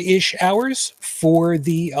 12-ish hours for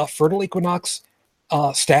the Fertile Equinox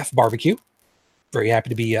staff barbecue. Very happy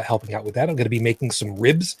to be helping out with that. I'm going to be making some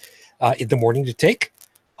ribs in the morning to take.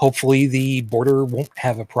 Hopefully the border won't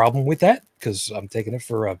have a problem with that because I'm taking it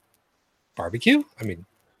for a barbecue. I mean,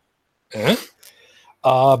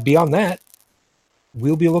 beyond that,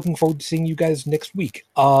 we'll be looking forward to seeing you guys next week.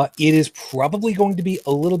 It is probably going to be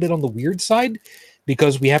a little bit on the weird side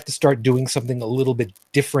because we have to start doing something a little bit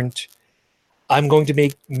different. I'm going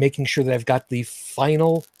to making sure that I've got the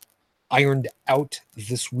final ironed out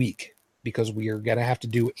this week because we are going to have to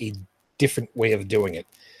do a different way of doing it.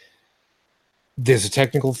 There's a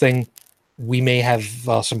technical thing. We may have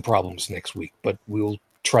some problems next week, but we'll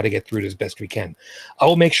try to get through it as best we can. I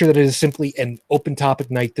will make sure that it is simply an open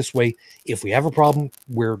topic night. This way, if we have a problem,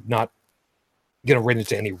 we're not going to run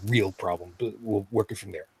into any real problem, but we'll work it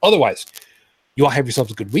from there. Otherwise, you all have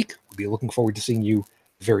yourselves a good week. We'll be looking forward to seeing you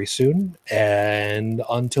very soon. And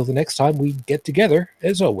until the next time we get together,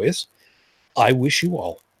 as always, I wish you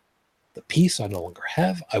all the peace I no longer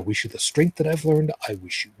have. I wish you the strength that I've learned. I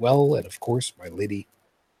wish you well. And of course, my lady,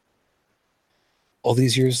 all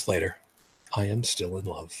these years later, I am still in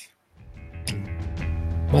love.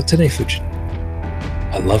 Matane Fujin.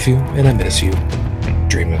 I love you and I miss you.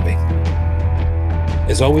 Dream of me.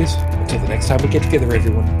 As always, until the next time we get together,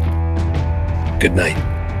 everyone, good night.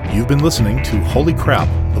 You've been listening to Holy Crap,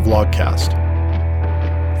 the Vlogcast.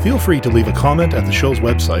 Feel free to leave a comment at the show's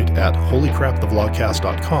website at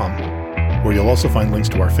holycrapthevlogcast.com, where you'll also find links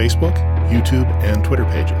to our Facebook, YouTube, and Twitter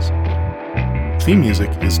pages. Theme music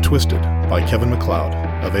is Twisted by Kevin MacLeod,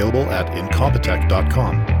 available at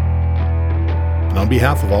incompetech.com. And on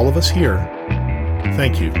behalf of all of us here,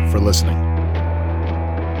 thank you for listening.